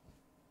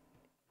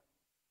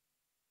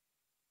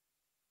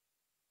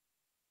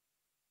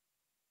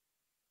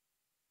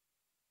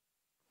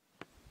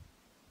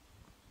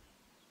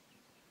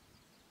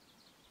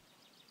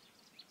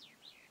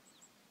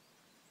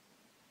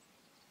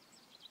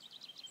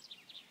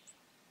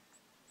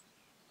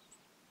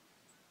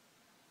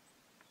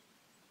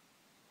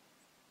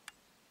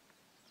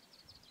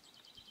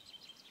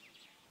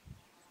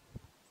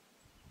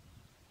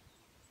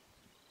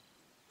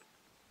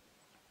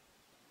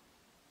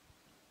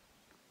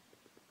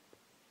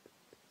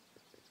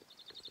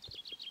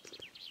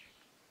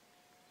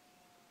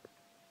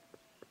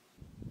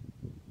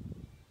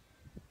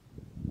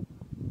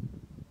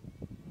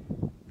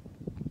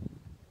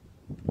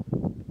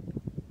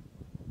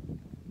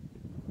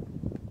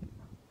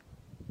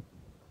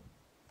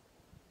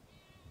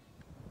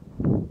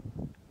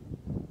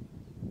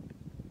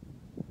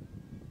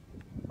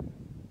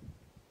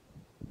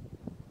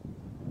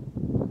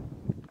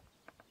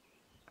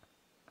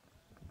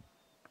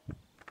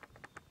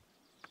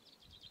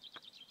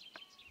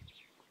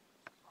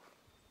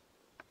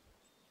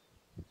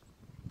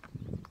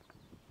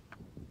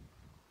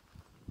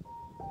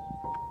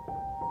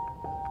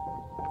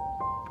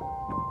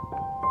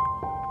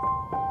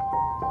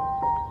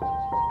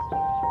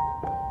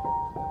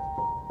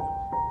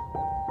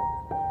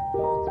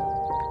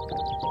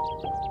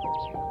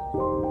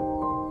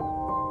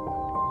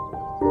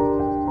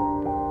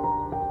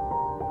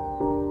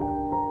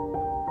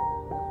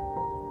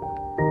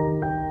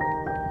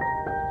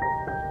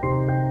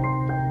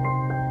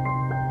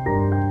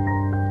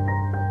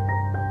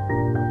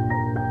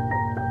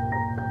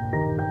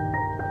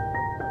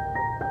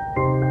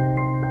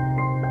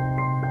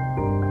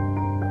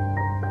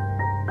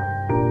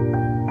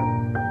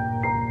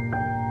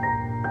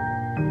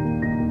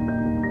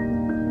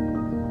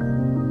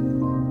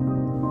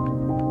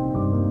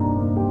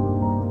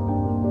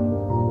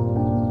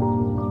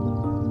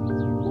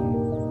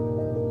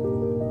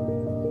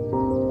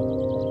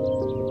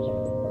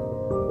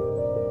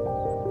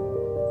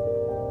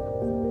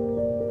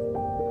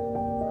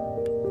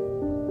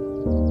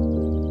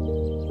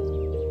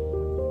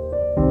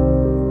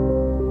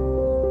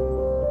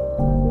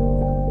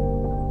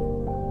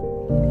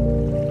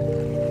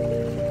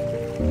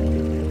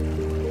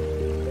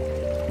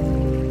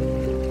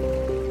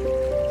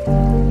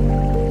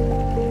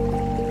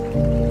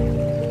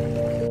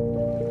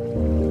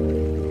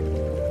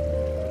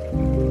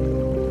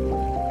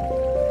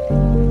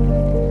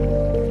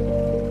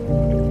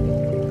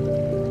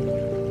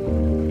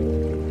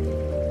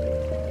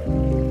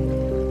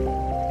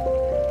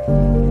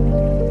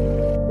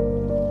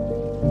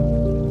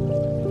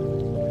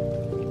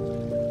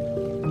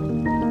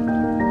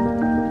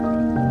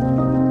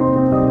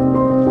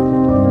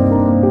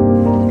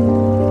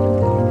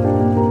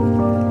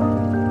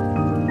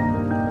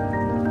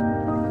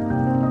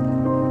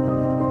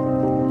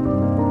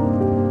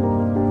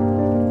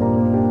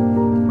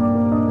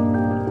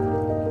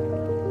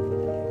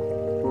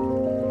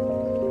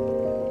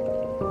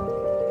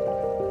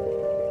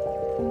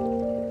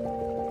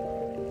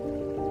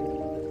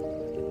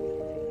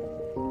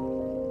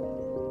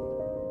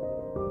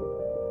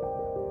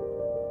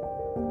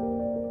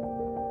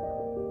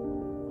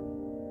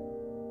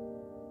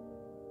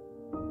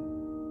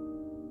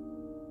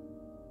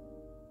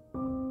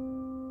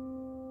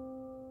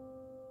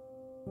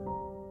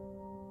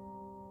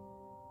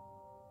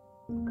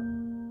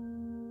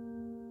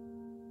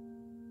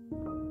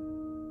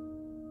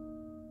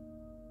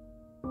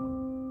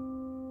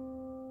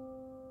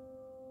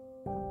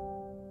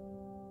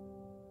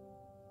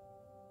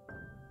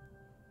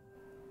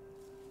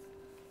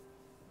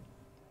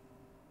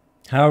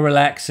 How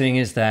relaxing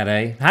is that,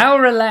 eh? How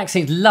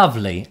relaxing.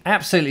 Lovely.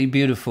 Absolutely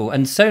beautiful.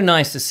 And so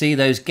nice to see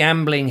those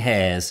gambling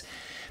hares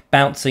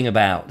bouncing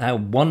about. How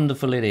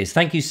wonderful it is.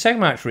 Thank you so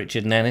much,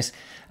 Richard and Annis.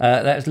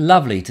 That's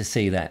lovely to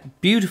see that.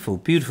 Beautiful,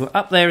 beautiful.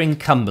 Up there in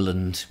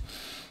Cumberland.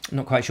 I'm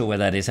not quite sure where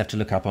that is. I have to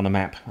look up on a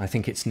map. I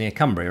think it's near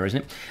Cumbria,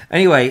 isn't it?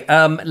 Anyway,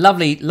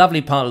 lovely,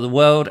 lovely part of the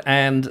world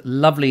and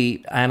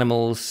lovely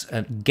animals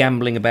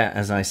gambling about,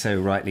 as I so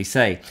rightly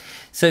say.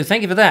 So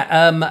thank you for that.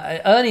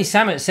 Ernie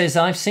Samet says,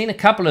 I've seen a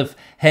couple of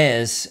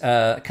hares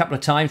a couple of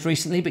times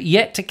recently, but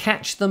yet to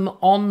catch them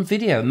on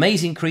video.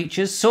 Amazing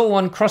creatures. Saw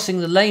one crossing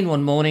the lane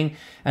one morning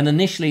and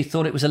initially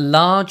thought it was a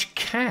large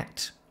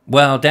cat.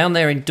 Well, down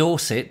there in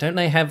Dorset, don't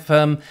they have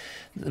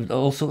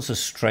all sorts of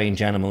strange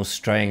animals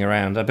straying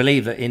around? I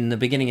believe that in the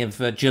beginning of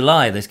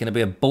July, there's going to be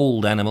a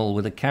bald animal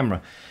with a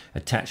camera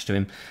attached to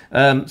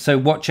him. So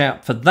watch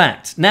out for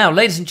that. Now,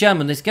 ladies and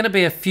gentlemen, there's going to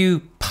be a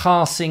few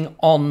passing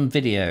on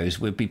videos.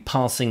 We'll be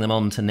passing them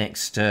on to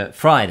next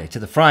Friday, to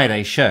the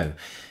Friday show.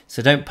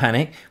 So don't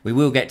panic. We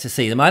will get to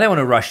see them. I don't want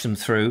to rush them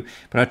through,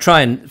 but I'll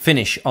try and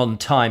finish on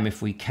time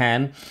if we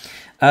can.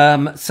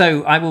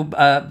 So I will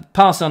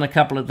pass on a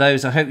couple of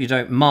those. I hope you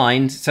don't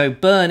mind. So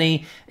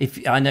Bernie,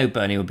 I know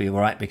Bernie will be all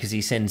right because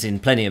he sends in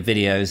plenty of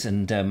videos,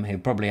 and he'll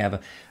probably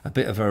have a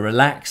bit of a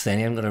relax then.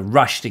 He hasn't got to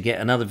rush to get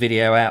another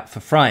video out for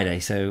Friday,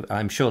 so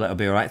I'm sure that'll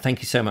be all right. Thank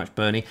you so much,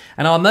 Bernie.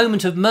 And our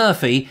moment of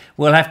Murphy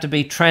will have to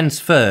be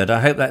transferred. I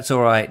hope that's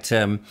all right,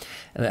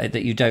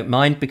 that you don't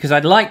mind, because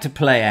I'd like to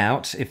play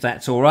out, if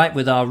that's all right,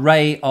 with our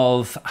Ray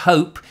of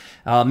Hope,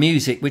 our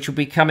music, which will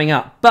be coming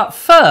up. But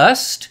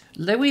first,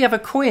 we have a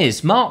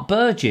quiz. Mark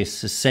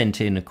Burgess has sent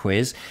in a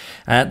quiz.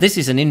 This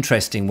is an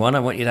interesting one. I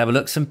want you to have a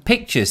look. Some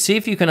pictures. See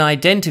if you can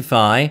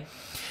identify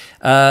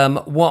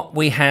what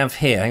we have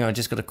here. Hang on, I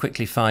just got to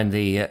quickly find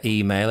the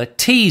email.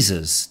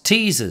 Teasers.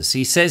 Teasers.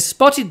 He says,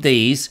 spotted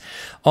these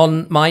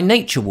on my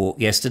nature walk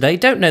yesterday.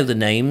 Don't know the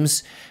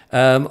names.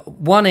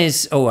 One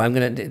is, I'm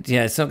not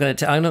going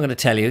to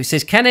tell you. He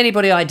says, can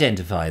anybody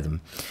identify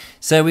them?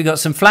 So we got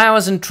some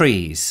flowers and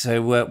trees.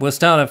 So we'll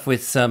start off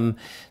with some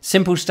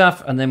simple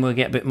stuff and then we'll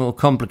get a bit more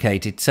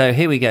complicated. So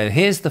here we go.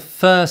 Here's the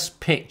first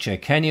picture.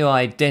 Can you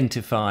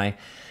identify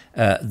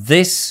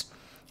this?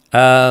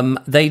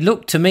 They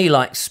look to me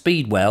like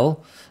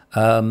Speedwell.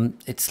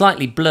 It's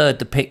slightly blurred,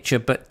 the picture,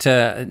 but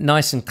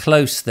nice and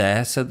close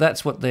there. So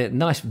that's what the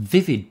nice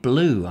vivid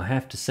blue, I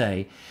have to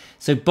say.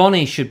 So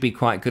Bonnie should be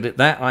quite good at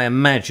that, I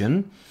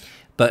imagine.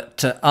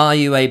 But are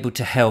you able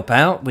to help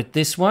out with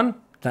this one?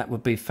 That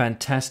would be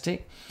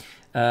fantastic.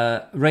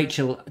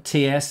 Rachel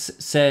TS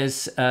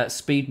says,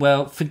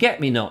 Speedwell,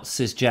 forget-me-nots,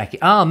 says Jackie.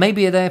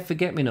 Maybe they're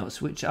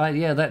forget-me-nots,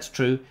 yeah, that's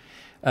true.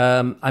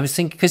 I was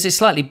thinking, because it's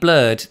slightly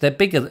blurred, they're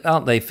bigger,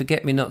 aren't they?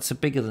 Forget-me-nots are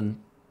bigger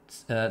than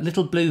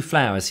little blue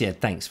flowers. Yeah,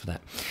 thanks for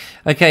that.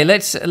 Okay,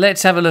 let's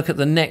have a look at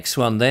the next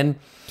one then.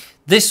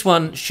 This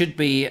one should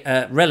be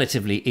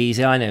relatively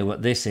easy. I know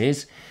what this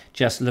is.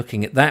 Just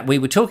looking at that. We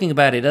were talking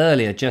about it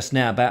earlier just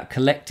now about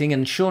collecting,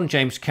 and Sean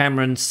James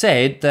Cameron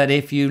said that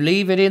if you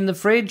leave it in the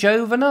fridge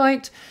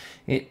overnight,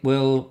 it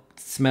will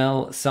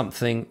smell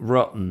something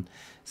rotten.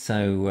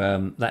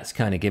 So that's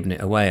kind of giving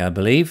it away, I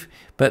believe.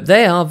 But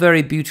they are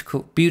very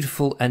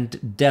beautiful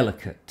and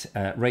delicate.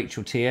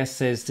 Rachel TS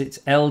says it's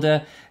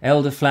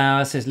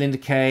elderflower, says Linda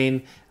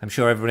Kane. I'm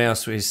sure everyone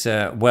else is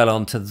well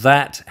on to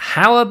that.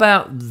 How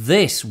about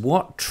this?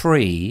 What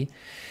tree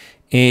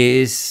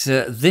is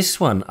this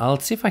one? I'll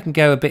see if I can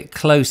go a bit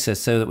closer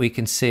so that we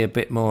can see a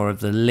bit more of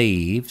the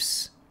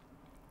leaves.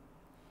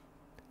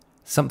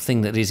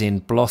 Something that is in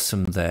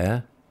blossom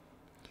there.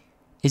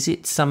 Is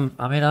it some...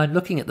 I mean, I'm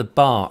looking at the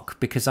bark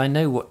because I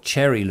know what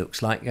cherry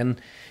looks like, and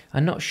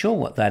I'm not sure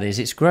what that is.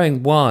 It's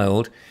growing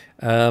wild.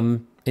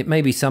 It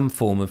may be some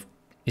form of...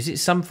 Is it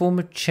some form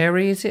of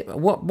cherry? Is it?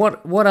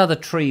 What other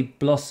tree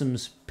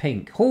blossoms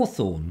pink?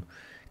 Hawthorn.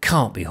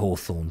 Can't be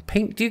hawthorn.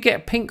 Pink. Do you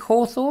get pink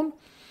hawthorn?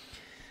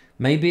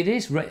 Maybe it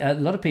is. A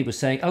lot of people are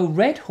saying, oh,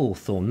 red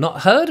hawthorn.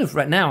 Not heard of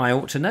red. Now I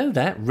ought to know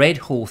that. Red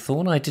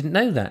hawthorn. I didn't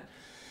know that.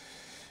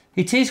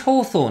 It is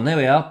hawthorn. There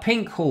we are.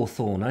 Pink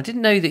hawthorn. I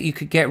didn't know that you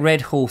could get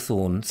red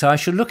hawthorn. So I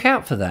should look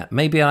out for that.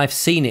 Maybe I've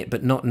seen it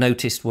but not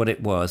noticed what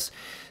it was.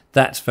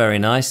 That's very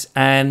nice.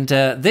 And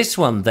this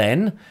one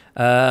then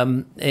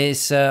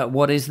is,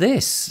 what is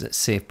this? Let's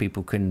see if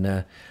people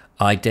can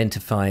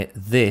identify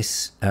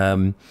this.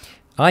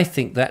 I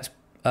think that's,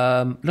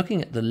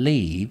 looking at the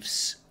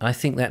leaves, I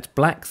think that's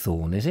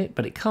blackthorn, is it?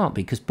 But it can't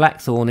be because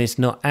blackthorn is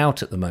not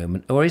out at the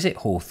moment. Or is it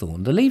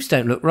hawthorn? The leaves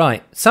don't look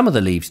right. Some of the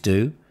leaves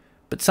do,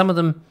 but some of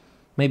them,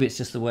 maybe it's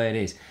just the way it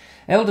is.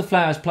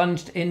 Elderflowers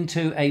plunged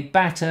into a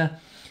batter,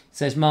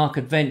 says Mark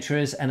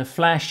Adventurers, and a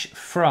flash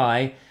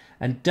fry,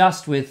 and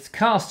dust with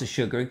caster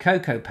sugar and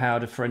cocoa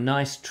powder for a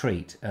nice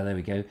treat. Oh, there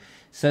we go.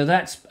 So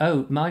that's,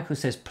 oh, Michael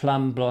says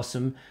plum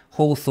blossom,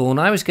 hawthorn.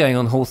 I was going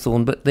on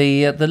hawthorn, but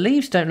the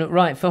leaves don't look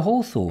right for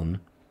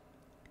hawthorn.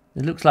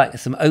 It looks like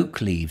there's some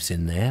oak leaves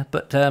in there,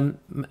 but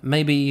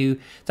maybe you...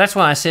 That's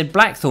why I said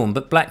blackthorn,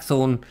 but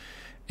blackthorn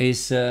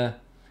is...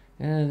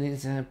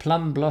 it's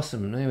plum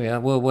blossom. There we are.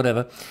 Well,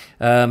 whatever.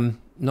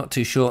 Not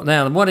too sure.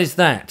 Now, what is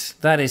that?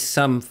 That is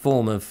some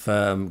form of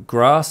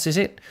grass, is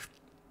it?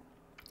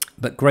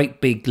 But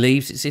great big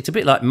leaves. It's a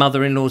bit like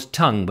mother-in-law's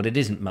tongue, but it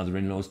isn't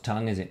mother-in-law's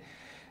tongue, is it?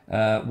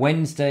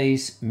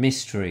 Wednesday's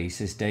mystery,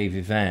 says Dave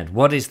Evad.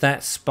 What is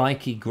that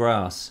spiky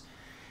grass?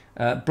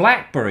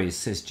 Blackberries,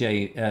 says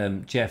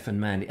Jeff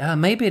and Mandy.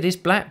 Maybe it is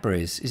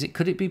blackberries.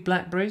 Could it be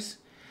blackberries?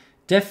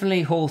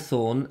 Definitely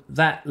hawthorn.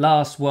 That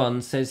last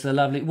one, says the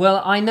lovely... Well,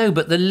 I know,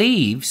 but the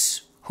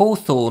leaves,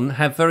 hawthorn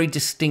have very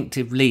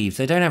distinctive leaves.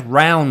 They don't have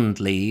round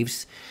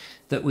leaves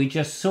that we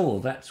just saw.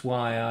 That's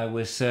why I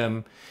was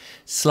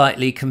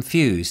slightly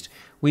confused.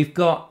 We've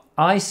got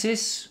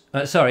iris,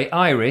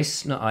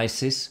 not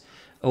Isis,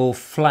 or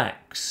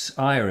flax,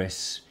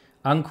 iris.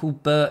 Uncle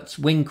Bert's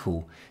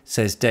winkle,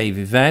 says Dave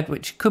Evad,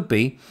 which could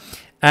be.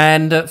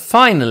 And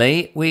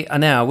finally, we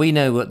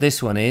know what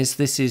this one is.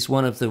 This is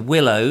one of the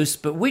willows,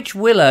 but which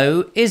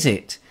willow is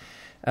it?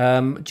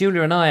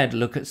 Julia and I had a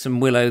look at some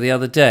willow the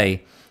other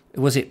day.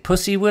 Was it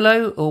pussy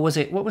willow, or was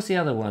it, what was the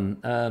other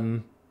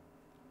one?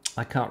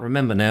 I can't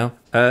remember now.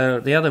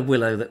 The other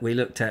willow that we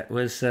looked at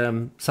was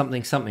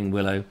something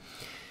willow.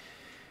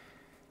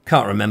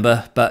 Can't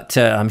remember, but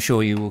I'm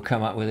sure you will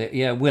come up with it.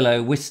 Yeah,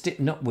 willow,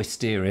 not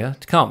wisteria.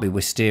 It can't be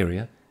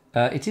wisteria.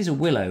 It is a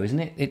willow, isn't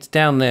it? It's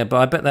down there, but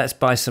I bet that's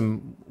by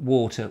some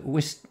water.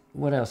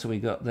 What else have we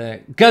got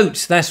there?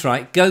 Goats, that's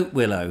right, goat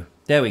willow.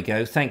 There we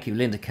go. Thank you,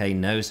 Linda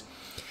Kane knows.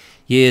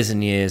 Years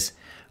and years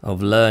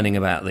of learning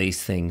about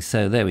these things.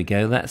 So there we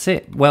go, that's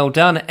it. Well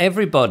done,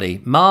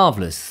 everybody.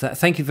 Marvellous.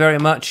 Thank you very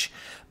much,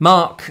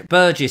 Mark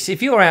Burgess.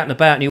 If you're out and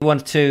about and you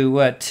want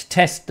to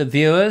test the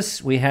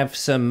viewers, we have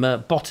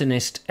some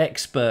botanist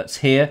experts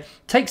here.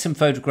 Take some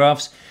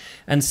photographs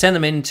and send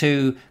them in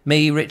to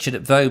me,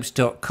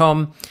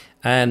 richard@vobes.com,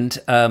 and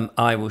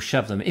I will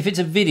shove them. If it's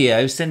a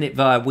video, send it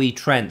via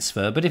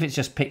WeTransfer, but if it's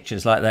just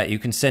pictures like that, you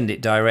can send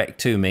it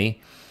direct to me,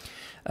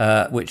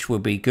 which will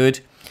be good.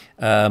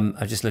 I'm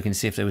just looking to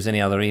see if there was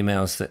any other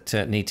emails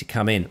that need to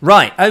come in.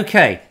 Right,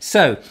 okay,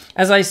 so,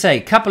 as I say,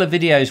 a couple of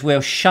videos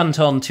we'll shunt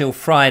on till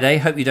Friday.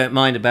 Hope you don't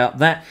mind about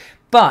that.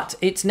 But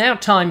it's now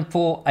time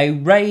for a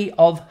ray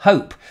of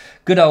hope.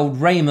 Good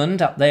old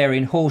Raymond up there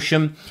in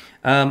Horsham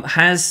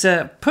has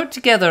put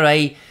together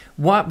a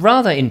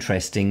rather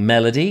interesting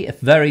melody, a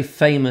very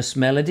famous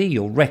melody.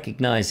 You'll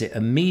recognise it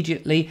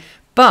immediately.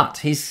 But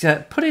he's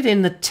put it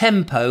in the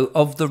tempo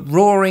of the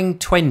Roaring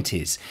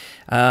Twenties.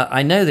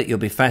 I know that you'll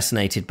be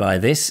fascinated by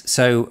this,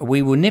 so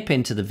we will nip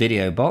into the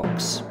video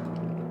box.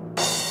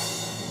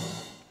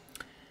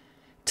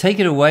 Take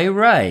it away,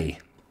 Ray.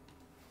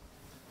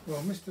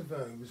 Well, Mr.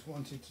 Vobes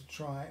wanted to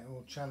try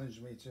or challenge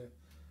me to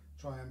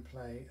try and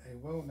play a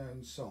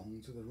well-known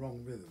song to the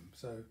wrong rhythm.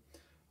 So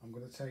I'm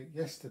going to take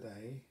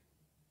Yesterday,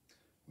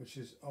 which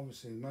is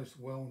obviously the most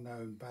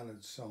well-known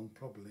ballad song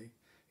probably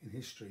in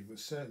history, but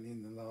certainly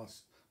in the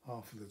last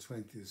half of the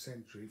 20th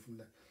century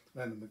from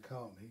Lennon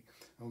McCartney.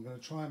 And I'm going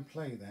to try and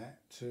play that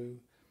to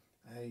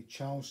a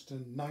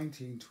Charleston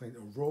 1920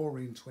 or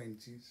Roaring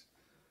Twenties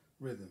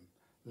rhythm.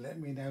 Let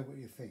me know what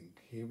you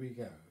think. Here we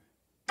go.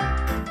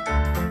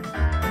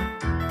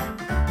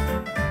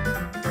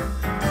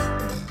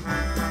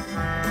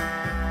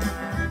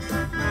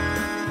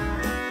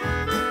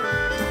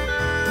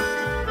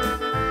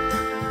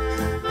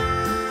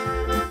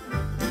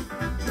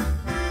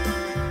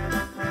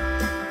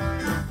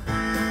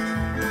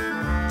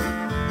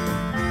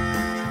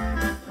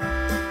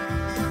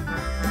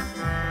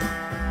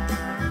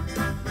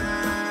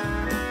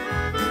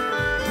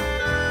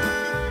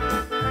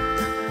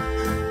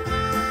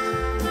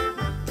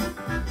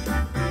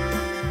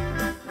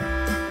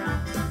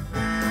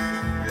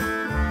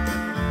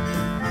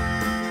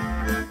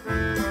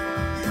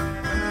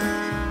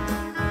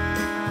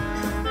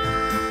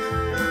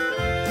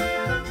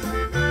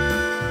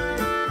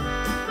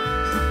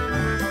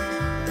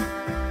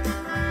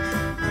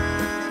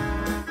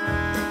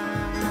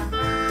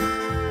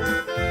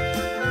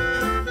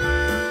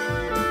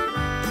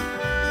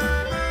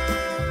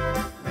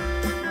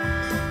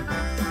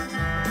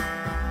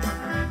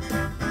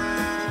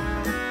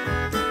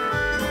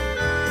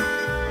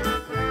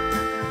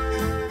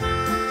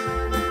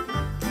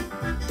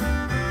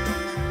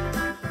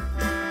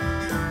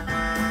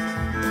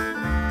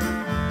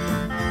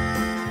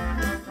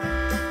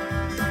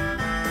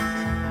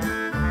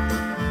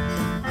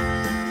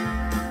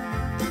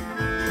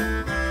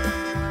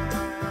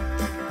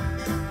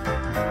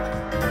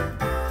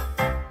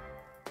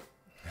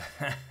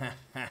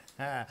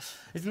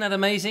 Isn't that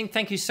amazing?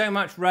 Thank you so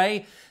much,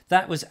 Ray.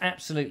 That was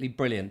absolutely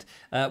brilliant.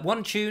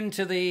 One tune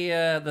to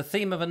the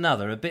theme of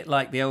another, a bit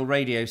like the old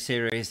radio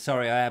series,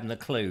 Sorry I Haven't a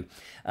Clue.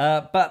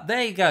 But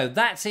there you go.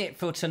 That's it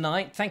for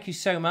tonight. Thank you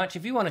so much.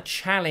 If you want to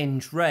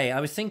challenge Ray,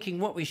 I was thinking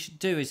what we should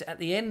do is at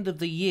the end of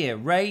the year,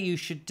 Ray, you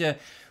should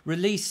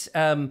release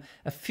a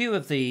few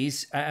of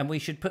these and we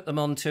should put them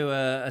onto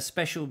a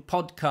special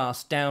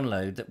podcast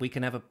download that we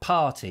can have a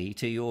party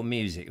to your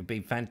music. It would be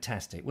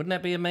fantastic. Wouldn't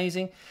that be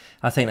amazing?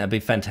 I think that'd be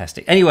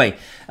fantastic. Anyway,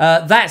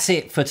 that's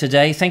it for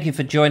today. Thank you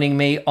for joining joining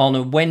me on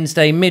a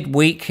Wednesday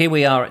midweek. Here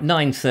we are at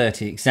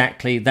 9:30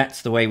 exactly. That's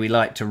the way we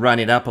like to run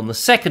it up on the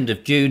 2nd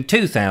of June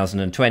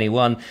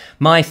 2021.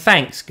 My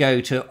thanks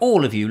go to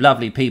all of you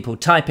lovely people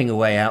typing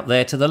away out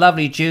there, to the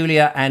lovely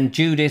Julia and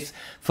Judith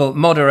for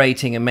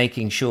moderating and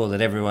making sure that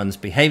everyone's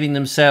behaving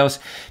themselves,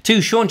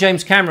 to Sean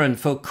James Cameron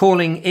for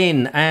calling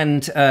in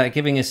and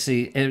giving us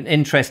the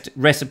interest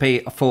recipe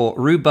for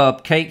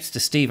rhubarb cakes, to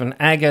Stephen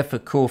Agger for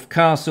Corfe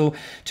Castle,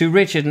 to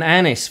Richard and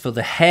Anis for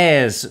the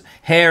hares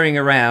herring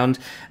around,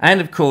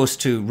 and of course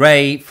to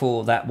Ray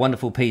for that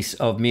wonderful piece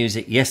of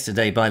music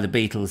yesterday by the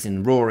Beatles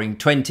in roaring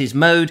 20s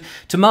mode,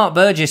 to Mark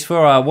Burgess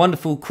for our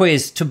wonderful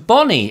quiz, to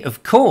Bonnie,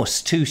 of course,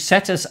 to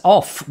set us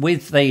off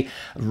with the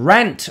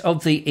rant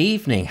of the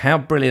evening. How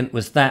brilliant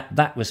was that?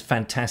 That was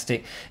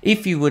fantastic.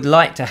 If you would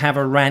like to have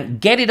a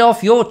rant, get it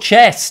off your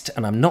chest,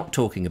 and I'm not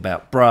talking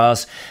about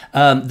bras,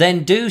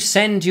 then do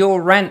send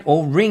your rant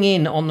or ring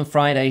in on the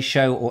Friday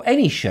show or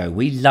any show.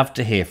 We love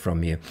to hear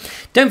from you.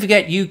 Don't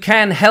forget, you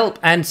can help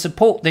and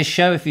support this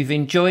show if you've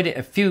enjoyed it.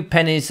 A few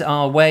pennies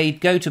our way.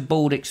 Go to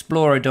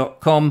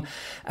baldexplorer.com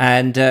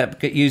and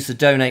use the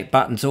donate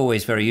buttons,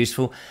 always very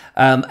useful.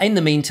 In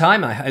the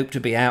meantime, I hope to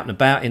be out and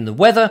about in the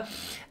weather,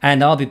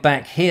 and I'll be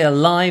back here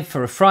live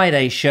for a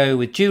Friday show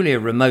with Julia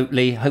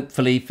remotely,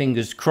 hopefully,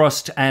 fingers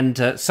crossed,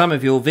 and some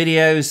of your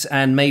videos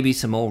and maybe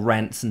some more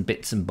rants and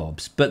bits and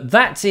bobs. But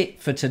that's it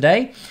for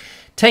today.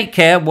 Take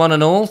care, one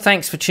and all.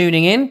 Thanks for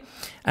tuning in,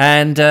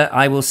 and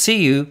I will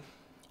see you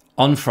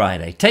on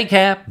Friday. Take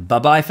care.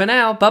 Bye-bye for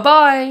now.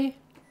 Bye-bye.